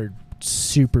kids that are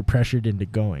super pressured into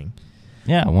going.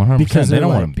 Yeah, 100%. Because they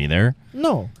don't want to be there.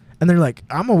 No. And they're like,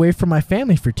 I'm away from my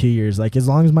family for 2 years. Like, as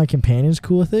long as my companion's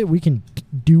cool with it, we can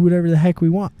do whatever the heck we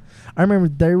want. I remember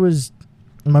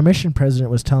my mission president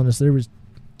was telling us there was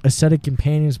a set of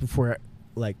companions before,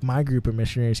 like, my group of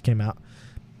missionaries came out,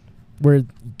 where,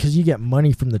 because you get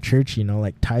money from the church, you know,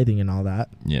 like tithing and all that.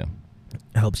 Yeah.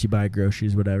 It helps you buy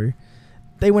groceries, whatever.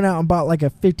 They went out and bought like a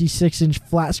 56-inch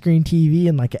flat screen TV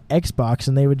and like an Xbox,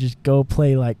 and they would just go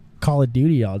play like Call of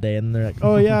Duty all day. And they're like,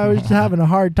 oh yeah, I was just having a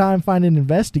hard time finding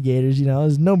investigators, you know,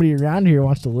 there's nobody around here who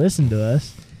wants to listen to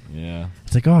us. Yeah.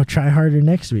 It's like, oh, try harder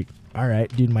next week. All right,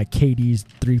 dude, my KD's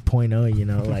 3.0, you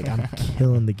know, like I'm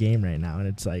killing the game right now. And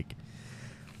it's like,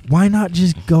 why not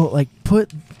just go, like,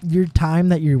 put your time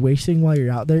that you're wasting while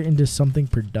you're out there into something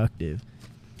productive?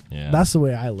 Yeah. That's the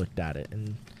way I looked at it.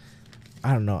 And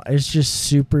I don't know. It's just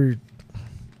super,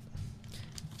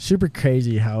 super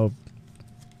crazy how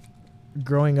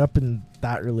growing up in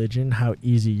that religion, how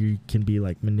easy you can be,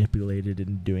 like, manipulated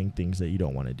into doing things that you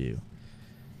don't want to do.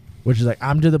 Which is, like,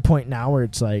 I'm to the point now where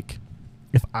it's, like,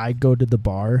 if I go to the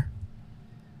bar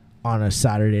on a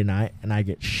Saturday night and I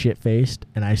get shit-faced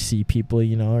and I see people,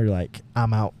 you know, or like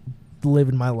I'm out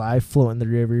living my life, floating the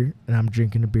river, and I'm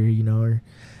drinking a beer, you know, or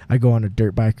I go on a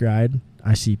dirt bike ride,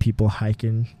 I see people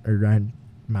hiking or riding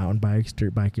mountain bikes,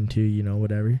 dirt biking too, you know,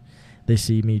 whatever. They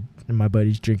see me and my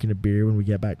buddies drinking a beer when we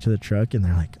get back to the truck, and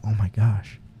they're like, oh my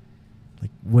gosh, like,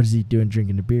 what is he doing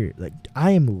drinking a beer? Like,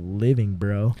 I am living,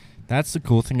 bro. That's the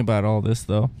cool thing about all this,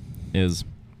 though, is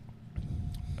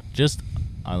just...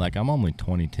 I'm only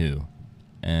 22,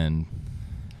 and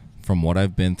from what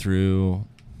I've been through,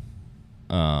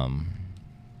 or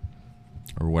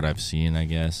what I've seen, I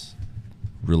guess,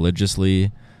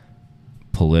 religiously,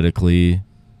 politically,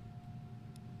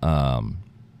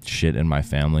 shit in my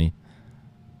family,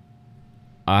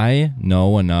 I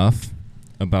know enough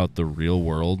about the real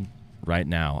world right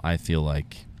now, I feel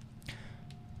like,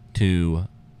 to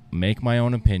make my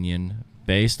own opinion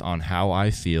based on how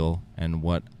I feel and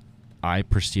what I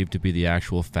perceive to be the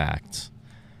actual facts.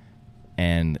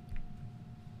 And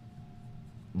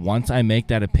once I make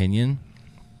that opinion,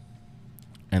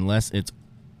 unless it's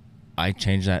I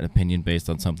change that opinion based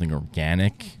on something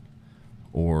organic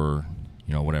or,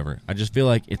 you know, whatever, I just feel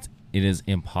like it is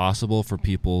impossible for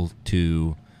people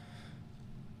to,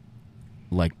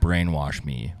 like, brainwash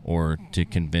me or to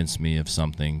convince me of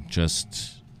something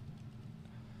just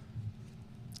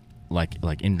like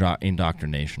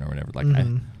indoctrination or whatever. Like,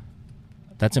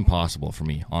 that's impossible for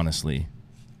me, honestly.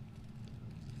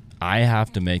 I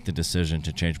have to make the decision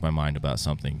to change my mind about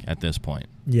something at this point.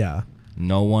 Yeah.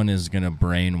 No one is going to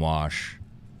brainwash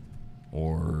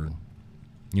or,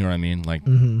 you know what I mean? Like,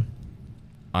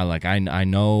 I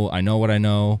know what I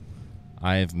know.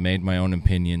 I've made my own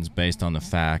opinions based on the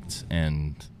facts,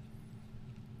 and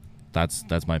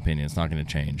that's my opinion. It's not going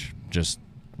to change just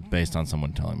based on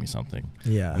someone telling me something.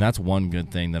 Yeah. And that's one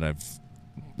good thing that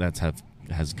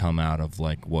has come out of,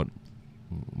 like, what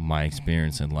my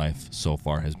experience in life so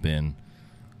far has been.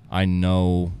 I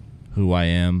know who I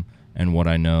am and what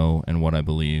I know and what I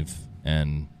believe,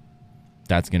 and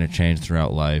that's going to change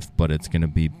throughout life, but it's going to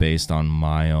be based on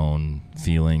my own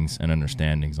feelings and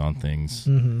understandings on things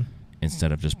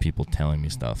instead of just people telling me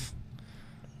stuff.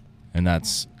 And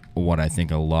that's what I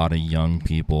think a lot of young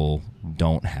people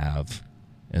don't have,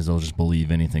 is they'll just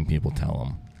believe anything people tell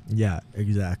them. Yeah,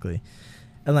 exactly.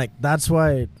 And, like, that's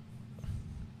why,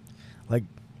 like,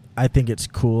 I think it's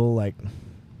cool, like,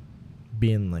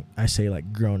 being, like, I say,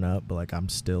 like, grown up, but, like, I'm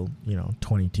still, you know,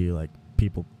 22. Like,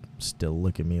 people still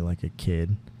look at me like a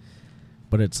kid.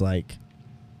 But it's, like,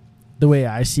 the way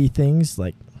I see things,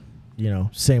 like, you know,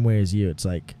 same way as you. It's,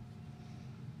 like,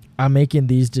 I'm making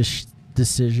these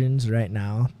decisions right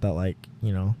now that, like,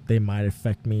 you know, they might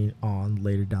affect me on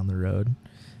later down the road.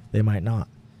 They might not.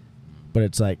 But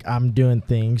it's like I'm doing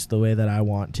things the way that I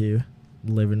want to,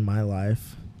 living my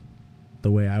life.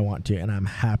 the way I want to, and I'm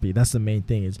happy. That's the main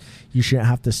thing, is you shouldn't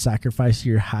have to sacrifice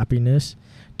your happiness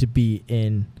to be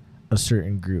in a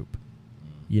certain group.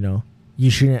 You know,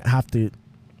 you shouldn't have to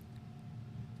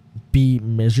be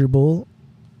miserable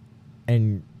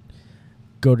and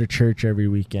go to church every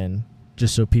weekend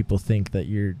just so people think that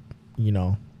you're, you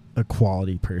know, a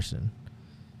quality person.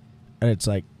 And it's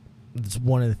like, it's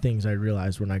one of the things I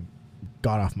realized when I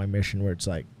got off my mission, where it's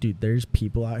like, dude, there's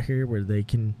people out here where they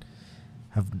can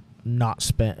have not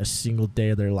spent a single day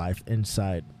of their life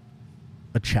inside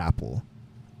a chapel,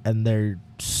 and they're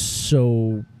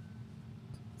so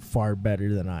far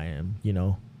better than I am, you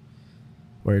know,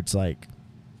 where it's like,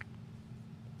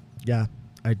 yeah,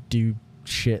 I do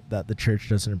shit that the church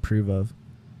doesn't approve of,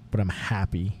 but I'm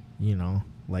happy, you know,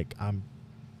 like I'm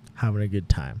having a good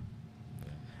time.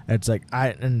 It's like,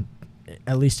 and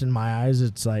at least in my eyes,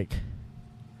 it's like,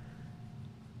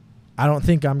 I don't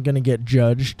think I'm going to get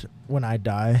judged when I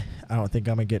die. I don't think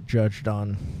I'm going to get judged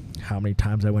on how many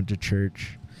times I went to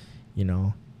church. You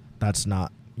know, that's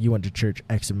not, you went to church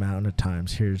X amount of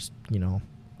times. Here's, you know,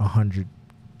 100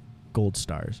 gold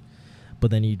stars.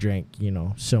 But then you drank, you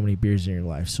know, so many beers in your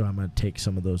life, so I'm going to take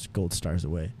some of those gold stars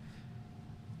away.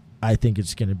 I think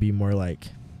it's going to be more like,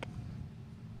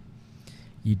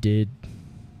 you did,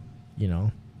 you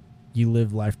know, you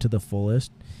lived life to the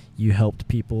fullest. You helped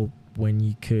people when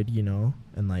you could, you know,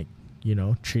 and like, you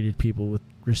know, treated people with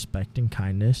respect and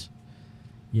kindness.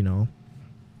 You know,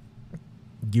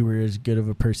 you were as good of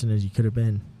a person as you could have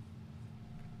been.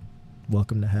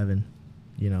 Welcome to heaven,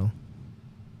 you know.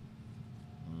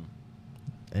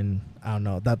 And I don't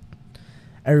know, that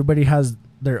everybody has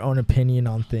their own opinion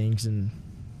on things, and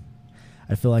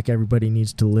I feel like everybody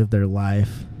needs to live their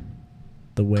life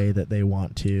the way that they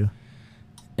want to.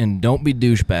 And don't be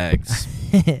douchebags.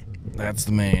 That's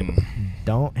the main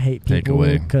Don't hate people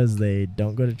because they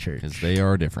don't go to church. Because they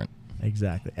are different.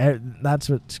 Exactly. That's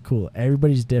what's cool.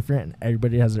 Everybody's different, and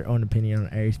everybody has their own opinion on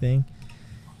everything.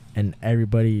 And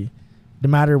everybody, no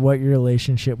matter what your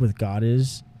relationship with God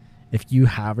is, if you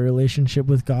have a relationship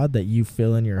with God that you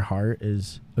feel in your heart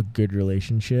is a good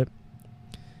relationship,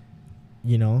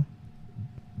 you know,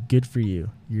 good for you.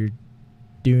 You're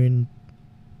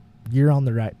on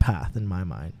the right path in my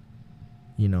mind.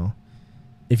 You know,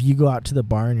 if you go out to the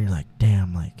bar and you're like,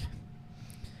 damn, like,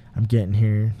 I'm getting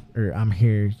here, or I'm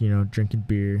here, you know, drinking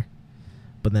beer,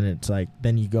 but then it's like,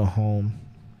 then you go home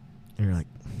and you're like,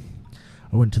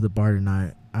 I went to the bar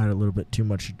tonight, I had a little bit too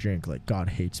much to drink, like, God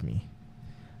hates me.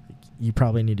 You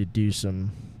probably need to do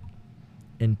some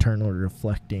internal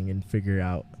reflecting and figure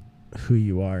out who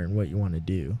you are and what you want to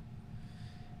do.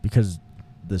 Because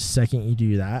the second you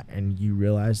do that and you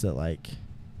realize that, like,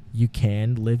 you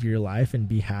can live your life and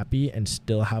be happy and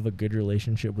still have a good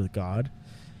relationship with God,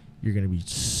 you're going to be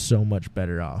so much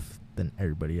better off than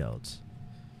everybody else.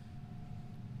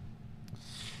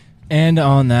 And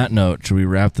on that note, should we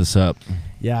wrap this up?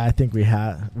 Yeah, I think we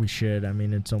should. I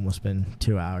mean, it's almost been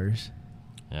 2 hours.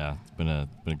 Yeah, it's been a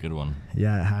good one.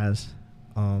 Yeah, it has.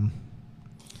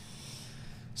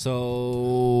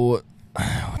 So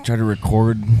I'll try to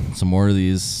record some more of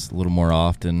these a little more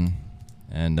often,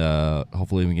 and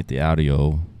hopefully we can get the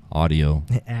audio. Audio.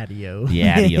 The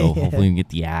audio. Hopefully we can get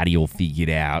the audio figured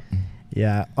out.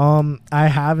 Yeah. I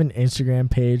have an Instagram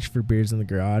page for Beers in the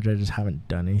Garage. I just haven't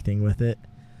done anything with it.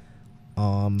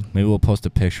 Maybe we'll post a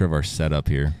picture of our setup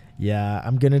here. Yeah,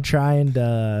 I'm gonna try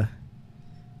and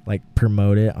like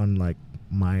promote it on like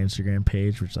my Instagram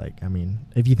page, which, like, I mean,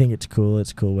 if you think it's cool,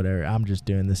 whatever. I'm just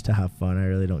doing this to have fun. I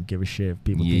really don't give a shit if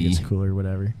people think it's cool or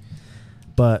whatever.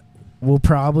 But we'll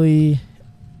probably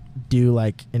do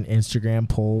like an Instagram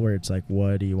poll where it's like,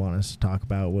 what do you want us to talk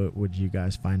about? What would you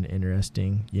guys find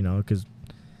interesting? You know, because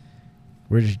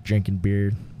we're just drinking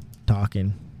beer,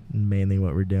 talking, mainly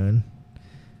what we're doing.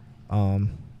 But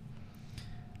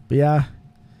yeah,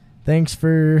 thanks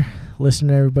for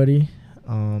listening, everybody.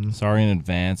 Sorry in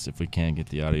advance if we can't get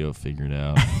the audio figured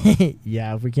out.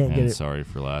 Yeah, if we can't get it. Sorry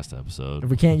for last episode. If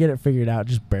we can't get it figured out,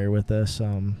 just bear with us.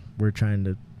 We're trying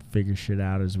to figure shit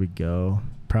out as we go.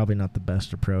 Probably not the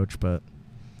best approach, but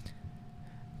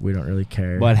we don't really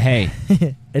care. But hey,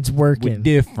 it's working. We're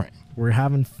different. We're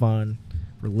having fun.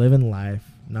 We're living life.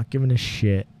 Not giving a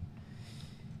shit.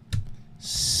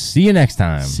 See you next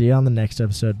time. See you on the next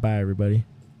episode. Bye, everybody.